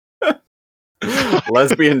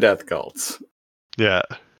 Lesbian death cults. Yeah.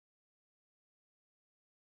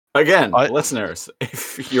 Again, listeners,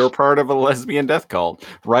 if you're part of a lesbian death cult,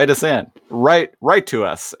 write us in. Write to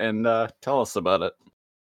us and tell us about it.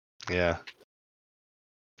 Yeah.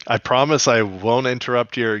 I promise I won't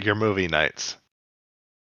interrupt your movie nights.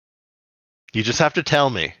 You just have to tell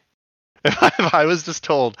me. If I was just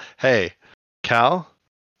told, hey, Cal,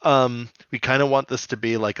 we kind of want this to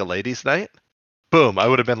be like a ladies' night. Boom, I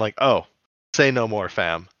would have been like, oh, say no more,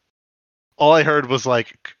 fam. All I heard was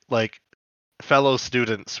like fellow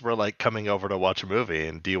students were like coming over to watch a movie,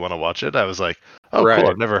 and do you want to watch it? I was like, oh, Right. cool,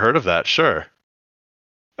 I've never heard of that. Sure.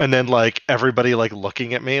 And then like everybody like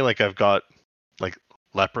looking at me like I've got like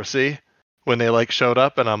leprosy when they like showed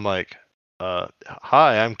up, and I'm like,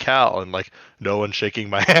 hi, I'm Cal, and like no one shaking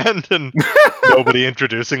my hand and nobody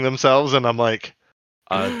introducing themselves, and I'm like,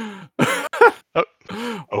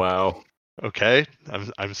 Wow. okay,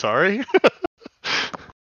 I'm sorry.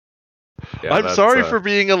 Yeah, I'm sorry for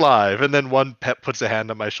being alive. And then one pet puts a hand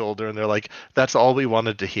on my shoulder, and they're like, that's all we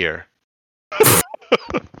wanted to hear.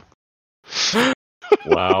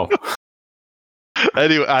 Wow.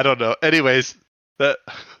 Anyway, I don't know. Anyways, that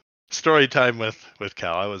story time with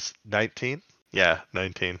Cal. I was 19. Yeah,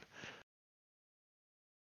 19.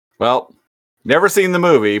 Well, never seen the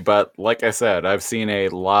movie, but like I said, I've seen a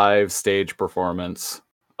live stage performance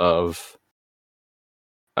of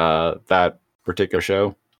that particular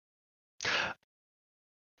show.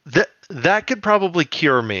 That could probably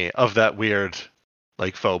cure me of that weird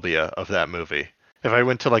like phobia of that movie. If I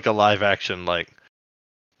went to like a live action like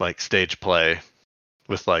stage play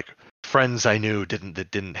with like friends I knew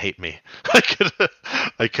that didn't hate me,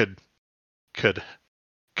 I could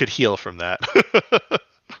heal from that.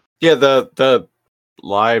 Yeah, the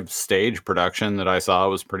live stage production that I saw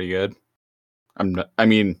was pretty good. I'm not.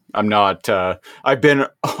 I've been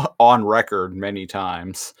on record many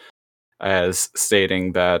times as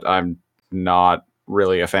stating that I'm not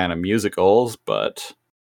really a fan of musicals, but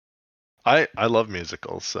I love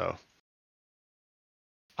musicals, so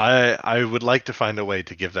I would like to find a way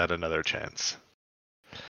to give that another chance.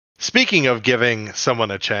 Speaking of giving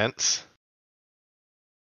someone a chance,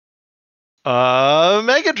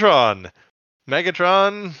 Megatron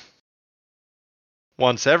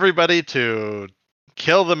wants everybody to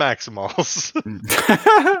kill the Maximals.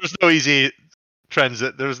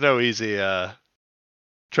 There's no easy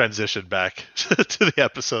transition back to the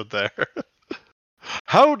episode there.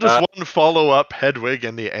 How does one follow up Hedwig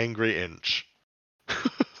and the Angry Inch?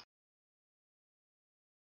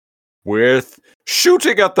 With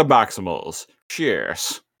shooting at the Maximals.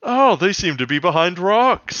 Cheers. Oh, they seem to be behind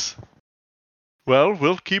rocks. Well,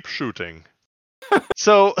 we'll keep shooting.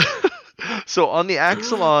 So on the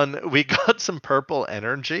Axelon, we got some purple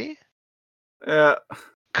energy. Yeah.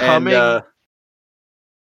 Coming. And,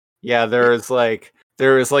 yeah, there is like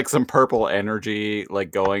some purple energy like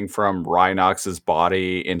going from Rhinox's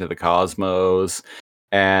body into the cosmos,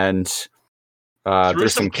 and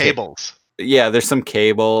there's some cables. There's some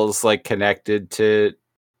cables like connected to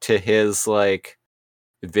his like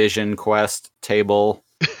Vision Quest table.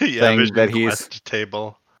 Yeah, thing Vision that Quest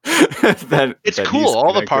table. It's cool.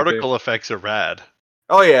 All the particle effects are rad.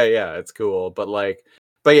 Oh yeah, it's cool. But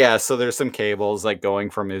yeah, so there's some cables like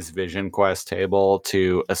going from his Vision Quest table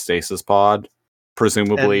to a stasis pod.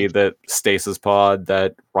 Presumably the stasis pod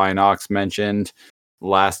that Rhinox mentioned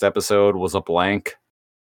last episode was a blank.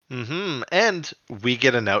 Mm-hmm. And we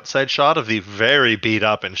get an outside shot of the very beat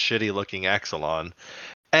up and shitty looking Axelon.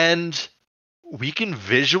 And we can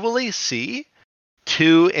visually see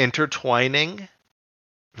two intertwining,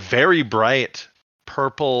 very bright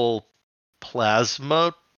purple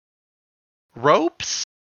plasma ropes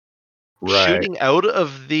shooting out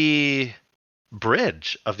of the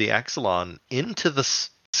bridge of the Axelon into the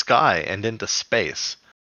sky and into space.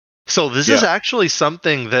 So this is actually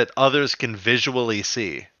something that others can visually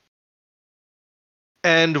see.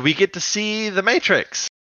 And we get to see the Matrix.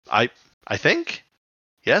 I think?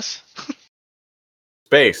 Yes?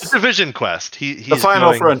 Space. It's a Vision Quest. He's the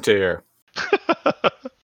final frontier.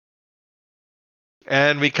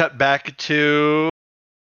 And we cut back to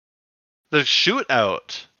the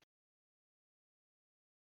shootout.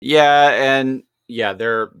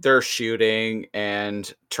 They're shooting,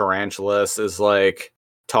 and Tarantulas is like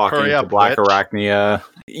talking to Black Witch. Arachnia.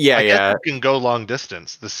 I guess you can go long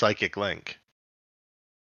distance, the psychic link.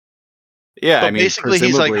 Yeah, but basically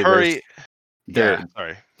he's like, hurry.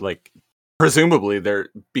 Sorry. Like, presumably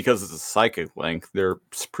because it's a psychic link, there's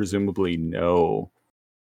presumably no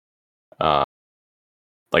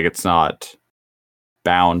like it's not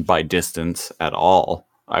bound by distance at all,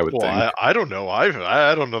 I would think. I don't know.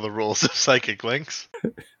 I don't know the rules of psychic links.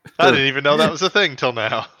 I didn't even know that was a thing till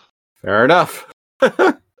now. Fair enough.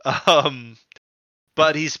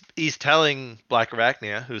 But he's telling Black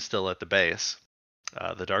Arachnia, who's still at the base,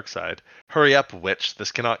 the dark side, hurry up, witch.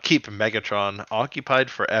 This cannot keep Megatron occupied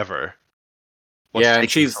forever. What's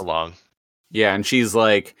taking so long? Yeah, and she's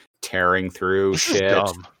like, tearing through This shit. is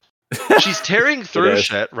dumb. She's tearing through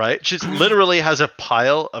shit, right? She literally has a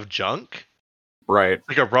pile of junk. Right.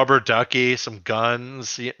 Like a rubber ducky, some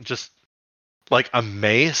guns, just like a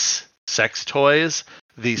mace, sex toys,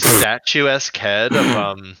 the statuesque head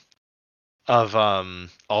of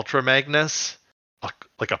Ultra Magnus,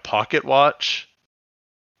 like a pocket watch,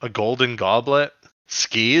 a golden goblet,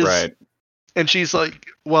 skis. Right. And she's like,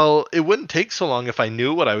 well, it wouldn't take so long if I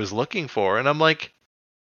knew what I was looking for. And I'm like,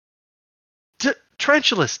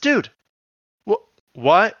 Tarantulas, dude,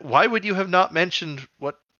 why would you have not mentioned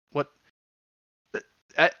what?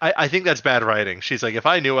 I think that's bad writing. She's like, if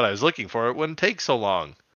I knew what I was looking for, it wouldn't take so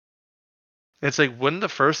long. It's like, wouldn't the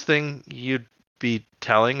first thing you'd be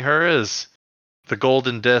telling her is the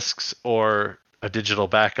golden discs or a digital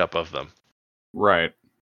backup of them? Right.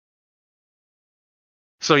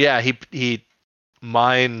 So yeah, he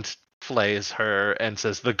mind flays her and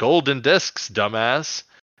says, the golden discs, dumbass.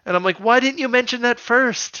 And I'm like, why didn't you mention that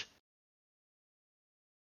first?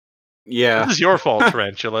 Yeah. This is your fault,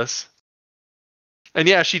 Tarantulas. And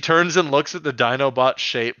yeah, she turns and looks at the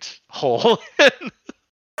Dinobot-shaped hole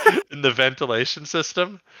in the ventilation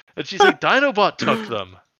system. And she's like, Dinobot took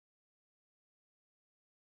them.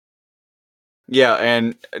 Yeah,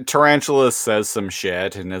 and Tarantulas says some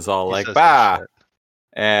shit and is all like, says some bah! shit.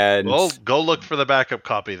 And Well, go look for the backup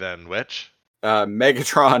copy then, witch.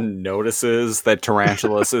 Megatron notices that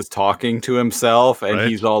Tarantulas is talking to himself, and Right.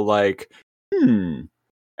 he's all like, And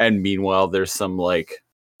meanwhile, there's some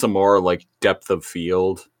more like depth of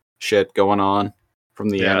field shit going on from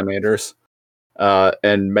the animators.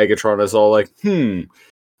 And Megatron is all like, to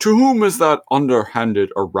whom is that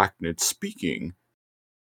underhanded arachnid speaking?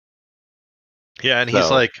 Yeah, and he's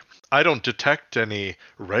like, I don't detect any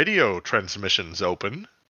radio transmissions open.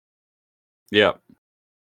 Yep.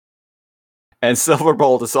 And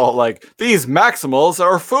Silverbolt is all like, these Maximals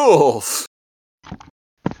are fools! And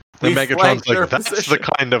We Megatron's flanked like, their that's position." the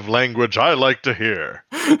kind of language I like to hear.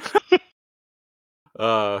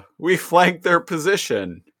 We flanked their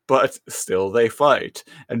position, but still they fight.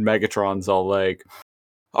 And Megatron's all like,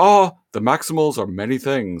 the Maximals are many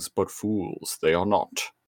things, but fools they are not.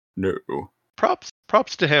 No.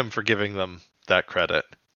 Props to him for giving them that credit.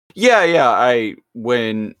 Yeah,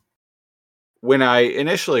 when I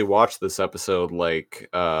initially watched this episode, like,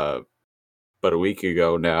 about a week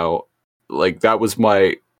ago now, like, that was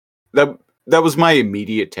my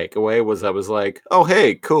immediate takeaway, was I was like, oh,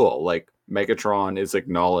 hey, cool. Like, Megatron is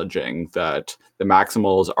acknowledging that the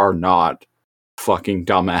Maximals are not fucking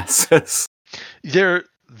dumbasses.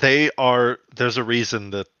 There's a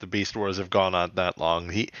reason that the Beast Wars have gone on that long.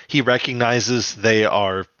 He recognizes they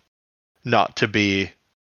are not to be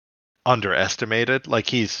underestimated. Like,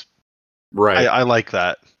 he's Right. I like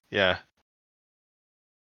that. Yeah.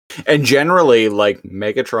 And generally, like,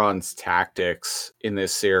 Megatron's tactics in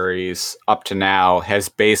this series up to now has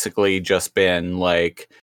basically just been like,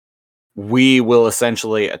 we will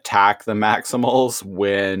essentially attack the Maximals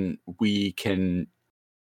when we can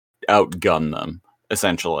outgun them,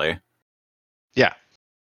 essentially. Yeah.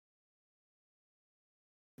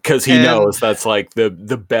 Because he knows that's like the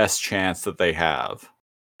best chance that they have.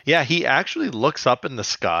 Yeah, he actually looks up in the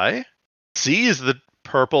sky, sees the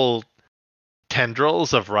purple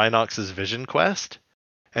tendrils of Rhinox's Vision Quest,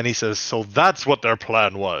 and he says, so that's what their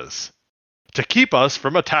plan was. To keep us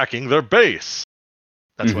from attacking their base.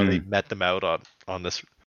 That's why they met them out on this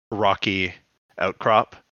rocky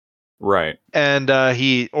outcrop. Right. And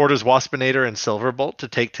he orders Waspinator and Silverbolt to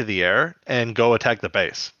take to the air and go attack the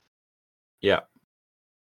base. Yeah.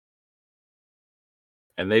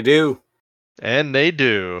 And they do. And they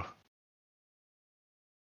do.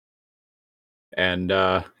 And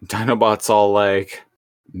Dinobot's all like,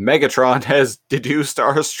 Megatron has deduced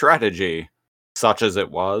our strategy, such as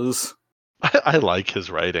it was. I like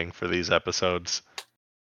his writing for these episodes.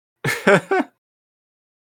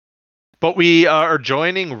 But we are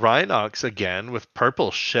joining Rhinox again with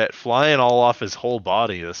purple shit flying all off his whole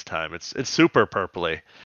body this time. It's super purpley.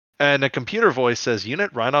 And a computer voice says,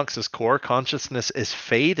 Unit Rhinox's core consciousness is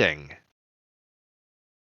fading.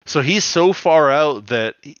 So he's so far out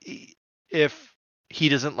that if he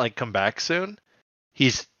doesn't like come back soon,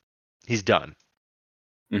 he's done.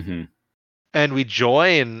 Mm-hmm. And we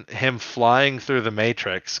join him flying through the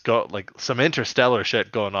Matrix, go like some interstellar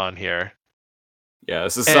shit going on here. Yeah,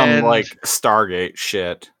 this is some like Stargate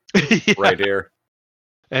shit right here.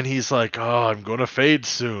 And he's like, oh, I'm going to fade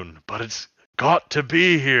soon, but it's got to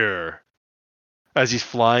be here. As he's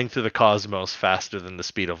flying through the cosmos faster than the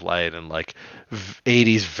speed of light, and like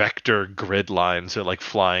 80s vector grid lines are like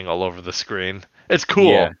flying all over the screen. It's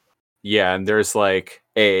cool. Yeah, and there's like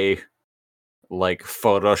a like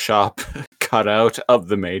Photoshop cutout of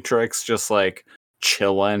the Matrix just like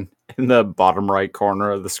chilling in the bottom right corner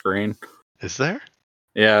of the screen. Is there?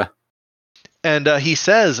 Yeah. And he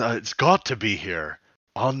says, it's got to be here,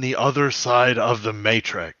 on the other side of the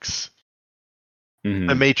Matrix. Mm-hmm.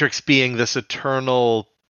 The Matrix being this eternal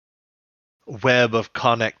web of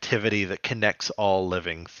connectivity that connects all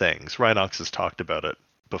living things. Rhinox has talked about it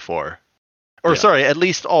before. Or, sorry, at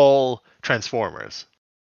least all Transformers.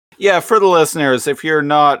 Yeah, for the listeners, if you're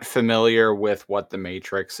not familiar with what the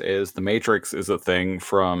Matrix is a thing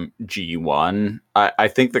from G1. I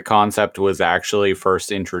think the concept was actually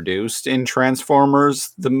first introduced in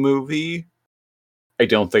Transformers, the movie. I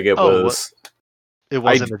don't think it was... It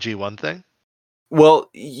wasn't a G1 thing?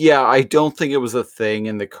 Well, yeah, I don't think it was a thing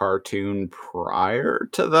in the cartoon prior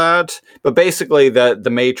to that. But basically, the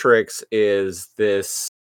Matrix is this...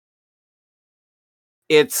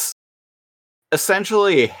 It's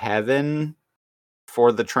essentially heaven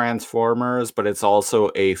for the Transformers, but it's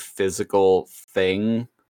also a physical thing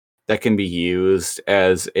that can be used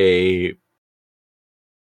as a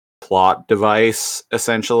plot device,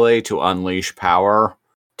 essentially, to unleash power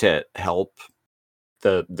to help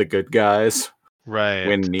the good guys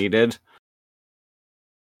when needed.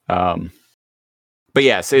 But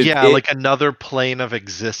yes, like another plane of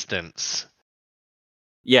existence.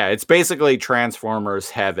 Yeah, it's basically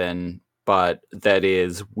Transformers heaven, but that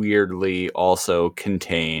is weirdly also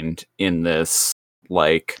contained in this,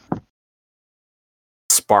 like,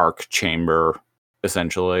 spark chamber,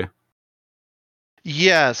 essentially.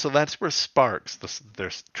 Yeah, so that's where sparks,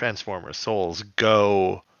 their Transformer souls,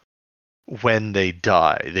 go when they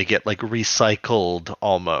die. They get, like, recycled,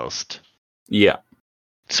 almost. Yeah.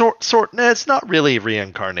 It's not really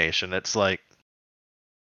reincarnation. It's like...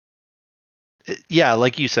 Yeah,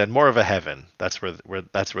 like you said, more of a heaven. That's where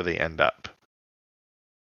they end up.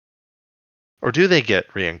 Or do they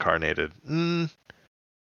get reincarnated? I'm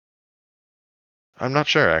not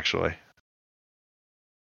sure, actually.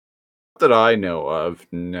 That I know of,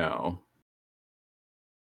 no.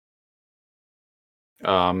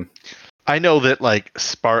 I know that like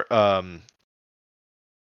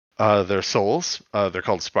their souls, they're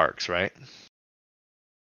called sparks, right?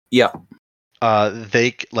 Yeah.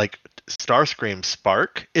 They like Starscream's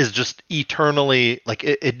spark is just eternally, like,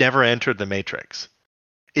 it never entered the Matrix.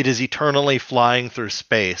 It is eternally flying through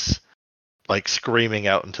space, like screaming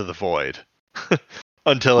out into the void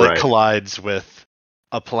until it collides with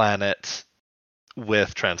a planet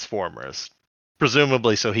with Transformers,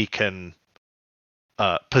 presumably so he can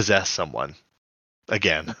possess someone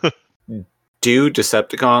again. Do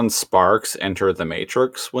Decepticon sparks enter the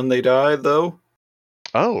Matrix when they die, though?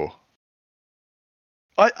 Oh.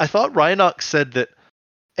 I thought Rhinox said that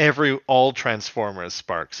all Transformers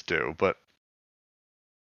sparks do, but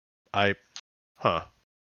I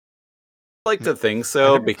like to think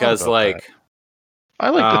so, because like that. I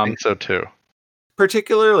like to think so too.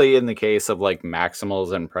 Particularly in the case of like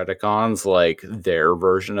Maximals and Predacons, like their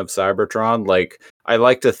version of Cybertron, like I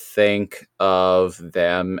like to think of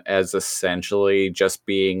them as essentially just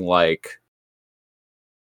being like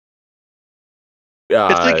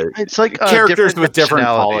it's like characters with different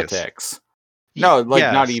politics. No,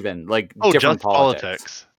 like not even like different just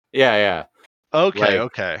politics. Yeah. Okay, like,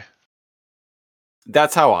 okay.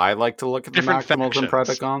 That's how I like to look at different the Maximals and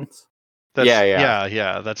Predacons.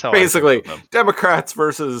 Yeah. That's how basically Democrats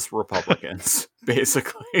versus Republicans.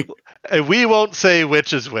 Basically, and we won't say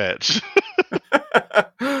which is which.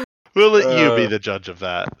 We'll let you be the judge of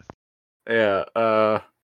that. Yeah.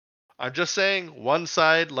 I'm just saying, one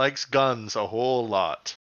side likes guns a whole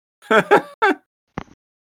lot.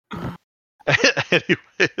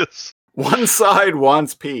 Anyways, one side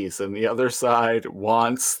wants peace, and the other side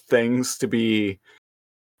wants things to be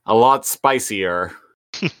a lot spicier.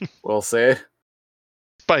 We'll say.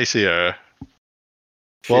 Spicier.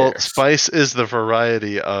 Cheers. Well, spice is the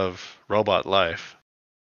variety of robot life.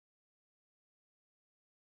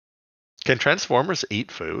 Can Transformers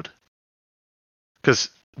eat food? Because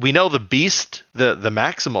we know the Beast, the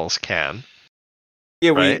Maximals can.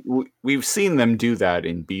 Yeah, right? we've seen them do that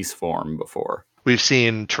in beast form before. We've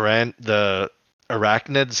seen the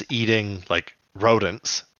arachnids eating like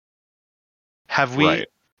rodents. Have we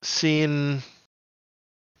seen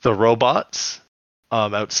the robots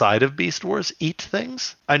outside of Beast Wars eat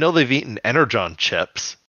things? I know they've eaten Energon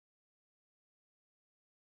chips.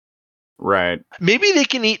 Right. Maybe they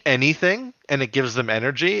can eat anything and it gives them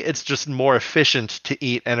energy. It's just more efficient to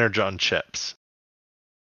eat Energon chips.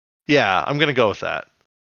 Yeah, I'm going to go with that.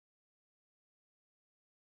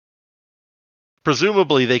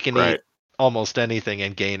 Presumably they can eat almost anything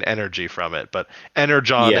and gain energy from it. But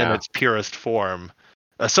Energon in its purest form,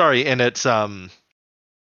 in its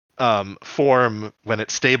form when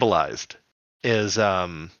it's stabilized is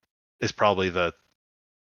probably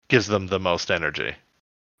gives them the most energy.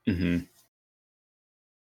 Mm-hmm.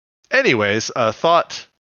 Anyways,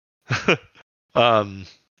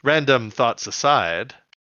 random thoughts aside,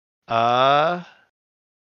 so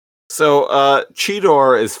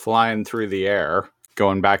Cheetor is flying through the air,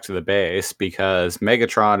 going back to the base because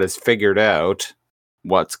Megatron has figured out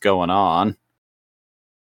what's going on.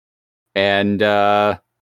 And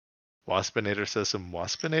Waspinator says some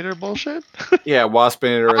Waspinator bullshit? Yeah,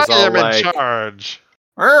 Waspinator is I all am like, in charge.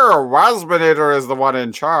 Oh, Waspinator is the one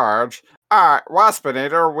in charge.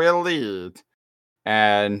 Waspinator will lead.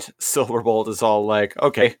 And Silverbolt is all like,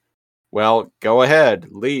 okay, well, go ahead,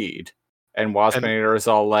 lead. And Waspinator is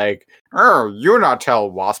all like, oh, you not tell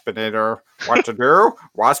Waspinator what to do.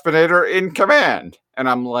 Waspinator in command. And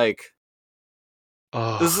I'm like,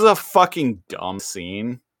 this is a fucking dumb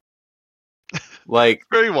scene. Like,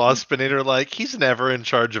 very Waspinator, like, he's never in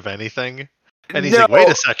charge of anything. And he's like, wait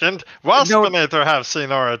a second, Waspinator have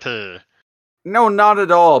seniority. No, not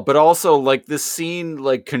at all. But also, like, this scene,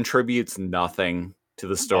 like, contributes nothing to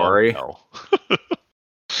the story. Oh, no.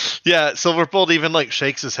 Yeah, Silverbolt even, like,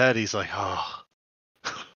 shakes his head. He's like, oh.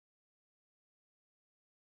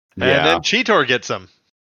 And then Cheetor gets him.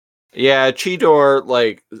 Yeah, Cheetor,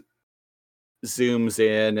 like, zooms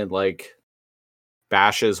in and, like,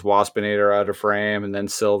 bashes Waspinator out of frame, and then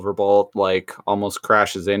Silverbolt, like, almost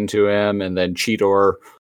crashes into him, and then Cheetor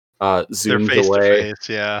zooms face away. To face,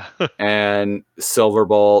 yeah. And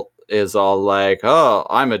Silverbolt is all like, oh,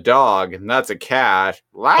 I'm a dog, and that's a cat.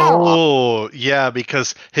 Wow. Oh, yeah,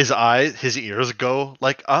 because his ears go,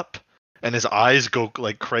 like, up, and his eyes go,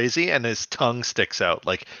 like, crazy, and his tongue sticks out.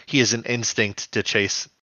 Like, he has an instinct to chase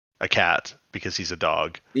a cat because he's a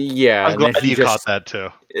dog. Yeah. I'm glad you caught that, too.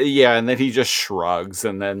 Yeah, and then he just shrugs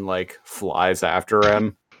and then, like, flies after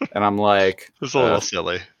him. And I'm like... It's a little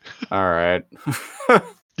silly. All right.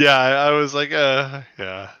 Yeah, I was like,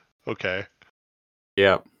 yeah, okay.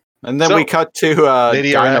 Yeah. And then we cut to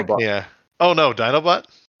Dinobot. Yeah. Oh, no, Dinobot?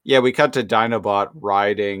 Yeah, we cut to Dinobot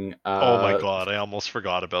riding... oh my god, I almost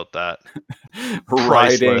forgot about that.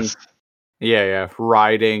 Riding... Yeah,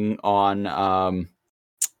 riding on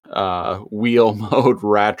wheel mode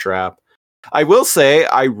Rat Trap. I will say,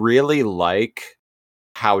 I really like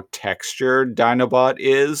how textured Dinobot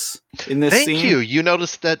is in this scene. Thank you. You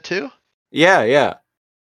noticed that too? Yeah.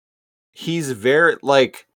 He's very,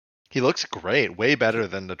 like... He looks great. Way better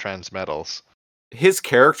than the Transmetals. His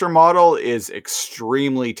character model is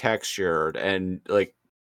extremely textured and, like,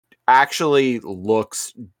 actually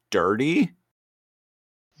looks dirty.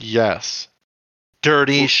 Yes.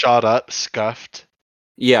 Dirty, shot up, scuffed.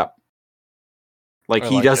 Yeah. Like,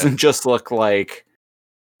 he doesn't just look like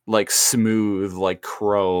smooth, like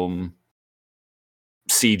chrome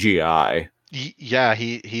CGI. Yeah,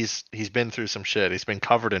 he's been through some shit. He's been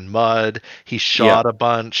covered in mud. He's shot a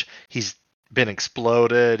bunch. He's been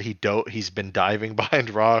exploded. He's been diving behind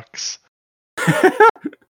rocks.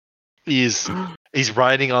 He's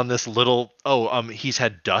riding on this little. He's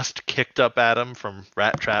had dust kicked up at him from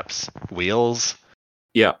Rat Trap's wheels.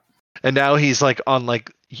 Yeah, and now he's like on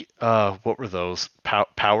like what were those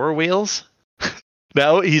power wheels?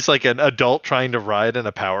 Now he's like an adult trying to ride in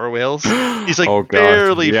a Power Wheels. He's like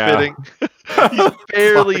barely fitting. He's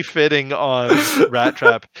barely fitting on Rat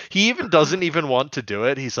Trap. He even doesn't even want to do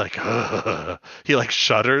it. He's like, ugh. He like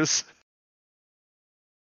shudders.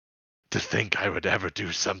 To think I would ever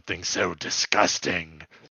do something so disgusting.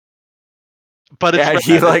 But it's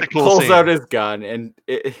he like pulls out his gun and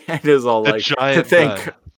it is all like, to think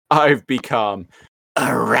I've become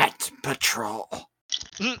a rat patrol.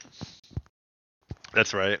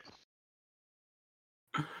 That's right.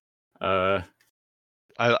 I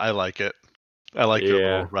like it. I like the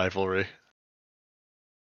little rivalry.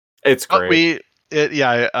 It's great.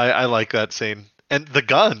 I like that scene. And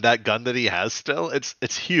that gun that he has still,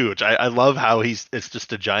 it's huge. I love how it's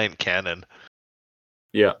just a giant cannon.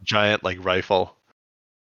 Yeah. Giant like rifle.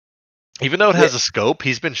 Even though it has a scope,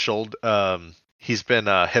 he's been hip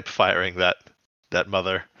firing that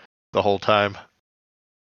mother the whole time.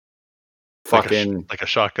 Fucking like a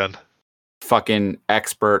shotgun. Fucking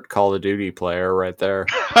expert Call of Duty player right there.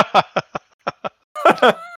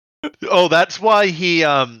 Oh, that's why he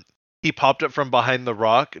popped up from behind the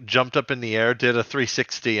rock, jumped up in the air, did a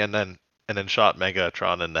 360, and then shot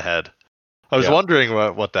Megatron in the head. I was wondering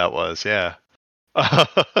what that was. Yeah.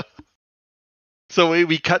 So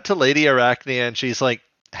we cut to Lady Arachnia, and she's like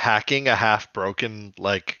hacking a half broken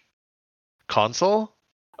like console.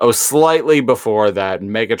 slightly before that,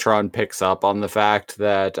 Megatron picks up on the fact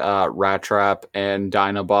that Rat Trap and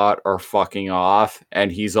Dinobot are fucking off,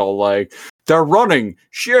 and he's all like, "They're running!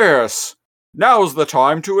 Yes! Now's the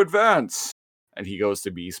time to advance!" And he goes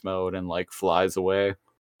to beast mode and, like, flies away.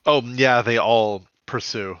 Oh, yeah, they all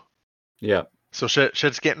pursue. Yeah. So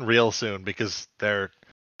shit's getting real soon because there's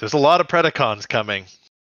a lot of Predacons coming.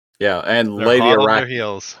 Yeah, and They're hot on their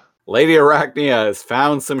heels. Lady Arachnia has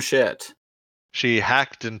found some shit. She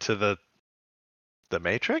hacked into the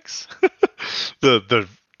Matrix? the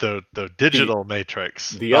digital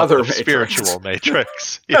Matrix. The other the Matrix. Spiritual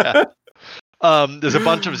Matrix. Yeah. There's a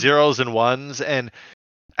bunch of zeros and ones, and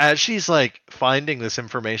as she's like finding this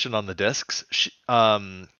information on the discs,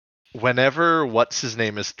 whenever what's his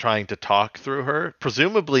name is trying to talk through her,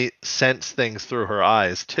 presumably sense things through her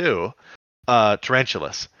eyes too.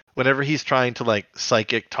 Tarantulas. Whenever he's trying to like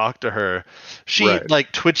psychic talk to her, she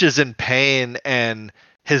like twitches in pain, and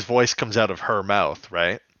his voice comes out of her mouth.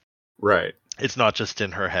 Right. It's not just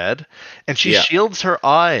in her head, and she shields her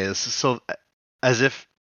eyes so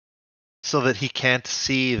that he can't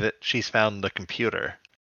see that she's found the computer.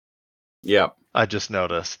 Yep. I just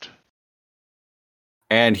noticed.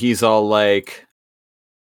 And he's all like,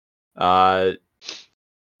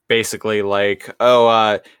 basically like,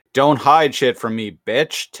 "Oh, don't hide shit from me,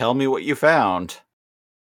 bitch. Tell me what you found."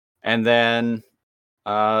 And then,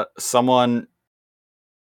 someone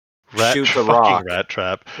shoots a rock.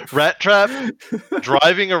 Rat Trap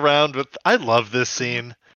driving around with. I love this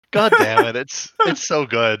scene. God damn it! It's so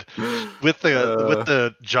good with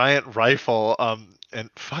the giant rifle. And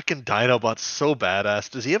fucking Dinobot's so badass.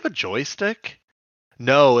 Does he have a joystick?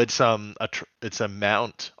 No, it's a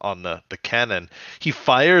mount on the cannon. He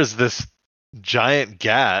fires this giant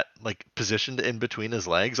gat like positioned in between his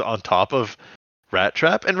legs on top of Rat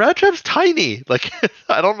Trap, and Rat Trap's tiny. Like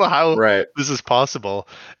I don't know how this is possible.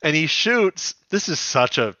 And he shoots. This is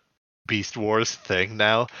such a Beast Wars thing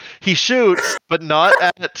now. He shoots, but not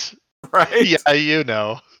at Yeah, you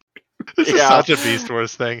know. This is such a Beast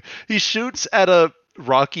Wars thing. He shoots at a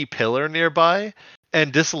rocky pillar nearby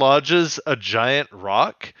and dislodges a giant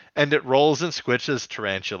rock, and it rolls and squishes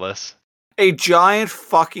Tarantulas. A giant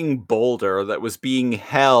fucking boulder that was being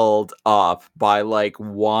held up by like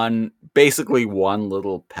basically one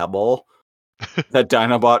little pebble that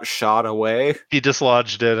Dinobot shot away. He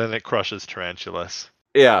dislodged it and it crushes Tarantulas.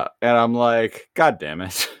 Yeah, and I'm like, God damn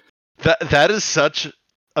it. That is such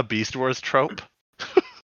a Beast Wars trope.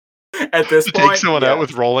 At this point, take someone out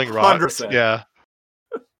with rolling rocks. 100%. Yeah.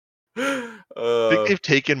 I think they've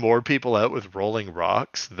taken more people out with rolling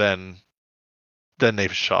rocks than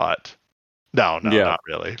they've shot. No, not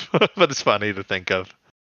really. But it's funny to think of.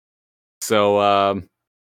 So,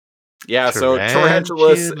 so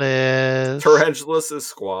Tarantulas is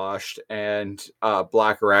squashed, and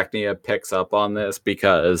Black Arachnia picks up on this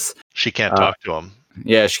because she can't talk to him.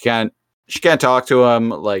 Yeah, she can't talk to him.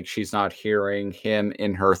 Like, she's not hearing him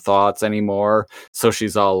in her thoughts anymore. So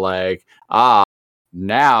she's all like,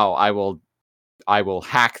 now I will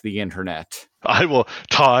hack the internet.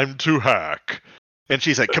 Time to hack. And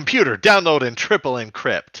she's like, computer, download and triple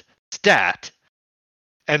encrypt. Stat.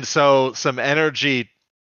 And so some energy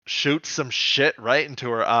shoots some shit right into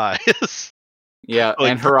her eyes. Yeah,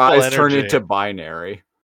 like, and her eyes turn into binary.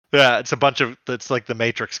 Yeah, it's like the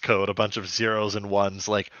Matrix code, a bunch of zeros and ones,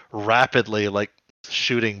 like rapidly like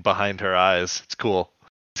shooting behind her eyes. It's cool.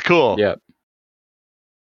 Yeah.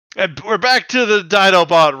 And we're back to the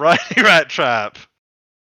Dinobot riding Rat Trap.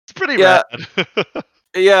 It's pretty rad.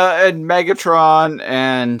 Yeah, and Megatron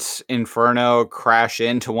and Inferno crash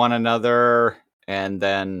into one another and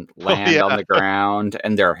then land on the ground,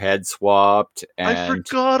 and their heads swapped. And I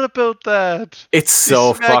forgot about that. It's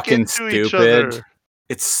so fucking stupid.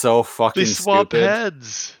 It's so fucking stupid. They swap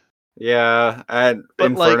heads. Yeah, and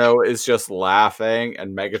Inferno is just laughing,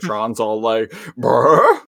 and Megatron's all like,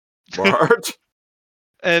 Bart.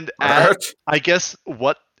 And I guess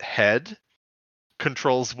what head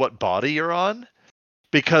controls what body you're on?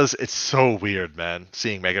 Because it's so weird, man,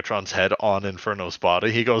 seeing Megatron's head on Inferno's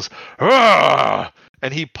body. He goes, "Argh!"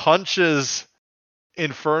 And he punches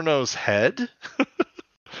Inferno's head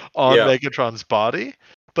on Megatron's body,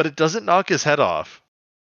 but it doesn't knock his head off.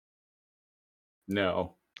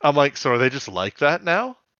 No. I'm like, so are they just like that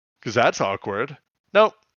now? Because that's awkward.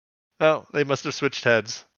 Nope. No, they must have switched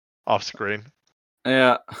heads off screen.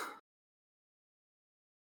 Yeah.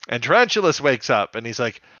 And Tarantulas wakes up and he's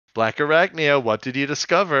like, Black Arachnia, what did you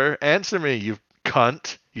discover? Answer me, you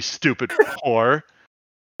cunt. You stupid whore.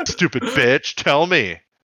 Stupid bitch. Tell me.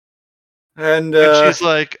 And she's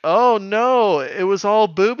like, oh no, it was all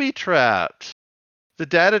booby trapped. The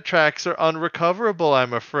data tracks are unrecoverable,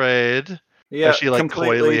 I'm afraid. Yeah, As she like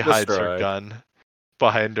completely coyly hides her destroyed. gun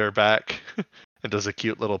behind her back and does a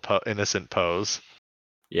cute little innocent pose.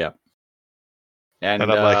 Yep. And I'm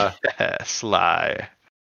like, yeah, sly.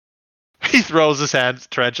 He throws his hands.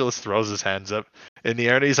 Tarantulas throws his hands up in the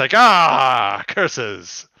air, and he's like, "Ah,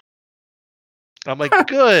 curses!" I'm like,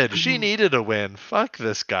 "Good. She needed a win. Fuck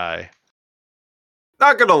this guy."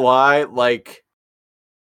 not gonna lie, like,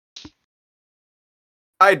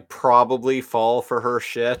 I'd probably fall for her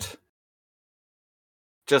shit.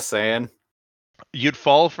 Just saying. You'd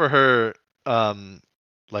fall for her,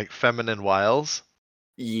 like feminine wiles.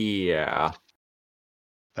 Yeah.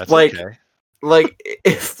 That's Like, okay. like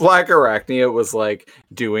if Black Arachnia was like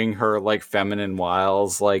doing her like feminine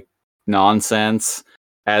wiles, like nonsense,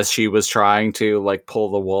 as she was trying to like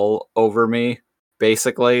pull the wool over me,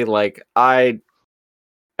 basically, like I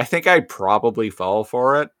think I'd probably fall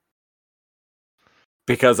for it.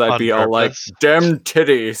 Because I'd On be all like, purpose. "Dem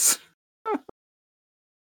titties."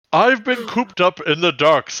 I've been cooped up in the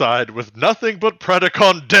dark side with nothing but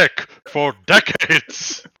Predacon dick for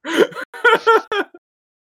decades.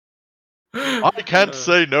 I can't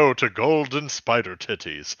say no to golden spider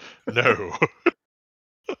titties. No.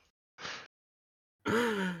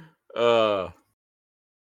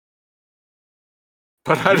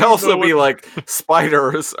 But I'd also be like,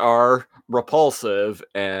 spiders are repulsive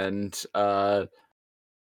and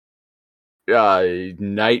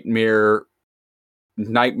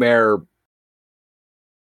nightmare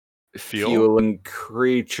fueling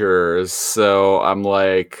creatures. So I'm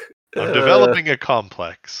like, I'm developing a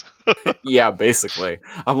complex. Yeah, basically.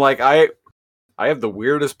 I'm like, I have the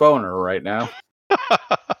weirdest boner right now.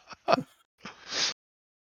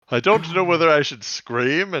 I don't know whether I should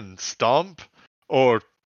scream and stomp or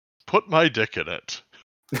put my dick in it.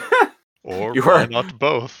 Or why not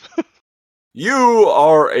both? You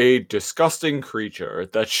are a disgusting creature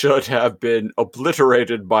that should have been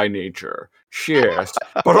obliterated by nature. Yes,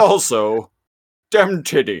 but also, dem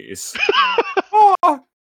titties. Oh,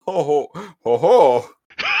 ho, ho, ho.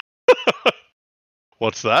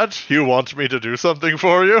 What's that? You want me to do something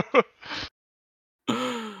for you?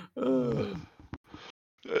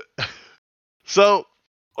 So,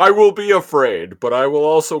 I will be afraid, but I will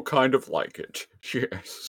also kind of like it.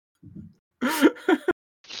 Yes.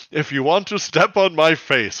 If you want to step on my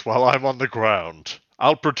face while I'm on the ground,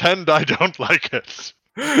 I'll pretend I don't like it.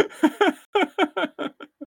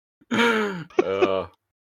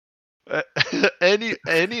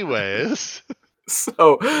 Anyways.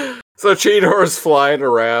 So Cheetor's flying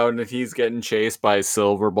around and he's getting chased by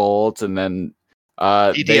Silverbolt, and then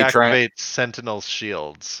he deactivates Sentinel's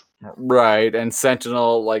shields. Right, and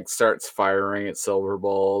Sentinel like starts firing at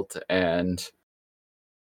Silverbolt, and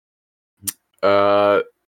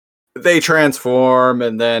they transform,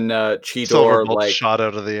 and then Cheetor like shot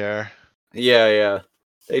out of the air. Yeah.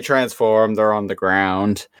 They transform, they're on the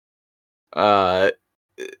ground.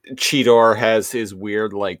 Cheetor has his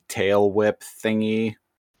weird like tail whip thingy.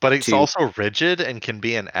 But it's also rigid and can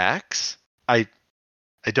be an axe. I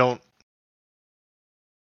don't.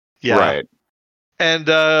 Yeah. Right. And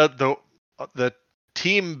the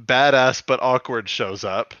team badass but awkward shows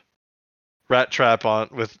up. Rat Trap on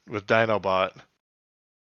with Dinobot.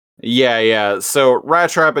 Yeah. So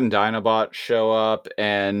Rat Trap and Dinobot show up,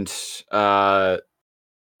 and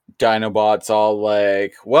Dinobot's all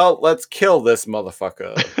like, "Well, let's kill this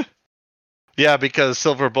motherfucker." Yeah, because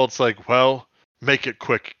Silverbolt's like, "Well, make it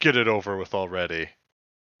quick, get it over with already."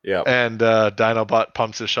 Yeah. And Dinobot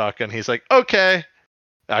pumps his shotgun. He's like, "Okay."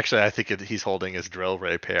 Actually, I think he's holding his drill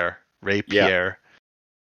rapier. Yeah.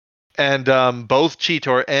 And both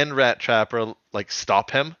Cheetor and Rat Trapper like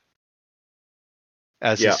stop him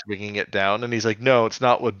as he's swinging it down, and he's like, "No, it's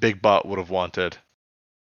not what Big Bot would have wanted."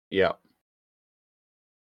 Yeah.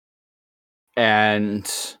 And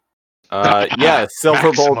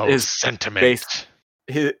Silverbolt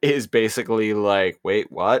is basically like,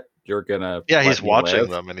 "Wait, what? You're gonna?" Yeah, he's watching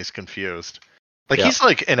them and he's confused. Like he's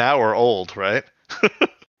like an hour old, right?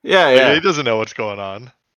 Yeah. He doesn't know what's going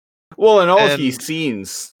on. Well, and all he's seen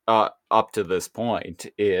up to this point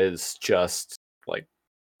is just like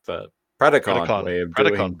the Predacon way of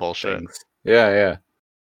doing bullshit. Things. Yeah.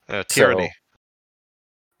 Tyranny.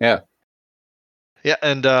 So, yeah,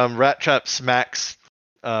 and Rat Trap smacks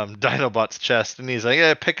Dinobot's chest, and he's like,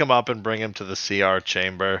 "Yeah, pick him up and bring him to the CR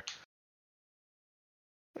chamber."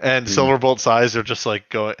 And Silverbolt's eyes are just like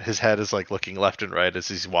going. His head is like looking left and right as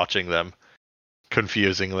he's watching them,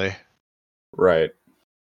 confusingly. Right.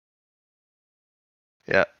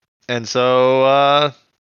 Yeah, and so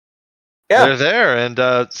they're there,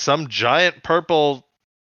 and some giant purple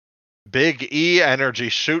big E energy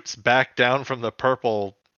shoots back down from the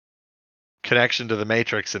purple connection to the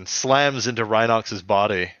Matrix and slams into Rhinox's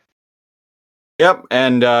body. Yep,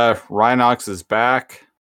 and Rhinox is back.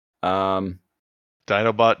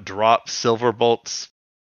 Dinobot drops Silverbolt's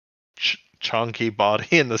chunky body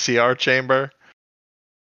in the CR chamber.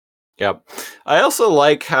 Yep. I also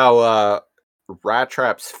like how Rat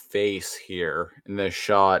Trap's face here in this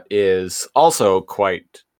shot is also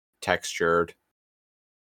quite textured.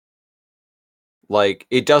 Like,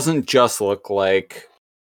 it doesn't just look like,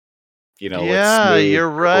 it's smooth you're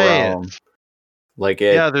right. chrome. Like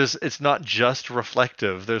it. Yeah, it's not just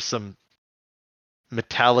reflective. There's some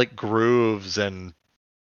metallic grooves and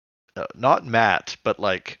not matte, but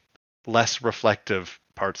like less reflective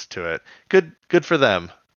parts to it. Good for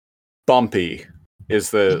them. Bumpy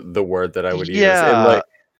is the word that I would use. Yeah,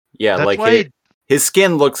 like why... his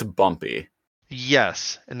skin looks bumpy.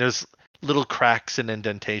 Yes, and there's little cracks and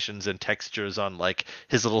indentations and textures on like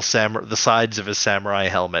his little the sides of his samurai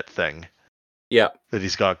helmet thing. Yeah, that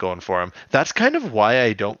he's got going for him. That's kind of why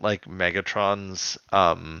I don't like Megatron's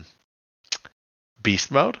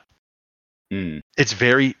beast mode. It's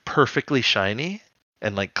very perfectly shiny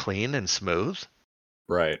and like clean and smooth.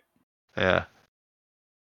 Right. Yeah.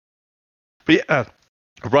 But yeah,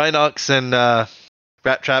 Rhinox and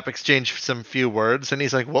Rat Trap exchange some few words, and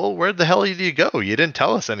he's like, "Well, where the hell did you go? You didn't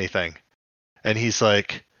tell us anything." And he's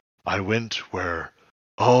like, "I went where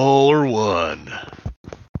all are one."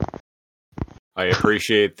 I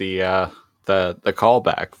appreciate the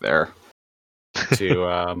callback there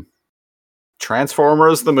to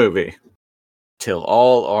Transformers the movie. Till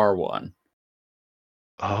all are one.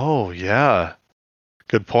 Oh yeah,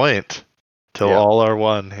 good point. Till all are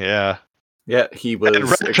one. Yeah. Yeah, he was and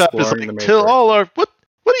Rat Trap is like, the Matrix. Till all are what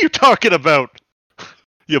are you talking about?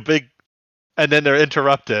 You big. And then they're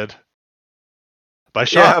interrupted by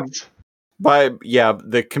shots.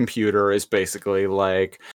 The computer is basically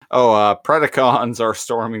like, Predacons are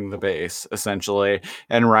storming the base, essentially.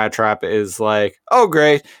 And Rat Trap is like, oh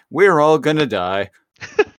great, we're all gonna die.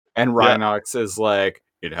 And Rhinox is like,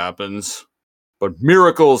 it happens. But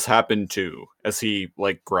miracles happen too. As he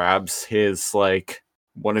like grabs his like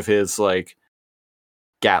one of his like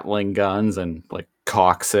Gatling guns and like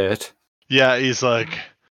cocks it. Yeah, he's like,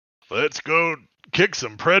 let's go kick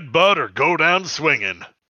some pred butt or go down swinging.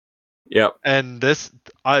 Yep. And this,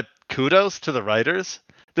 kudos to the writers.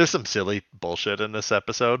 There's some silly bullshit in this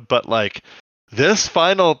episode, but like this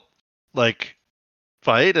final like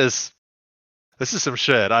fight this is some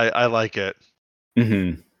shit. I like it.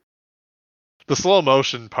 Mm-hmm. The slow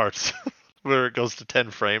motion parts where it goes to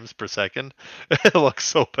 10 frames per second, it looks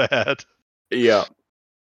so bad. Yeah.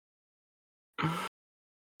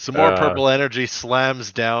 Some more purple energy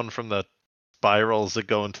slams down from the spirals that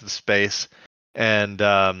go into the space and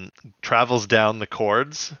travels down the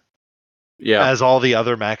cords. Yeah. As all the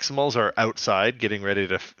other Maximals are outside getting ready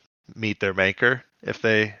to meet their maker if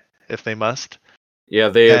they must. Yeah,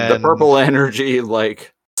 the purple energy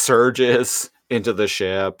like surges into the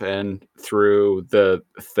ship and through the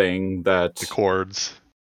thing that the cords.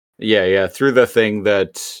 Yeah, through the thing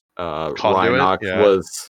that Rhinox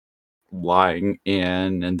was lying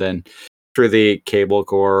in, and then through the cable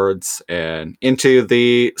cords and into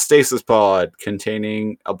the stasis pod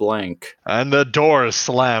containing a blank. And the door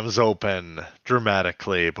slams open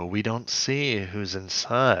dramatically, but we don't see who's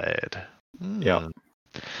inside. Yeah.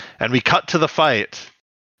 And we cut to the fight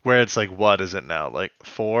where it's like, what is it now? Like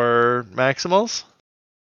 4 Maximals?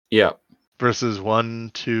 Yeah. Versus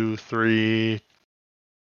 1, 2, 3,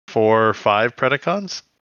 4, 5 Predacons?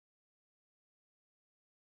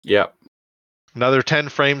 Yeah. Another 10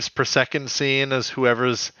 frames per second scene as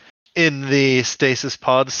whoever's in the stasis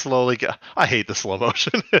pod slowly I hate the slow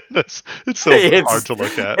motion. It's so hard to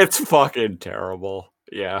look at. It's fucking terrible.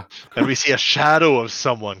 Yeah. And we see a shadow of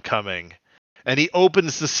someone coming. And he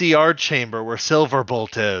opens the CR chamber where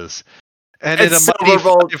Silverbolt is. And in a mighty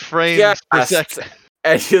 5 frames per second.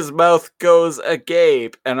 And his mouth goes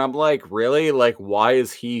agape. And I'm like, really? Like, why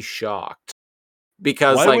is he shocked?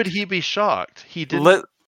 Because why would he be shocked? He didn't.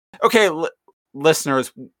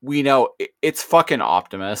 Listeners, we know it's fucking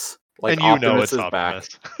Optimus. Like, and you Optimus know it's is Optimus.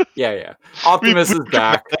 Back. Yeah. Optimus is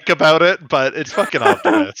back. Think about it, but it's fucking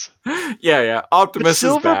Optimus. Yeah. Optimus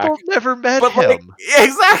is back. Silverbolt never met him.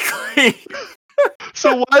 Exactly.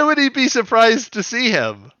 So why would he be surprised to see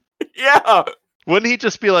him? Yeah. Wouldn't he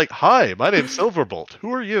just be like, "Hi, my name's Silverbolt.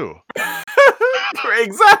 Who are you?"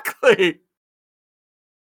 Exactly.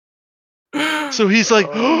 So he's like,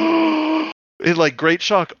 in like great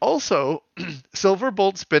shock. Also,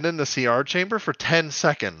 Silverbolt's been in the CR chamber for 10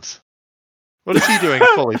 seconds. What is he doing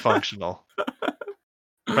fully functional?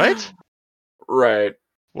 Right? Right.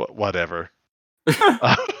 Whatever.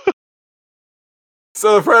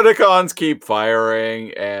 So the Predacons keep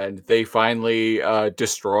firing, and they finally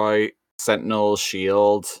destroy Sentinel's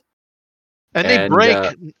shield. And they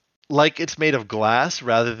break like it's made of glass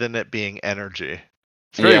rather than it being energy.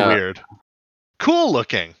 It's very weird. Cool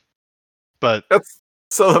looking. But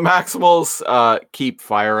so the Maximals keep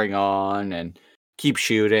firing on and keep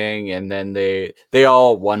shooting, and then they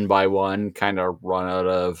all one by one kind of run out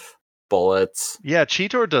of bullets. Yeah,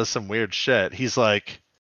 Cheetor does some weird shit. He's like,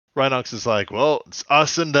 Rhinox is like, well, it's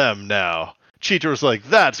us and them now. Cheetor's like,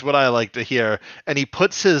 that's what I like to hear. And he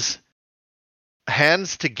puts his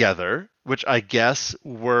hands together, which I guess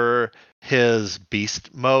were his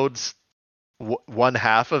beast mode's one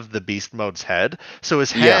half of the beast mode's head. So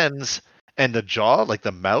his hands and the jaw, like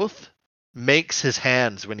the mouth, makes his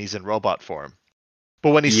hands when he's in robot form.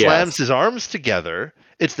 But when he slams his arms together,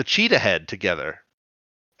 it's the cheetah head together.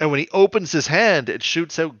 And when he opens his hand, it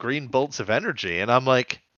shoots out green bolts of energy. And I'm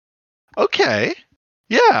like, okay,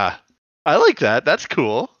 yeah, I like that. That's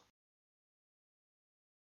cool.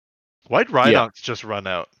 Why'd Rhinox just run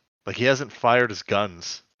out? Like, he hasn't fired his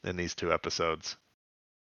guns in these 2 episodes.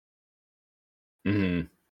 Mm-hmm.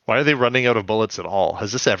 Why are they running out of bullets at all?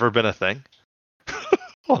 Has this ever been a thing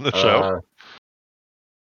on the show?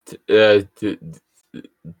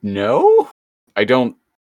 No, I don't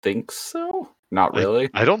think so. Not really.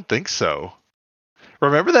 I don't think so.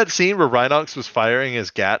 Remember that scene where Rhinox was firing his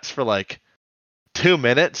gats for like 2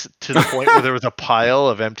 minutes to the point where there was a pile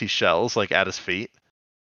of empty shells like at his feet?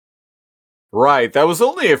 Right. That was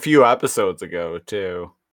only a few episodes ago,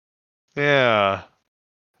 too. Yeah.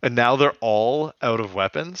 And now they're all out of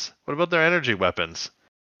weapons? What about their energy weapons?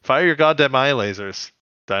 Fire your goddamn eye lasers,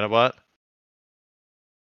 Dinobot.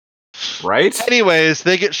 Right? Anyways,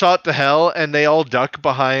 they get shot to hell and they all duck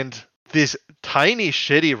behind these tiny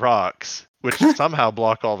shitty rocks, which somehow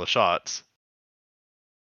block all the shots.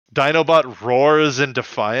 Dinobot roars in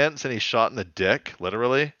defiance and he's shot in the dick,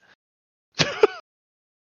 literally.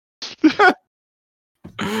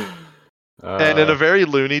 And in a very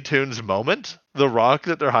Looney Tunes moment, the rock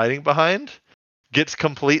that they're hiding behind gets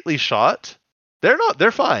completely shot.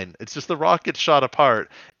 They're fine. It's just the rock gets shot apart,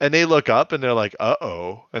 and they look up and they're like,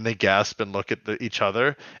 "Uh-oh," and they gasp and look at each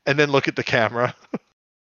other, and then look at the camera.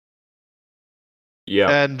 Yeah.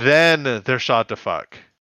 And then they're shot to fuck.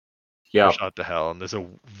 Yeah. They're shot to hell, and there's a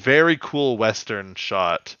very cool Western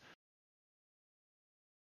shot.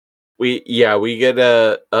 We get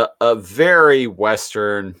a very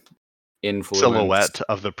Western influence silhouette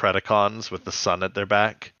of the Predacons with the sun at their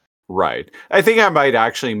back. Right. I think I might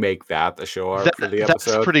actually make that the show art for the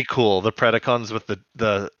episode. That's pretty cool. The Predacons with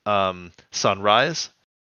the sunrise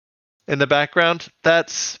in the background.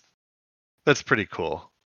 That's pretty cool.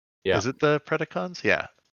 Yeah. Is it the Predacons? Yeah.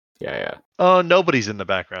 Yeah. Oh, nobody's in the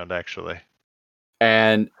background actually.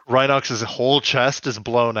 And Rhinox's whole chest is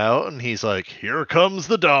blown out, and he's like, "Here comes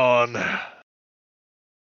the dawn."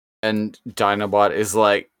 And Dinobot is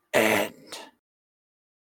like, "End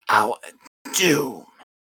our doom."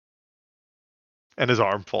 And his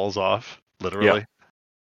arm falls off, literally. Yeah.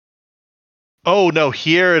 Oh no,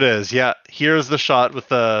 here it is. Yeah, here's the shot with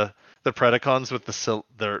the Predacons with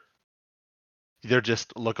they're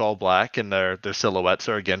just look all black, and their silhouettes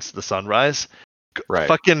are against the sunrise. Right.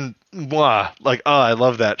 Fucking mwah. Like, oh, I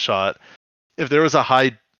love that shot. If there was a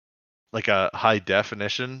high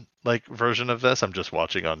definition like version of this, I'm just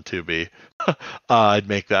watching on Tubi. I'd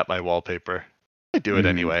make that my wallpaper. I do it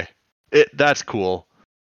anyway. That's cool.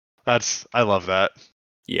 I love that.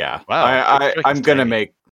 Yeah. Wow. I'm gonna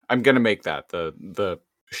make that the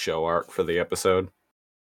show art for the episode.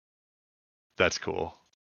 That's cool.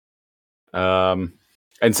 And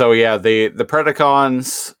so yeah, the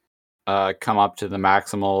Predacons come up to the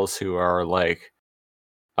Maximals, who are like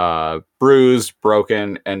bruised,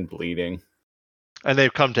 broken, and bleeding. And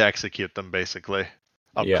they've come to execute them basically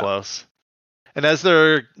up close. And as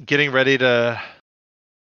they're getting ready to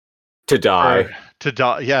die.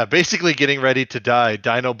 Yeah, basically getting ready to die,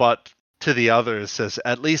 Dinobot to the others says,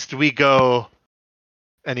 "At least we go,"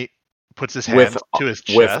 and he puts his hand to his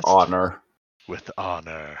chest. With honor. With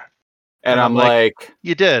honor. And I'm like,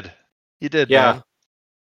 you did. Yeah. Man.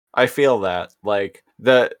 I feel that. Like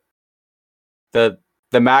the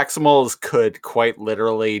Maximals could quite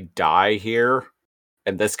literally die here,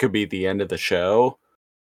 and this could be the end of the show.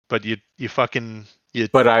 But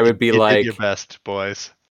But I would be like, did your best,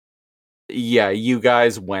 boys. Yeah, you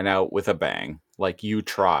guys went out with a bang. Like, you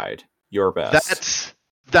tried your best.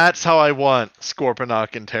 That's how I want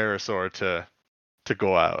Scorponok and Terrorsaur to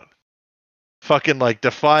go out. Fucking like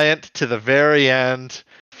defiant to the very end,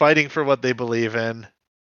 fighting for what they believe in.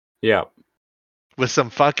 Yeah. with some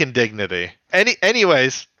fucking dignity.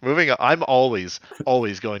 Anyways, moving on. I'm always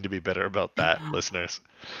going to be bitter about that, listeners.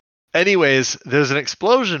 Anyways, there's an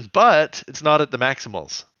explosion, but it's not at the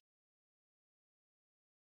Maximals.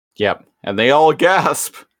 Yep, and they all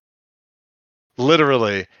gasp.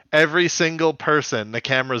 Literally, every single person, the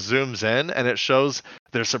camera zooms in, and it shows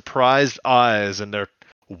their surprised eyes and their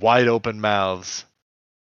wide open mouths.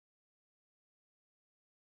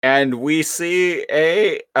 And we see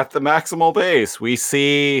at the Maximal base, we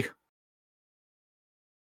see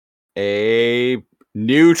a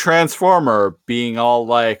new Transformer being all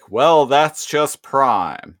like, well, that's just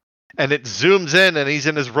Prime. And it zooms in, and he's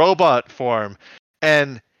in his robot form,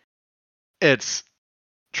 and it's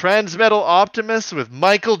Transmetal Optimus with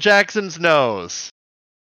Michael Jackson's nose.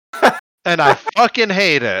 And I fucking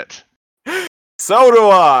hate it. So do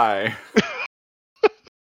I.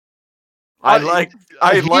 I like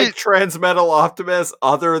Transmetal Optimus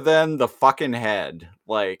other than the fucking head.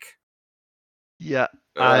 Like, yeah,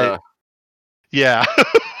 yeah.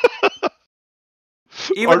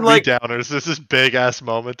 Even Aren't like downers, there's this big ass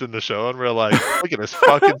moment in the show, and we're like, look at his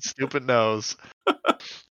fucking stupid nose.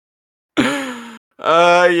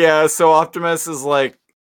 Yeah. So Optimus is like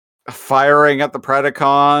firing at the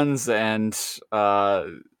Predacons, and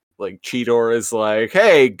like Cheetor is like,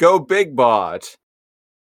 "Hey, go Big Bot."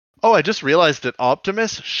 Oh, I just realized that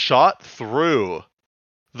Optimus shot through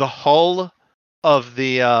the hull of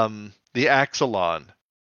the Axelon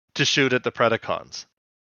to shoot at the Predacons.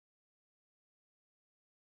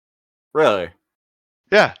 Really?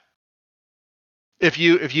 Yeah. If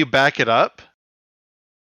you back it up,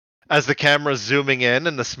 as the camera's zooming in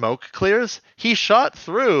and the smoke clears, he shot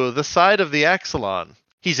through the side of the Axelon.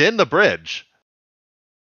 He's in the bridge.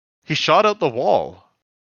 He shot out the wall.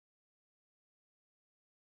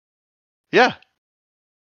 Yeah.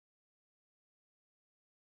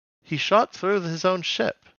 He shot through his own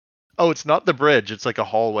ship. Oh, it's not the bridge. It's like a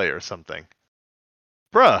hallway or something.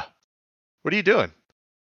 Bruh, what are you doing?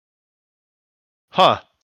 Huh.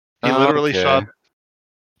 He literally shot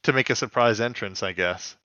to make a surprise entrance, I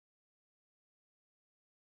guess.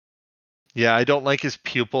 Yeah, I don't like his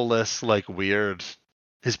pupilless, like, weird...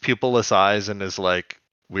 His pupilless eyes and his, like,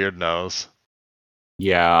 weird nose.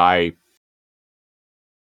 Yeah,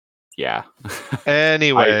 Yeah.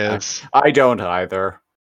 Anyways. I don't either.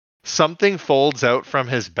 Something folds out from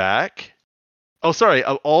his back. Oh, sorry.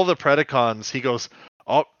 All the Predacons, he goes,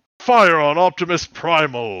 fire on Optimus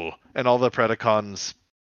Primal! And all the Predacons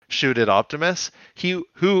shoot at Optimus.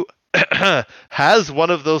 Who has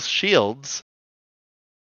one of those shields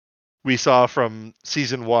we saw from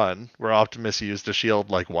season 1, where Optimus used a shield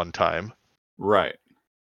like one time. Right.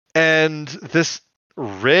 And this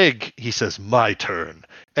rig, he says, my turn.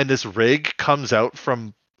 And this rig comes out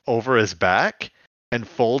from over his back and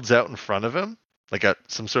folds out in front of him, like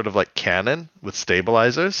some sort of like cannon with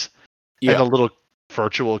stabilizers and a little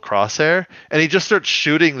virtual crosshair. And he just starts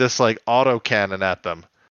shooting this like auto cannon at them,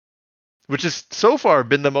 which has so far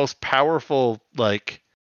been the most powerful like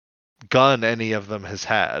gun any of them has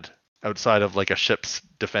had outside of like a ship's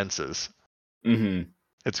defenses. Mm-hmm.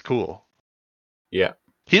 It's cool. Yeah.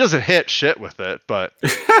 He doesn't hit shit with it, but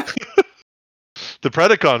the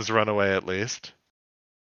Predacons run away at least.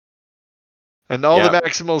 And all the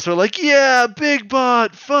Maximals are like, yeah, Big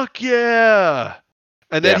Bot, fuck yeah.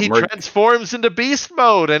 And then he transforms into beast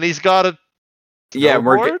mode and he's got a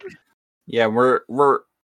snowboard?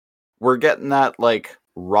 We're getting that like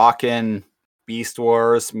rockin' Beast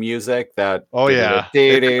Wars music that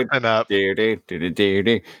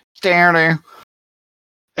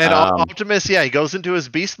And Optimus, he goes into his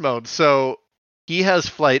beast mode, so he has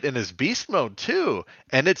flight in his beast mode too,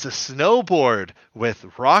 and it's a snowboard with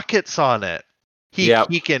rockets on it. He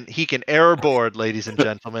can airboard, ladies and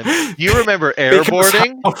gentlemen. You remember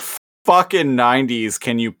airboarding? How fucking 90s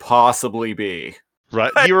can you possibly be?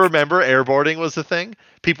 Right. You remember airboarding was the thing?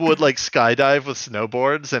 People would like skydive with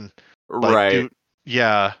snowboards and like,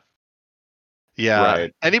 Yeah.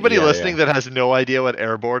 Right. Anybody listening that has no idea what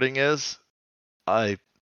airboarding is,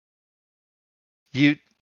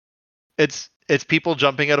 it's people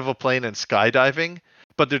jumping out of a plane and skydiving,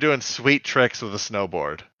 but they're doing sweet tricks with a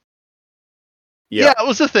snowboard. Yeah, it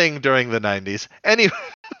was a thing during the 90s. Anyways,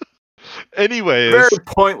 very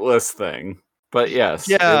pointless thing, but yes,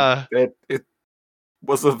 it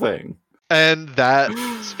was a thing, and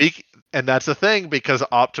that's a thing because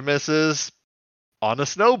Optimus is on a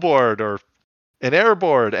snowboard or an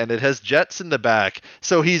airboard, and it has jets in the back,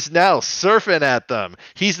 so he's now surfing at them.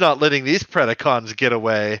 He's not letting these Predacons get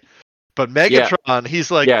away. But Megatron,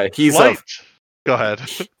 he's like, Go ahead.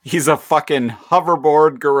 He's a fucking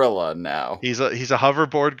hoverboard gorilla now. He's a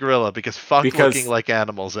hoverboard gorilla because looking like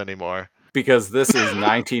animals anymore. Because this is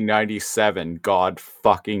 1997. God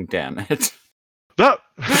fucking damn it. That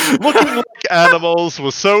looking like animals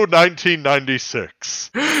was so 1996.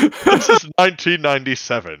 This is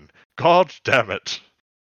 1997. God damn it.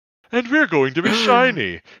 And we're going to be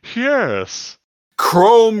shiny. Yes.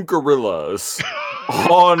 Chrome gorillas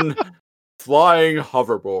on flying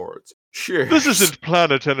hoverboards. Cheers. This isn't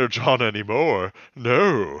Planet Energon anymore.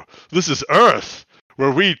 No. This is Earth,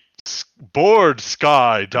 where we board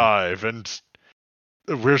skydive and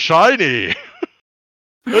we're shiny.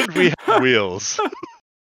 And we have wheels.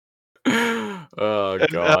 Oh,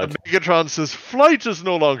 and, God. Megatron says, flight is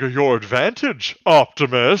no longer your advantage,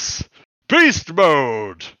 Optimus. Beast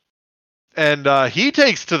mode. And he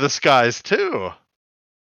takes to the skies, too.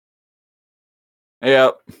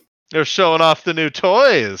 Yep. They're showing off the new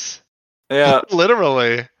toys. Yeah.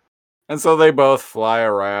 Literally. And so they both fly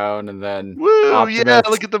around, and then Woo, Optimus, yeah,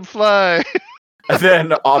 look at them fly. and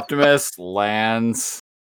then Optimus lands,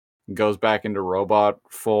 goes back into robot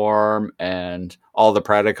form, and all the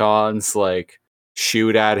Predacons like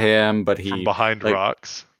shoot at him, but he From behind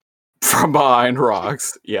rocks. From behind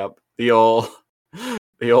rocks. Yep. The old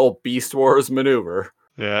Beast Wars maneuver.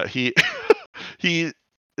 Yeah, he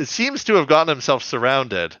seems to have gotten himself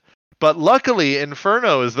surrounded. But luckily,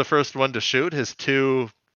 Inferno is the first one to shoot his 2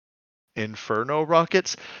 Inferno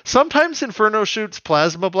rockets. Sometimes Inferno shoots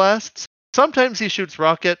plasma blasts. Sometimes he shoots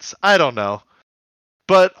rockets. I don't know.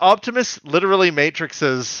 But Optimus literally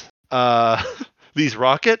matrixes these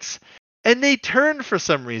rockets, and they turn for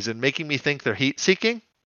some reason, making me think they're heat-seeking.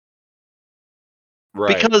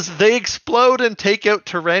 Right. Because they explode and take out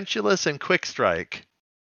Tarantulas and Quickstrike.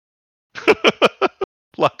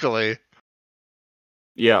 Luckily.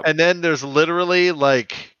 Yeah. And then there's literally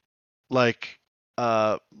like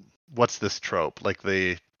what's this trope? Like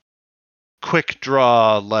the quick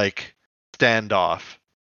draw like standoff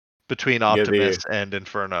between Optimus and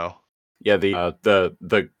Inferno. Yeah,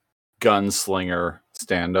 the gunslinger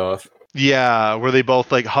standoff. Yeah, where they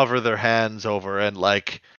both like hover their hands over and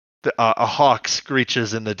like a hawk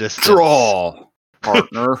screeches in the distance. Draw,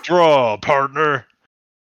 partner. Draw, partner.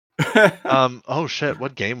 Oh shit,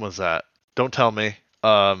 what game was that? Don't tell me.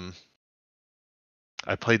 I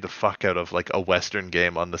played the fuck out of like a Western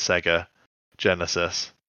game on the Sega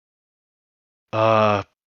Genesis.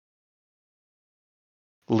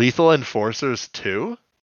 Lethal Enforcers 2?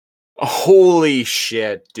 Holy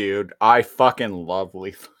shit, dude. I fucking love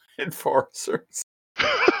Lethal Enforcers.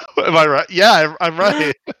 Am I right? Yeah, I'm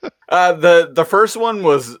right. The first one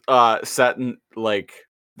was set in like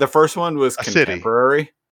the first one was a contemporary.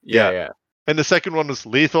 City. Yeah. And the second one was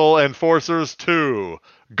Lethal Enforcers 2.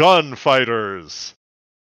 Gunfighters.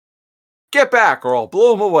 Get back or I'll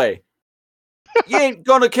blow them away. You ain't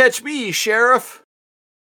gonna catch me, Sheriff.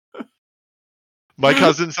 My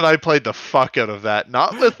cousins and I played the fuck out of that.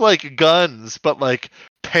 Not with like guns, but like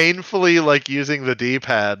painfully like using the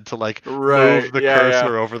D-pad to like move the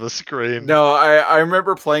cursor over the screen. No, I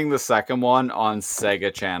remember playing the second one on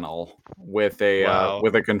Sega Channel with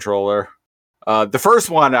a controller. The first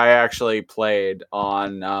one I actually played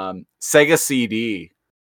on Sega CD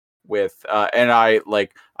with and I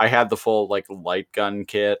had the full like light gun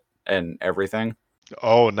kit and everything.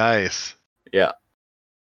 Oh, nice. Yeah.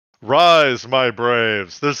 Rise, my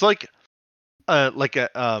braves. There's like a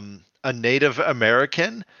Native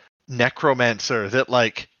American necromancer that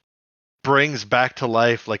like brings back to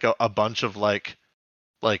life like a bunch of like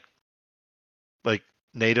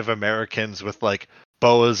Native Americans with like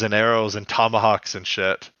bows and arrows and tomahawks and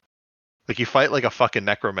shit. Like you fight like a fucking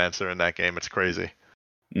necromancer in that game. It's crazy.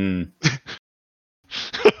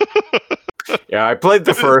 Yeah, I played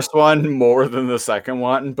the first one more than the second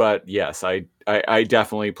one, but yes, I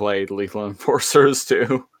definitely played Lethal Enforcers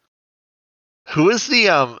too. Who is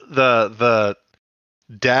the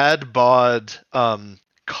dad bod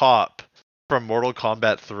cop from Mortal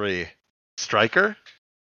Kombat 3? Stryker?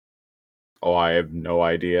 Oh, I have no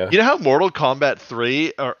idea. You know how Mortal Kombat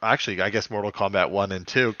 3, or actually I guess Mortal Kombat 1 and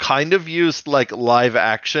 2, kind of used like live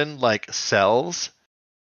action like cells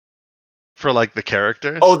for like the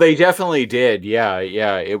characters? Oh, they definitely did. Yeah.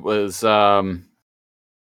 It was they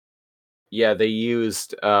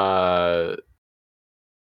used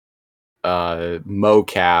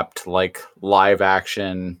mocapped like live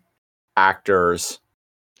action actors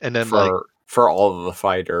and then for all of the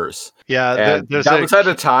fighters. Yeah, that was at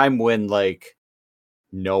a time when like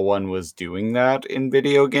no one was doing that in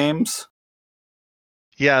video games.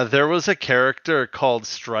 Yeah, there was a character called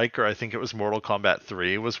Stryker. I think it was Mortal Kombat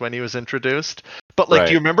 3 was when he was introduced. But like,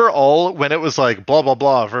 do you remember all when it was like blah blah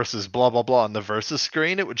blah versus blah blah blah on the versus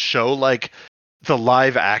screen? It would show like the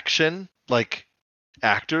live action like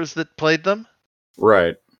actors that played them,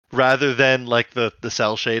 right? Rather than like the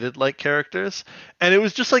cell shaded like characters, and it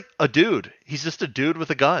was just like a dude. He's just a dude with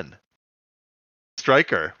a gun,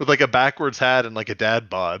 Stryker, with like a backwards hat and like a dad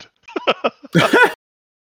bod.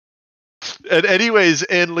 And anyways,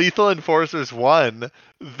 in Lethal Enforcers 1,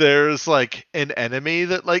 there's like an enemy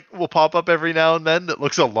that like will pop up every now and then that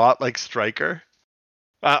looks a lot like Stryker.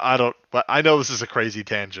 I know this is a crazy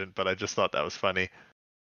tangent, but I just thought that was funny.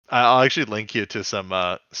 I'll actually link you to some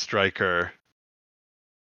Stryker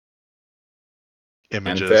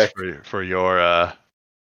images for your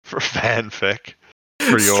for fanfic,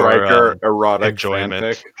 for your Stryker erotic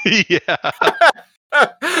enjoyment. Fanfic. Yeah.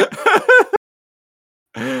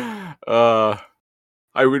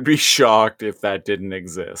 I would be shocked if that didn't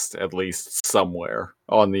exist, at least somewhere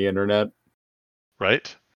on the internet.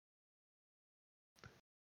 Right?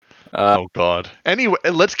 Oh god. Anyway,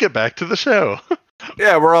 let's get back to the show.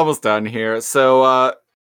 Yeah, we're almost done here. So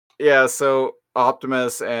so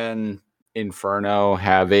Optimus and Inferno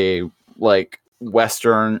have a like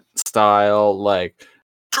Western style like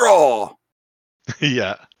draw.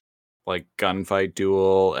 Yeah. Like gunfight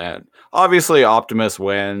duel, and obviously Optimus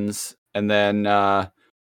wins, and then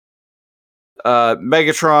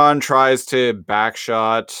Megatron tries to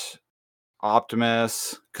backshot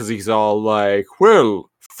Optimus because he's all like, well,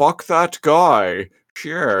 fuck that guy,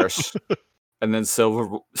 cheers. And then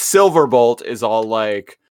Silverbolt is all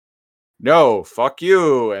like, no, fuck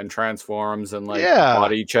you, and transforms and like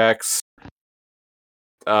body checks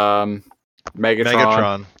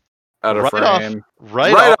Megatron out of frame.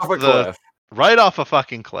 Right off a cliff. Right off a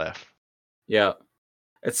fucking cliff. Yeah.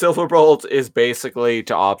 And Silverbolt is basically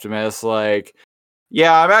to Optimus like,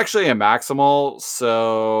 yeah, I'm actually a Maximal,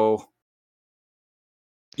 so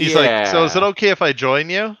he's like, so is it okay if I join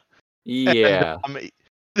you? Yeah. And,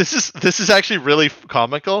 this is actually really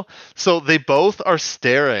comical. So they both are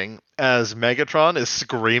staring as Megatron is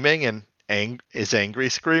screaming and is angry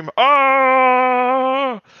scream,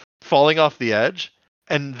 ah, falling off the edge.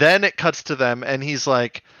 And then it cuts to them, and he's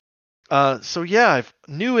like, so yeah, I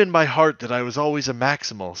knew in my heart that I was always a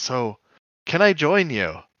Maximal, so can I join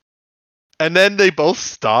you? And then they both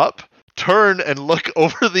stop, turn, and look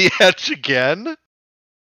over the edge again.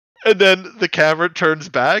 And then the camera turns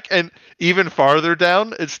back, and even farther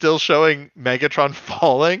down, it's still showing Megatron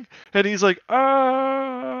falling. And he's like,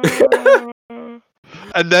 ah.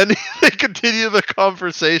 And then they continue the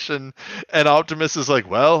conversation, and Optimus is like,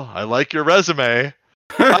 well, I like your resume.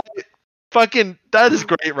 That is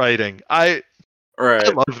great writing. I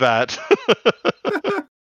love that.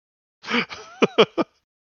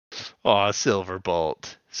 Aw,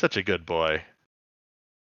 Silverbolt. Such a good boy.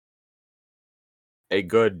 A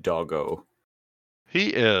good doggo. He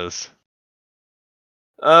is.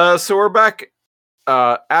 So we're back.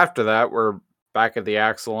 After that, we're back at the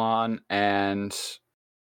Axelon, and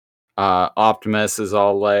Optimus is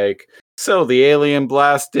all like, so the alien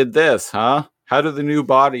blast did this, huh? How do the new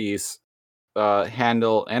bodies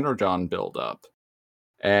handle energon buildup?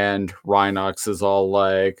 And Rhinox is all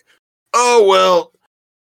like, oh, well,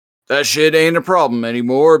 that shit ain't a problem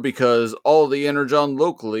anymore because all the energon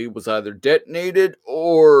locally was either detonated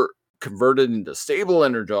or converted into stable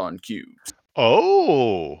energon cubes.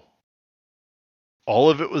 Oh. All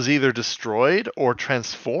of it was either destroyed or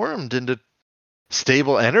transformed into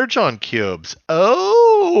stable energon cubes.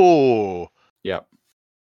 Oh. Yep.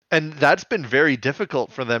 And that's been very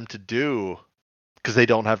difficult for them to do because they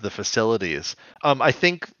don't have the facilities. I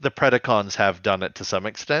think the Predacons have done it to some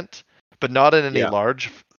extent, but not in any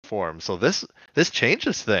large form. So this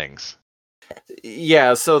changes things.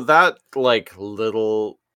 Yeah, so that like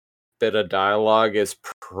little bit of dialogue is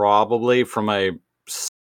probably from a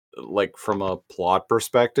plot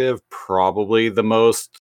perspective, probably the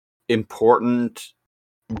most important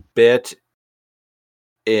bit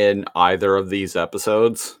in either of these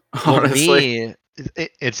episodes. Honestly,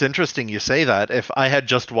 it's interesting you say that. If I had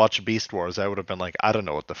just watched Beast Wars, I would have been like, I don't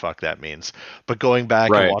know what the fuck that means. But going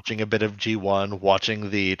back and watching a bit of G1, watching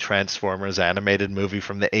the Transformers animated movie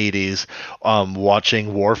from the 80s,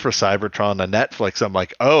 watching War for Cybertron on Netflix, I'm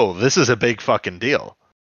like, oh, this is a big fucking deal.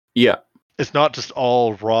 Yeah. It's not just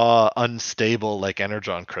all raw, unstable like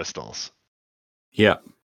energon crystals. Yeah.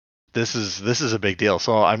 This is a big deal.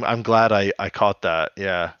 So I'm glad I caught that.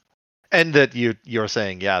 Yeah. And that you're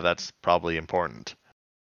saying, yeah, that's probably important.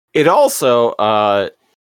 It also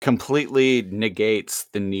completely negates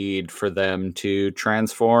the need for them to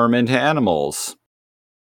transform into animals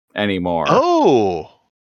anymore. Oh.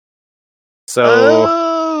 So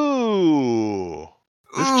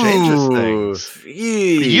changes things.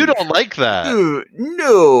 You don't like that.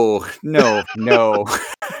 No.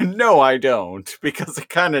 No, I don't. Because it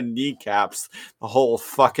kind of kneecaps the whole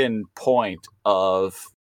fucking point of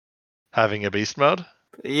having a beast mode?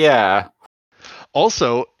 Yeah.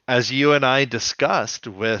 Also, as you and I discussed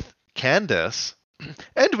with Candace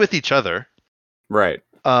and with each other, right?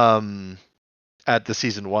 At the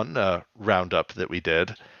season 1 roundup that we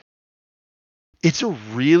did, it's a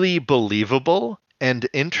really believable and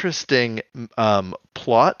interesting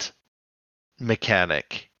plot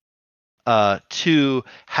mechanic to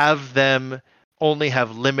have them only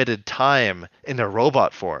have limited time in their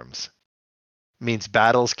robot forms. Means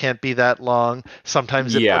battles can't be that long.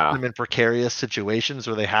 Sometimes it puts them in precarious situations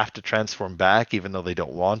where they have to transform back even though they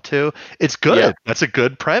don't want to. It's good. Yeah. That's a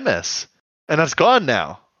good premise. And that's gone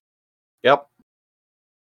now. Yep.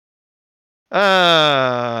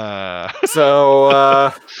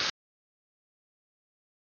 So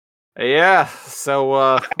yeah. So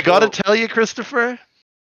I gotta tell you, Christopher,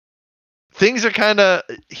 things are kind of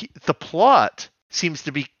the plot seems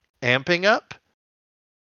to be amping up,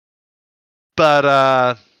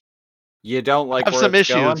 but you don't like have where some it's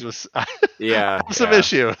issues going? with some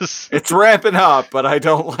issues. It's ramping up, but I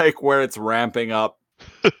don't like where it's ramping up.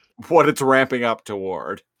 What it's ramping up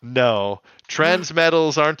toward. No,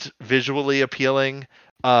 transmetals aren't visually appealing.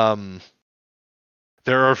 There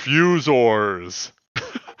are fusors.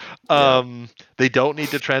 They don't need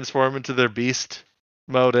to transform into their beast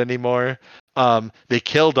mode anymore. They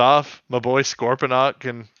killed off my boy Scorponok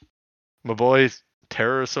and my boy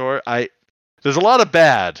Terrorsaur. There's a lot of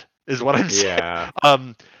bad, is what I'm saying.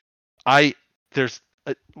 Yeah. There's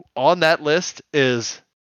on that list is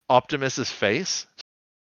Optimus's face.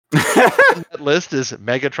 On that list is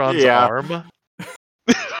Megatron's arm.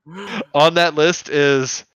 On that list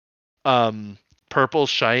is purple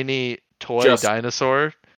shiny toy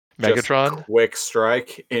dinosaur Megatron. Quick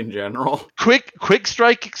Strike in general. Quick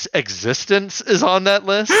Strike's existence is on that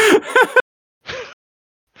list.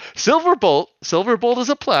 Silverbolt is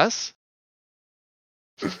a plus.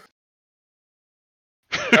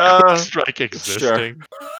 Strike existing.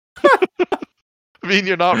 Sure. I mean,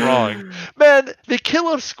 you're not wrong. Man, they kill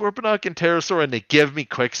off Scorponok and Terrorsaur and they give me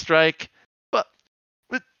Quick Strike, but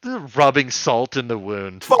with the rubbing salt in the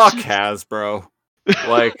wound. Fuck Hasbro.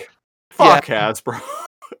 Like, fuck Hasbro.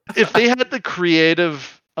 If they had the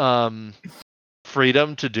creative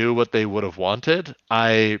freedom to do what they would have wanted,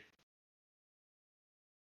 I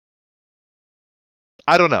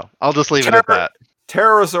don't know. I'll just leave it at that.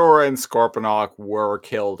 Terrorsaur and Scorponok were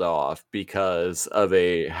killed off because of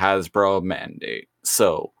a Hasbro mandate.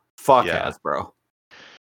 So, fuck Hasbro.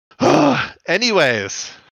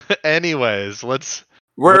 Anyways, let's...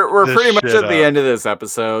 We're pretty much at the end of this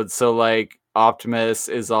episode. So, like, Optimus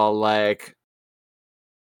is all like,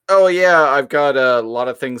 oh yeah, I've got a lot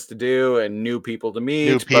of things to do and new people to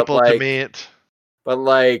meet. But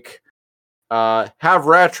like, have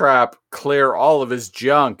Rat Trap clear all of his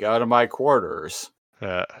junk out of my quarters.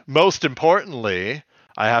 Most importantly,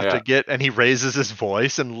 I have to get, and he raises his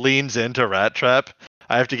voice and leans into Rat Trap.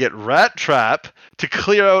 I have to get Rat Trap to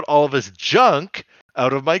clear out all of his junk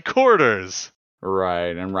out of my quarters.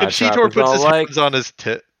 Right, and Rat Trap Cheetor puts his hands on his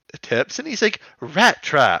tips, and he's like, Rat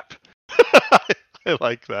Trap. I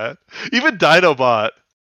like that. Even Dinobot.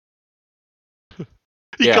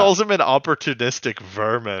 He calls him an opportunistic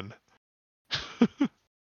vermin.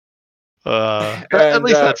 At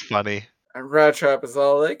least that's funny. And Rat Trap is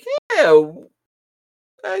all like, the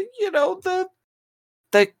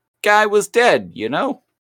guy was dead, you know?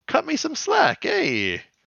 Cut me some slack, hey.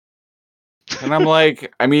 And I'm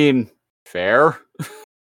like, I mean, fair.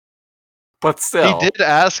 But still. He did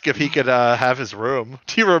ask if he could have his room.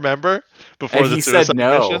 Do you remember? Before and he said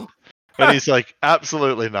no. Mission? And he's like,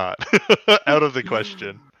 absolutely not. Out of the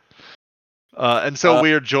question. And so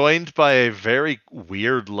we are joined by a very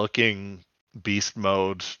weird-looking beast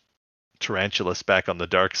mode Tarantulas back on the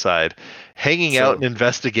dark side, hanging out and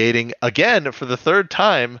investigating, again, for the third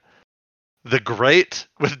time, the Great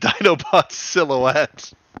with Dinobot's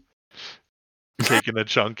silhouette. Taking a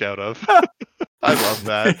chunk out of. I love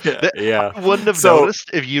that. Yeah. I wouldn't have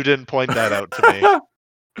noticed if you didn't point that out to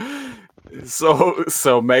me.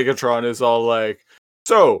 So Megatron is all like,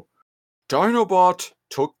 so Dinobot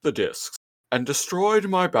took the discs and destroyed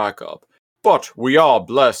my backup, but we are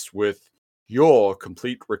blessed with your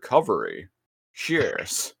complete recovery.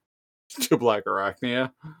 Cheers to Black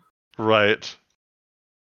Arachnia. Right.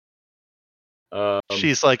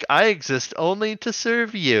 She's like, I exist only to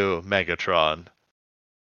serve you, Megatron.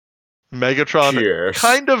 Megatron, cheers.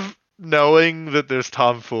 Kind of knowing that there's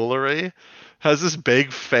tomfoolery, has this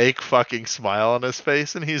big fake fucking smile on his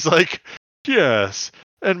face, and he's like, "Yes,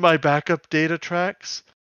 and my backup data tracks.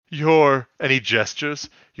 And he gestures.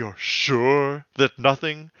 You're sure that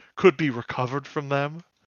nothing could be recovered from them?"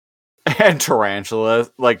 And Tarantula,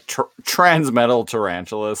 like transmetal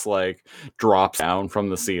Tarantulas, like drops down from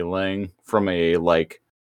the ceiling from a like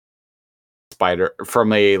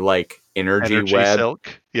energy web.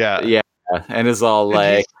 Silk. Yeah. Yeah. And is all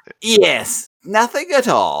like, yes, nothing at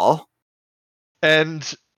all.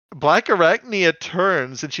 And Black Arachnia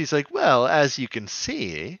turns and she's like, "Well, as you can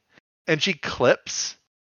see," and she clips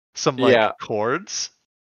some like cords,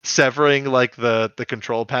 severing like the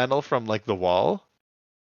control panel from like the wall.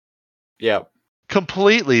 Yep.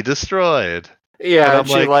 Completely destroyed. Yeah, and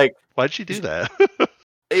she like why'd she do that?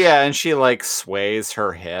 Yeah, and she like sways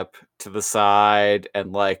her hip to the side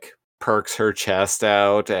and like perks her chest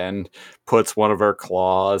out and puts one of her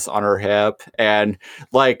claws on her hip. And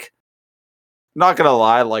like, not gonna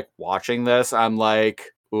lie, like watching this, I'm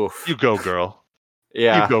like, oof. You go, girl.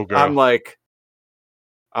 Yeah. You go, girl. I'm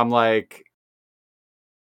like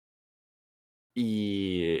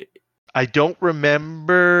yeah. I don't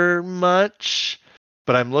remember much,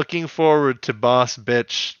 but I'm looking forward to Boss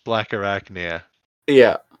Bitch Black Arachnia.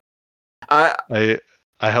 Yeah. I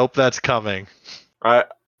hope that's coming.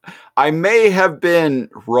 I may have been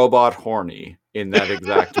robot horny in that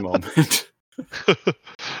exact moment.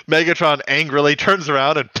 Megatron angrily turns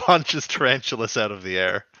around and punches Tarantulas out of the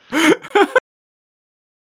air.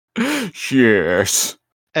 Yes.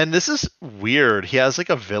 And this is weird. He has like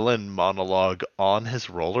a villain monologue on his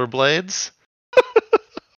rollerblades.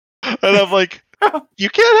 And I'm like, you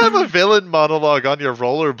can't have a villain monologue on your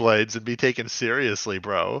rollerblades and be taken seriously,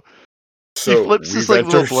 bro. So he flips his like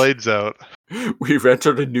little blades out. We've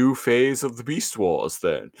entered a new phase of the Beast Wars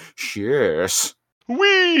then. Cheers.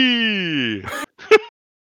 Whee!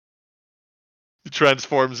 He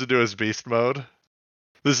transforms into his beast mode.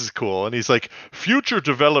 This is cool. And he's like, future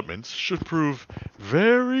developments should prove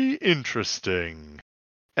very interesting.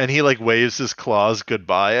 And he like waves his claws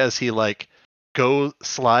goodbye as he like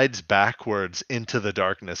slides backwards into the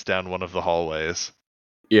darkness down one of the hallways.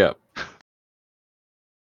 Yep.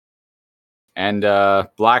 And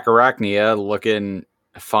Black Arachnia, looking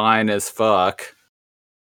fine as fuck,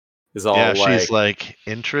 is all she's like,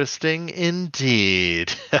 interesting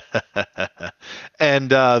indeed. And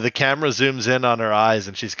the camera zooms in on her eyes,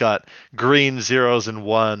 and she's got green zeros and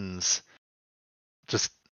ones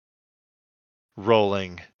just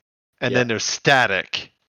rolling. And then there's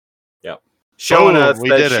static. Yep. Showing us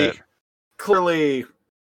that she clearly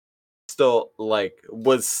still like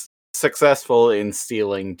was successful in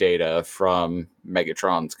stealing data from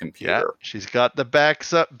Megatron's computer. Yeah, she's got the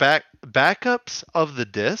backups of the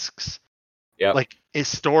discs. Yeah, like is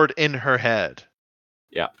stored in her head.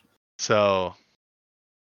 Yeah. So,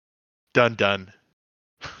 dun.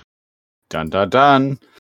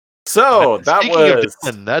 So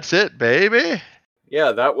that's it, baby.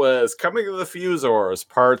 Yeah, that was Coming of the Fusors,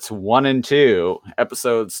 parts 1 and 2,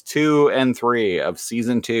 episodes 2 and 3 of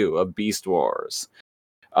season 2 of Beast Wars.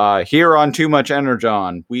 Here on Too Much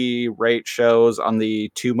Energon, we rate shows on the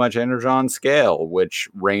Too Much Energon scale, which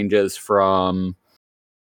ranges from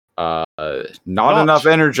not enough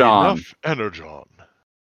Energon,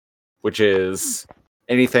 which is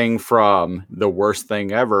anything from the worst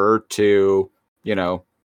thing ever to,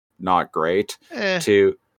 not great,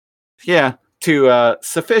 to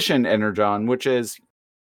sufficient Energon,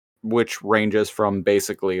 which ranges from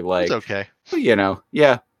basically like, it's okay.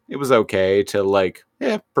 It was okay to like,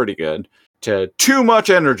 pretty good, to too much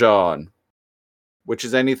Energon, which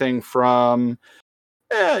is anything from,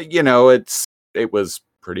 it was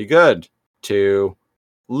pretty good to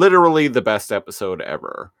literally the best episode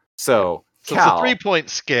ever. So Cal, it's a 3-point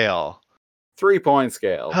scale. 3-point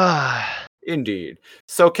scale. Indeed.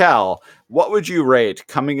 So Cal, what would you rate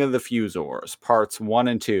Coming of the Fusors, parts 1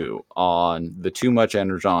 and 2 on the Too Much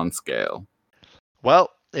Energon scale? Well,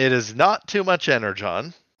 it is not too much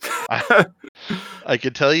Energon. I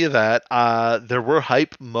can tell you that. There were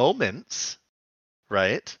hype moments,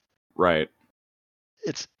 right? Right.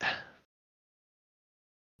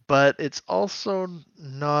 But it's also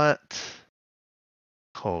not.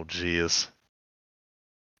 Oh, geez.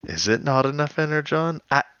 Is it not enough Energon?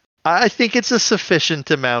 I think it's a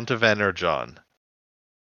sufficient amount of Energon.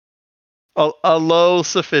 A low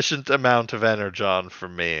sufficient amount of Energon for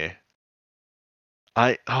me.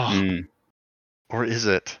 Or is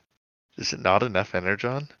it? Is it not enough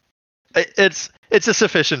Energon? It's a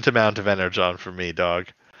sufficient amount of Energon for me, dog.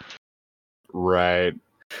 Right.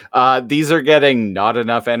 These are getting not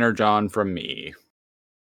enough Energon from me.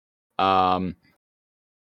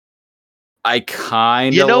 I kind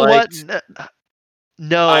of You know liked... what?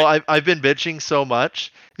 No, I've been bitching so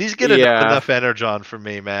much. These get enough energon from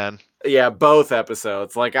me, man. Yeah, both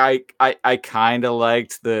episodes. Like I kind of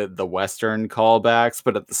liked the Western callbacks,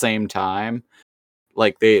 but at the same time,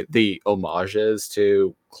 like the homages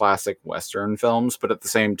to classic Western films, but at the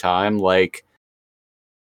same time, like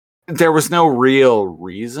there was no real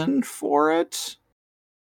reason for it.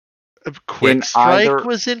 A Quick Strike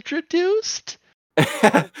was introduced,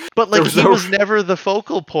 but like he was never the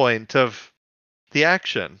focal point of the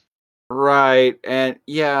action, right? And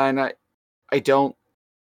yeah, and I don't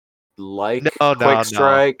like Quick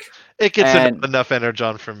Strike. No. It gets enough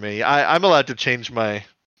energon from me. I'm allowed to change my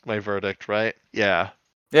verdict, right? Yeah.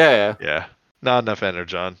 Not enough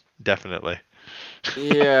energon, definitely.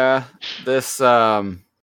 Yeah, this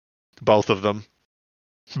both of them,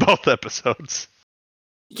 both episodes.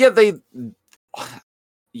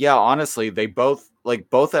 Yeah, honestly, they both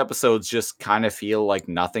episodes just kind of feel like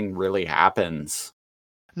nothing really happens.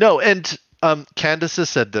 No, and Candace has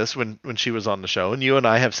said this when she was on the show, and you and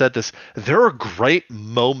I have said this. There are great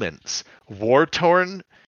moments. War-torn,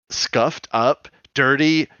 scuffed up,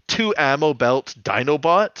 dirty, 2 ammo belt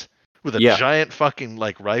Dinobot with a giant fucking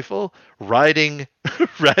like rifle riding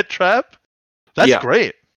Rat Trap. That's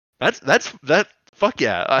great. That's fuck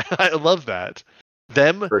yeah. I love that.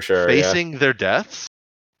 Them for sure, facing their deaths,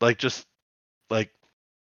 like just like,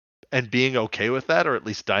 and being okay with that, or at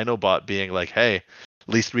least Dinobot being like, hey, at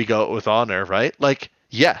least we go with honor, right? Like,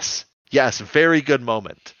 yes, very good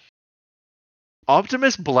moment.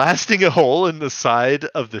 Optimus blasting a hole in the side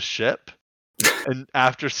of the ship, and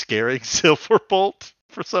after scaring Silverbolt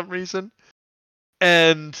for some reason,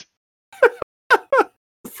 and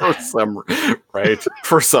for some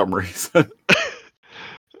reason,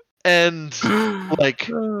 and like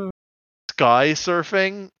sky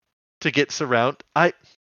surfing to get surround.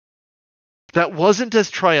 That wasn't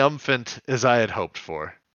as triumphant as I had hoped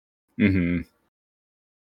for. Mm-hmm.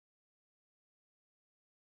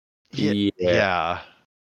 Yeah.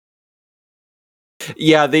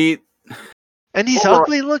 And he's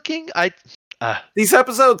ugly looking. These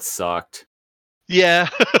episodes sucked. Yeah.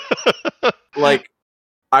 Like,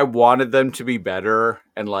 I wanted them to be better,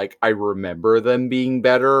 and like I remember them being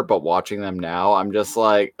better, but watching them now, I'm just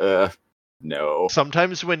like, no.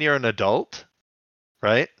 Sometimes when you're an adult,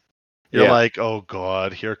 right? You're like, oh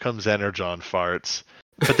god, here comes energon farts.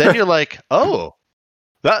 But then you're like, oh,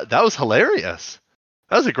 that was hilarious.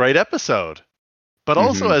 That was a great episode. But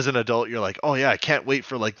also as an adult, you're like, oh yeah, I can't wait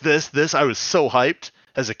for like this. I was so hyped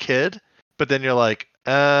as a kid. But then you're like,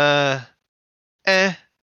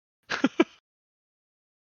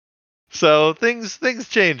 So things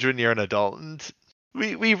change when you're an adult, and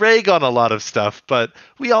we rag on a lot of stuff, but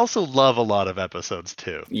we also love a lot of episodes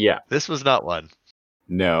too. Yeah. This was not one.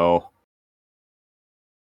 No.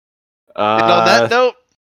 And on that note,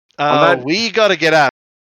 we gotta get out.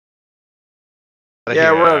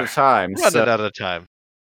 Yeah, we're out of time. Running out of time.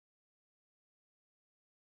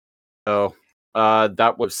 So,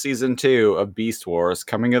 that was season 2 of Beast Wars,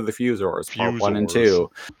 Coming of the Fusors, part 1 and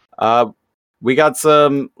 2. We got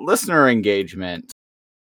some listener engagement.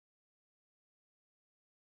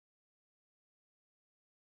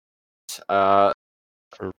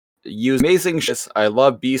 Use amazing shit. I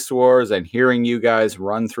love Beast Wars, and hearing you guys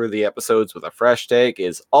run through the episodes with a fresh take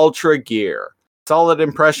is ultra gear. Solid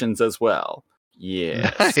impressions as well.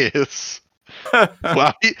 Yeah. Nice.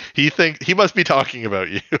 Wow, he must be talking about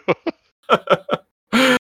you.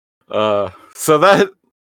 So that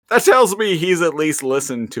tells me he's at least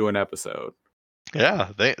listened to an episode.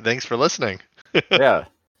 Yeah, thanks for listening. Yeah,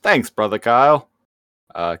 thanks, brother Kyle.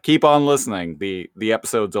 Keep on listening. The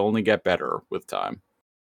episodes only get better with time.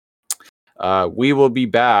 We will be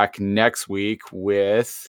back next week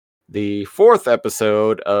with the 4th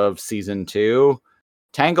episode of season 2,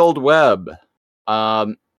 Tangled Web.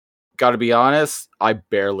 Gotta be honest, I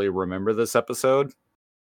barely remember this episode.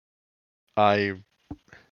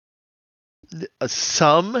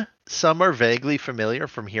 Some are vaguely familiar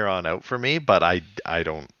from here on out for me, but I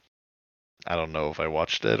don't know if I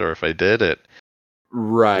watched it or if I did. It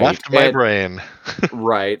left my brain.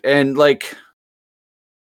 Right. And like,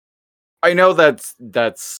 I know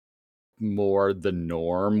that's more the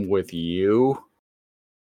norm with you,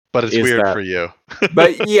 but it's weird for you.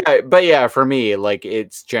 but yeah, for me, like,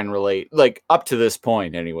 it's generally like up to this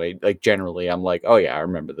point anyway, like generally I'm like, oh yeah, I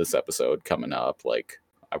remember this episode coming up. Like,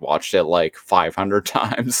 I watched it like 500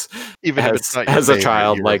 times, even if it's not your favorite, a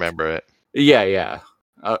child. You like, remember it. Yeah,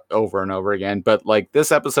 over and over again. But like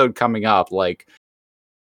this episode coming up, like,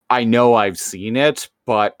 I know I've seen it,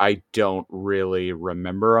 but I don't really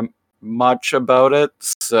remember much about it,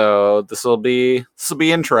 so this will be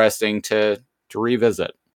interesting to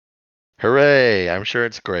revisit. Hooray! I'm sure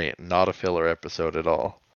it's great. Not a filler episode at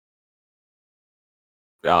all.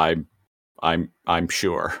 I'm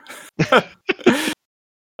sure.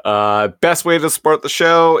 Best way to support the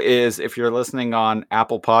show is if you're listening on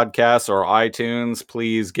Apple Podcasts or iTunes,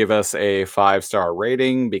 please give us a 5-star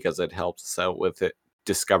rating because it helps us out with it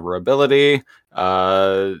discoverability.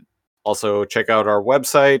 Also check out our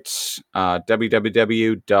website,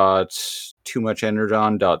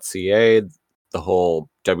 www.toomuchenergon.ca. The whole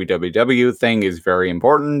www thing is very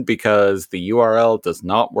important because the URL does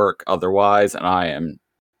not work otherwise, and I am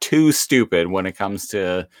too stupid when it comes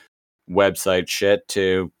to website shit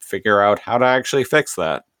to figure out how to actually fix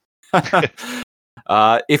that.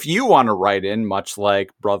 If you want to write in, much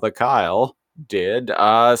like Brother Kyle did,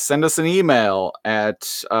 send us an email at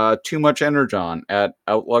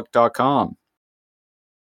toomuchenergon@outlook.com.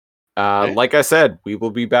 Like I said, we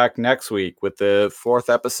will be back next week with the 4th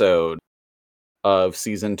episode of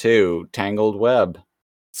season 2, Tangled Web.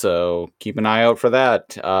 So keep an eye out for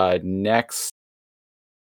that next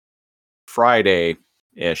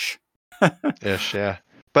Friday-ish. Ish, yeah.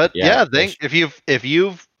 But yeah, if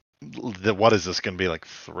you've what is this going to be, like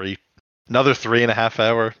another 3.5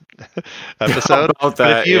 hour episode? About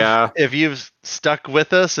that, if you've stuck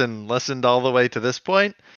with us and listened all the way to this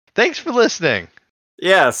point, thanks for listening.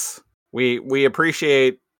 Yes, we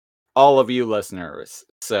appreciate all of you listeners.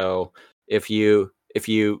 So if you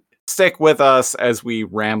stick with us as we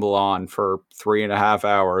ramble on for 3.5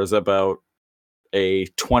 hours about a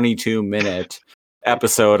 22-minute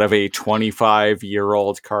episode of a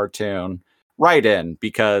 25-year-old cartoon, write in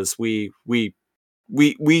because we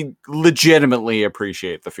legitimately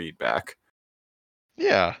appreciate the feedback.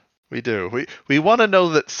 Yeah, we do. We want to know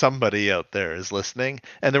that somebody out there is listening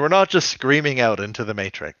and that we're not just screaming out into the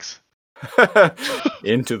Matrix.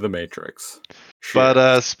 Into the Matrix. Sure.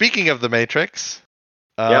 But speaking of the Matrix,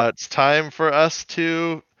 it's time for us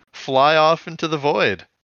to fly off into the void.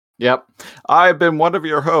 Yep. I've been one of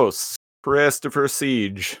your hosts, Christopher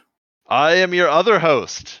Siege. I am your other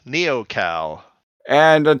host, NeoCal.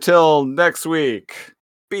 And until next week,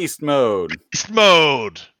 Beast Mode. Beast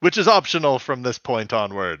Mode, which is optional from this point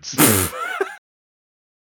onwards.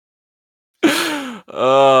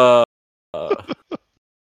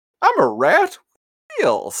 I'm a rat with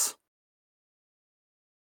wheels.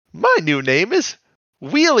 My new name is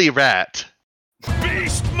Wheelie Rat.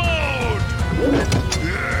 Beast Mode!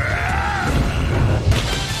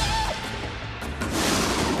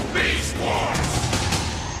 Beast War!